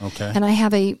 snakes. Okay. And I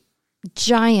have a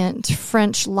giant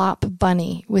French lop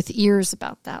bunny with ears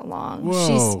about that long.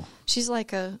 Whoa. She's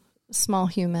like a small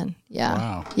human. Yeah.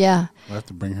 Wow. Yeah. We'll have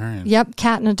to bring her in. Yep,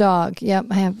 cat and a dog. Yep,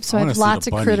 I have. So I wanna have see lots the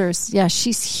of bunny. critters. Yeah,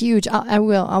 she's huge. I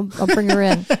will. I'll bring her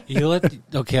in. you let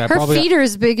okay. I Her probably feet are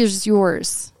as big as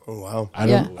yours. Oh, wow. I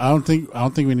don't think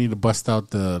we need to bust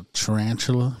out the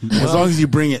tarantula. As long as you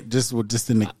bring it just in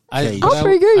the cage. I'll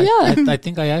bring her, yeah. I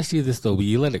think I asked you this though, but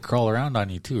you let it crawl around on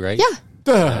you too, right? Yeah.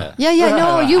 Yeah.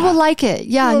 No, you will like it.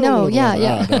 Yeah. No.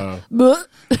 Yeah. But-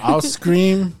 I'll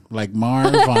scream like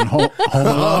Marv on Home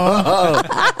Alone.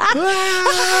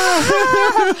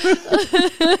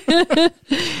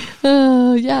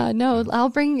 Oh yeah, no, I'll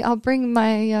bring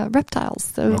my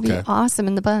reptiles. That would be Okay. awesome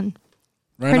in the bun.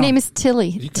 Right Her on. name is Tilly.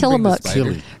 You can bring the Tillamook. spider.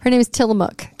 Tilly. Her name is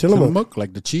Tillamook. Tillamook,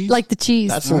 like the cheese? Like the cheese.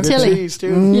 That's some good Tilly. cheese,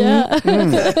 too. Yeah. like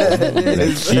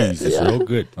cheese. It's real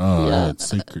good. Oh, Yeah. it's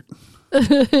secret.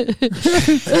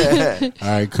 All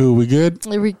right, cool. We good?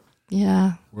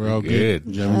 Yeah. We're all Good.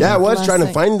 good. Gentlemen? Yeah, I was trying to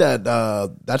Blessing. find that.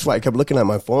 That's why I kept looking at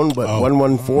my phone. But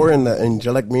 114 in the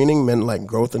angelic meaning meant like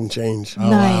growth and change. Oh,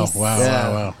 Nice. Wow. Yeah.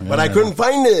 Wow. But I couldn't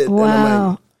find it. And I'm Wow.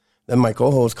 like, then my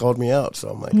co-host called me out. So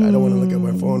I'm like, I don't want to look at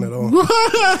my phone at all.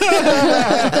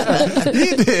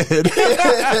 He did.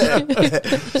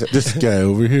 This guy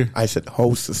over here. I said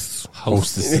hostess.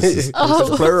 Hostess.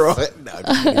 Hostess plural. No, I'm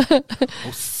just kidding.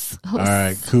 All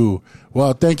right, cool.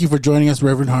 Well, thank you for joining us,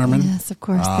 Reverend Harmon. Yes, of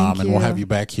course. Thank and you. we'll have you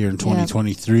back here in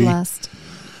 2023. Blessed.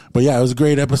 But yeah, it was a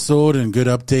great episode and good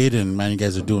update. And man, you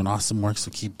guys are doing awesome work,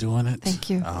 so keep doing it. Thank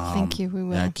you. Thank you. We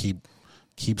will. Yeah,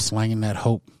 keep slanging that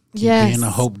hope. Keep Yes. being a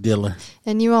hope dealer.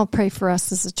 And you all pray for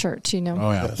us as a church, you know.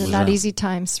 Oh, yeah. They're for not sure. easy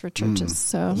times for churches.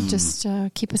 So just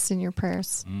keep us in your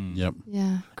prayers. Yep. Yeah,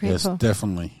 Yes, grateful.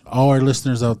 definitely. All our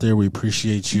listeners out there, we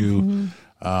appreciate you.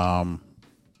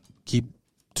 Keep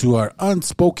to our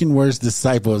unspoken words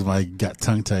disciples. I got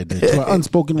tongue tied there. To our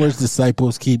unspoken words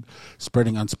disciples, keep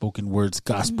spreading unspoken words,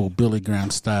 gospel, Billy Graham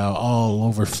style, all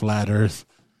over flat Earth.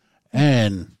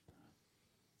 And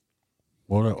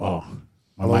what? Oh,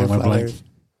 my mind went blank.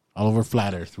 All over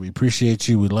flat Earth. We appreciate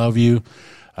you. We love you,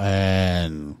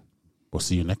 and we'll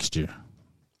see you next year.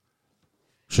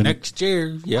 Next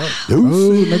year, yeah.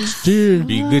 Oh, next year.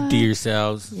 Be good to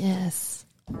yourselves. Yes.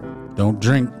 Don't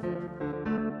drink.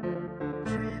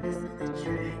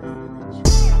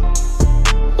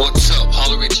 What's up?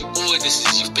 Holler at your boy. This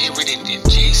is your favorite Indian,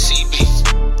 JCB.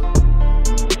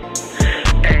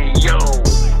 Hey yo,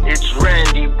 it's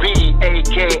Randy B,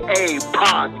 aka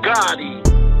Pod Gotti.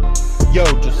 Yo,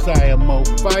 Josiah Mo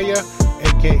Fire,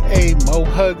 a.k.a. Mo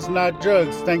Hugs Not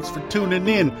Drugs. Thanks for tuning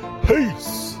in.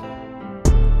 Peace.